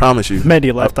 bro. I promise you.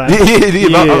 Many lifetimes. Bro.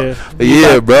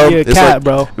 You're a cat,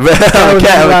 bro. I'm a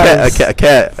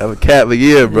cat. But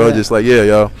yeah, bro. Just like,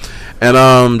 yo.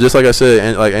 And just like I said,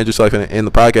 and like Andrew's like in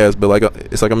the podcast, but like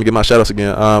it's like I'm gonna give my shout outs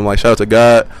again. Like shout out to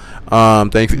God.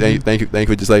 Thank you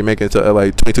for just like making it to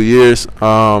like 22 years.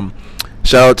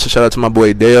 Shout out to my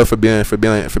boy Dale for being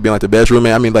like the best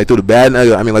roommate. I mean, like through the bad and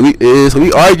ugly. I mean, like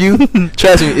we argue.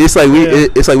 Trust me, it's like we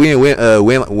didn't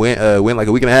win like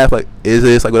a week and a half. Like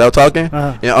it's like without talking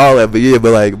and all that. But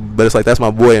it's like that's my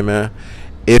boy, man.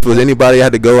 If it was anybody I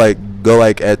had to go at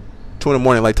 2 in the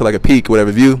morning, like to like a peak,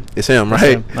 whatever view, it's him,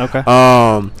 right? Okay.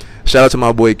 Shout out to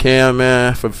my boy Cam,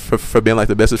 man, for being like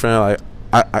the bestest friend like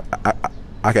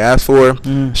I can ask for.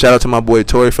 Shout out to my boy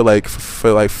Tori for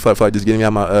just getting me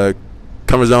out my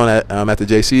comfort zone at the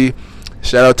JC.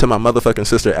 Shout out to my motherfucking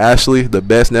sister Ashley, the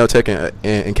best nail tech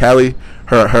in Cali.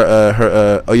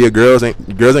 Her girls and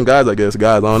guys, I guess,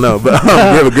 guys, I don't know,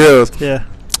 but girls. Yeah.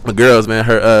 my girls, man.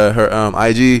 Her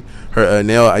IG, her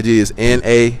nail IG is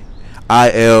NAILS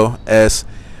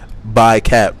by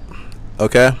Cap.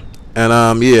 Okay.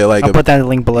 And yeah, like I'll put that in the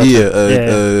link below. Yeah,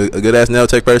 a good ass nail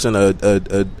tech person, a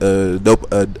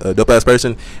dope ass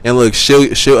person, and look,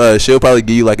 she'll probably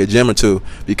give you like a gem or two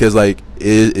because like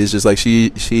it's just like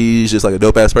she's just like a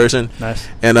dope ass person. Nice.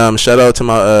 And shout out to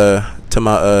my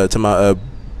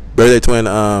birthday twin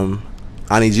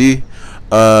Ani G,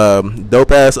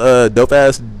 dope ass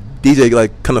DJ.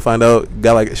 Like, come to find out,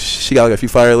 she got like a few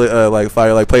fire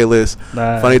playlists.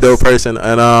 Nice. Funny dope person.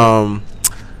 And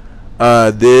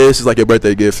this is like your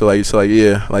birthday gift. So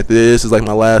yeah, like this is like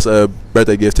my last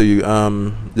birthday gift to you.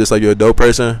 Just like you're a dope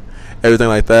person, everything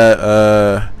like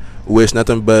that. Wish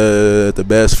nothing but the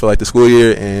best for like the school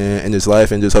year and just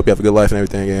life, and just hope you have a good life and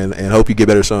everything, and hope you get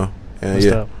better soon. And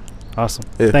yeah. Awesome.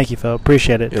 Yeah. Thank you, Phil.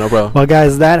 Appreciate it. No problem. Well,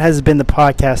 guys, that has been the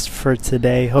podcast for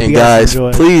today. Hope and you guys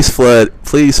enjoy. Please flood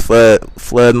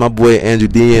my boy Andrew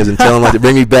DMs and tell him like to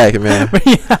bring me back, man.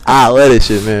 I love this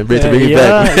shit, man. Bring me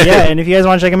back. Yeah, and if you guys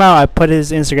want to check him out, I put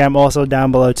his Instagram also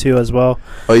down below too as well.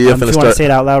 Oh yeah, if you want to say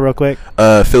it out loud real quick.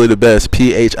 Philly the Best,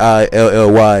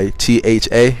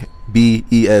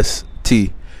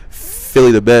 PhillyThabest.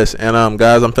 Philly the Best. And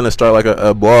guys, I'm finna start like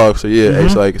a blog. So yeah,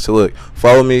 so look,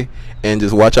 follow me. And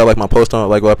just watch out like my post on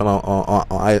like go up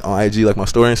on IG, like my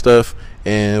story and stuff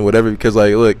and whatever, because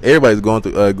like look, everybody's going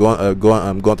through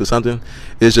going through something.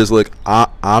 It's just look,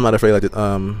 I'm not afraid like to,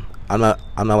 I'm not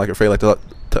like afraid like to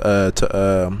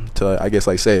I guess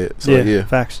like say it. So yeah, yeah.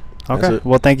 Facts. Okay.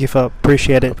 Well, thank you, Phil.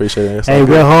 Appreciate it. Appreciate it. Hey,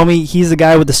 real homie, he's the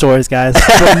guy with the stories, guys.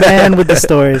 The man with the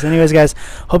stories. Anyways, guys,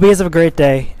 hope you guys have a great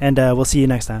day, and we'll see you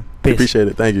next time. Peace. Appreciate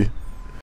it. Thank you.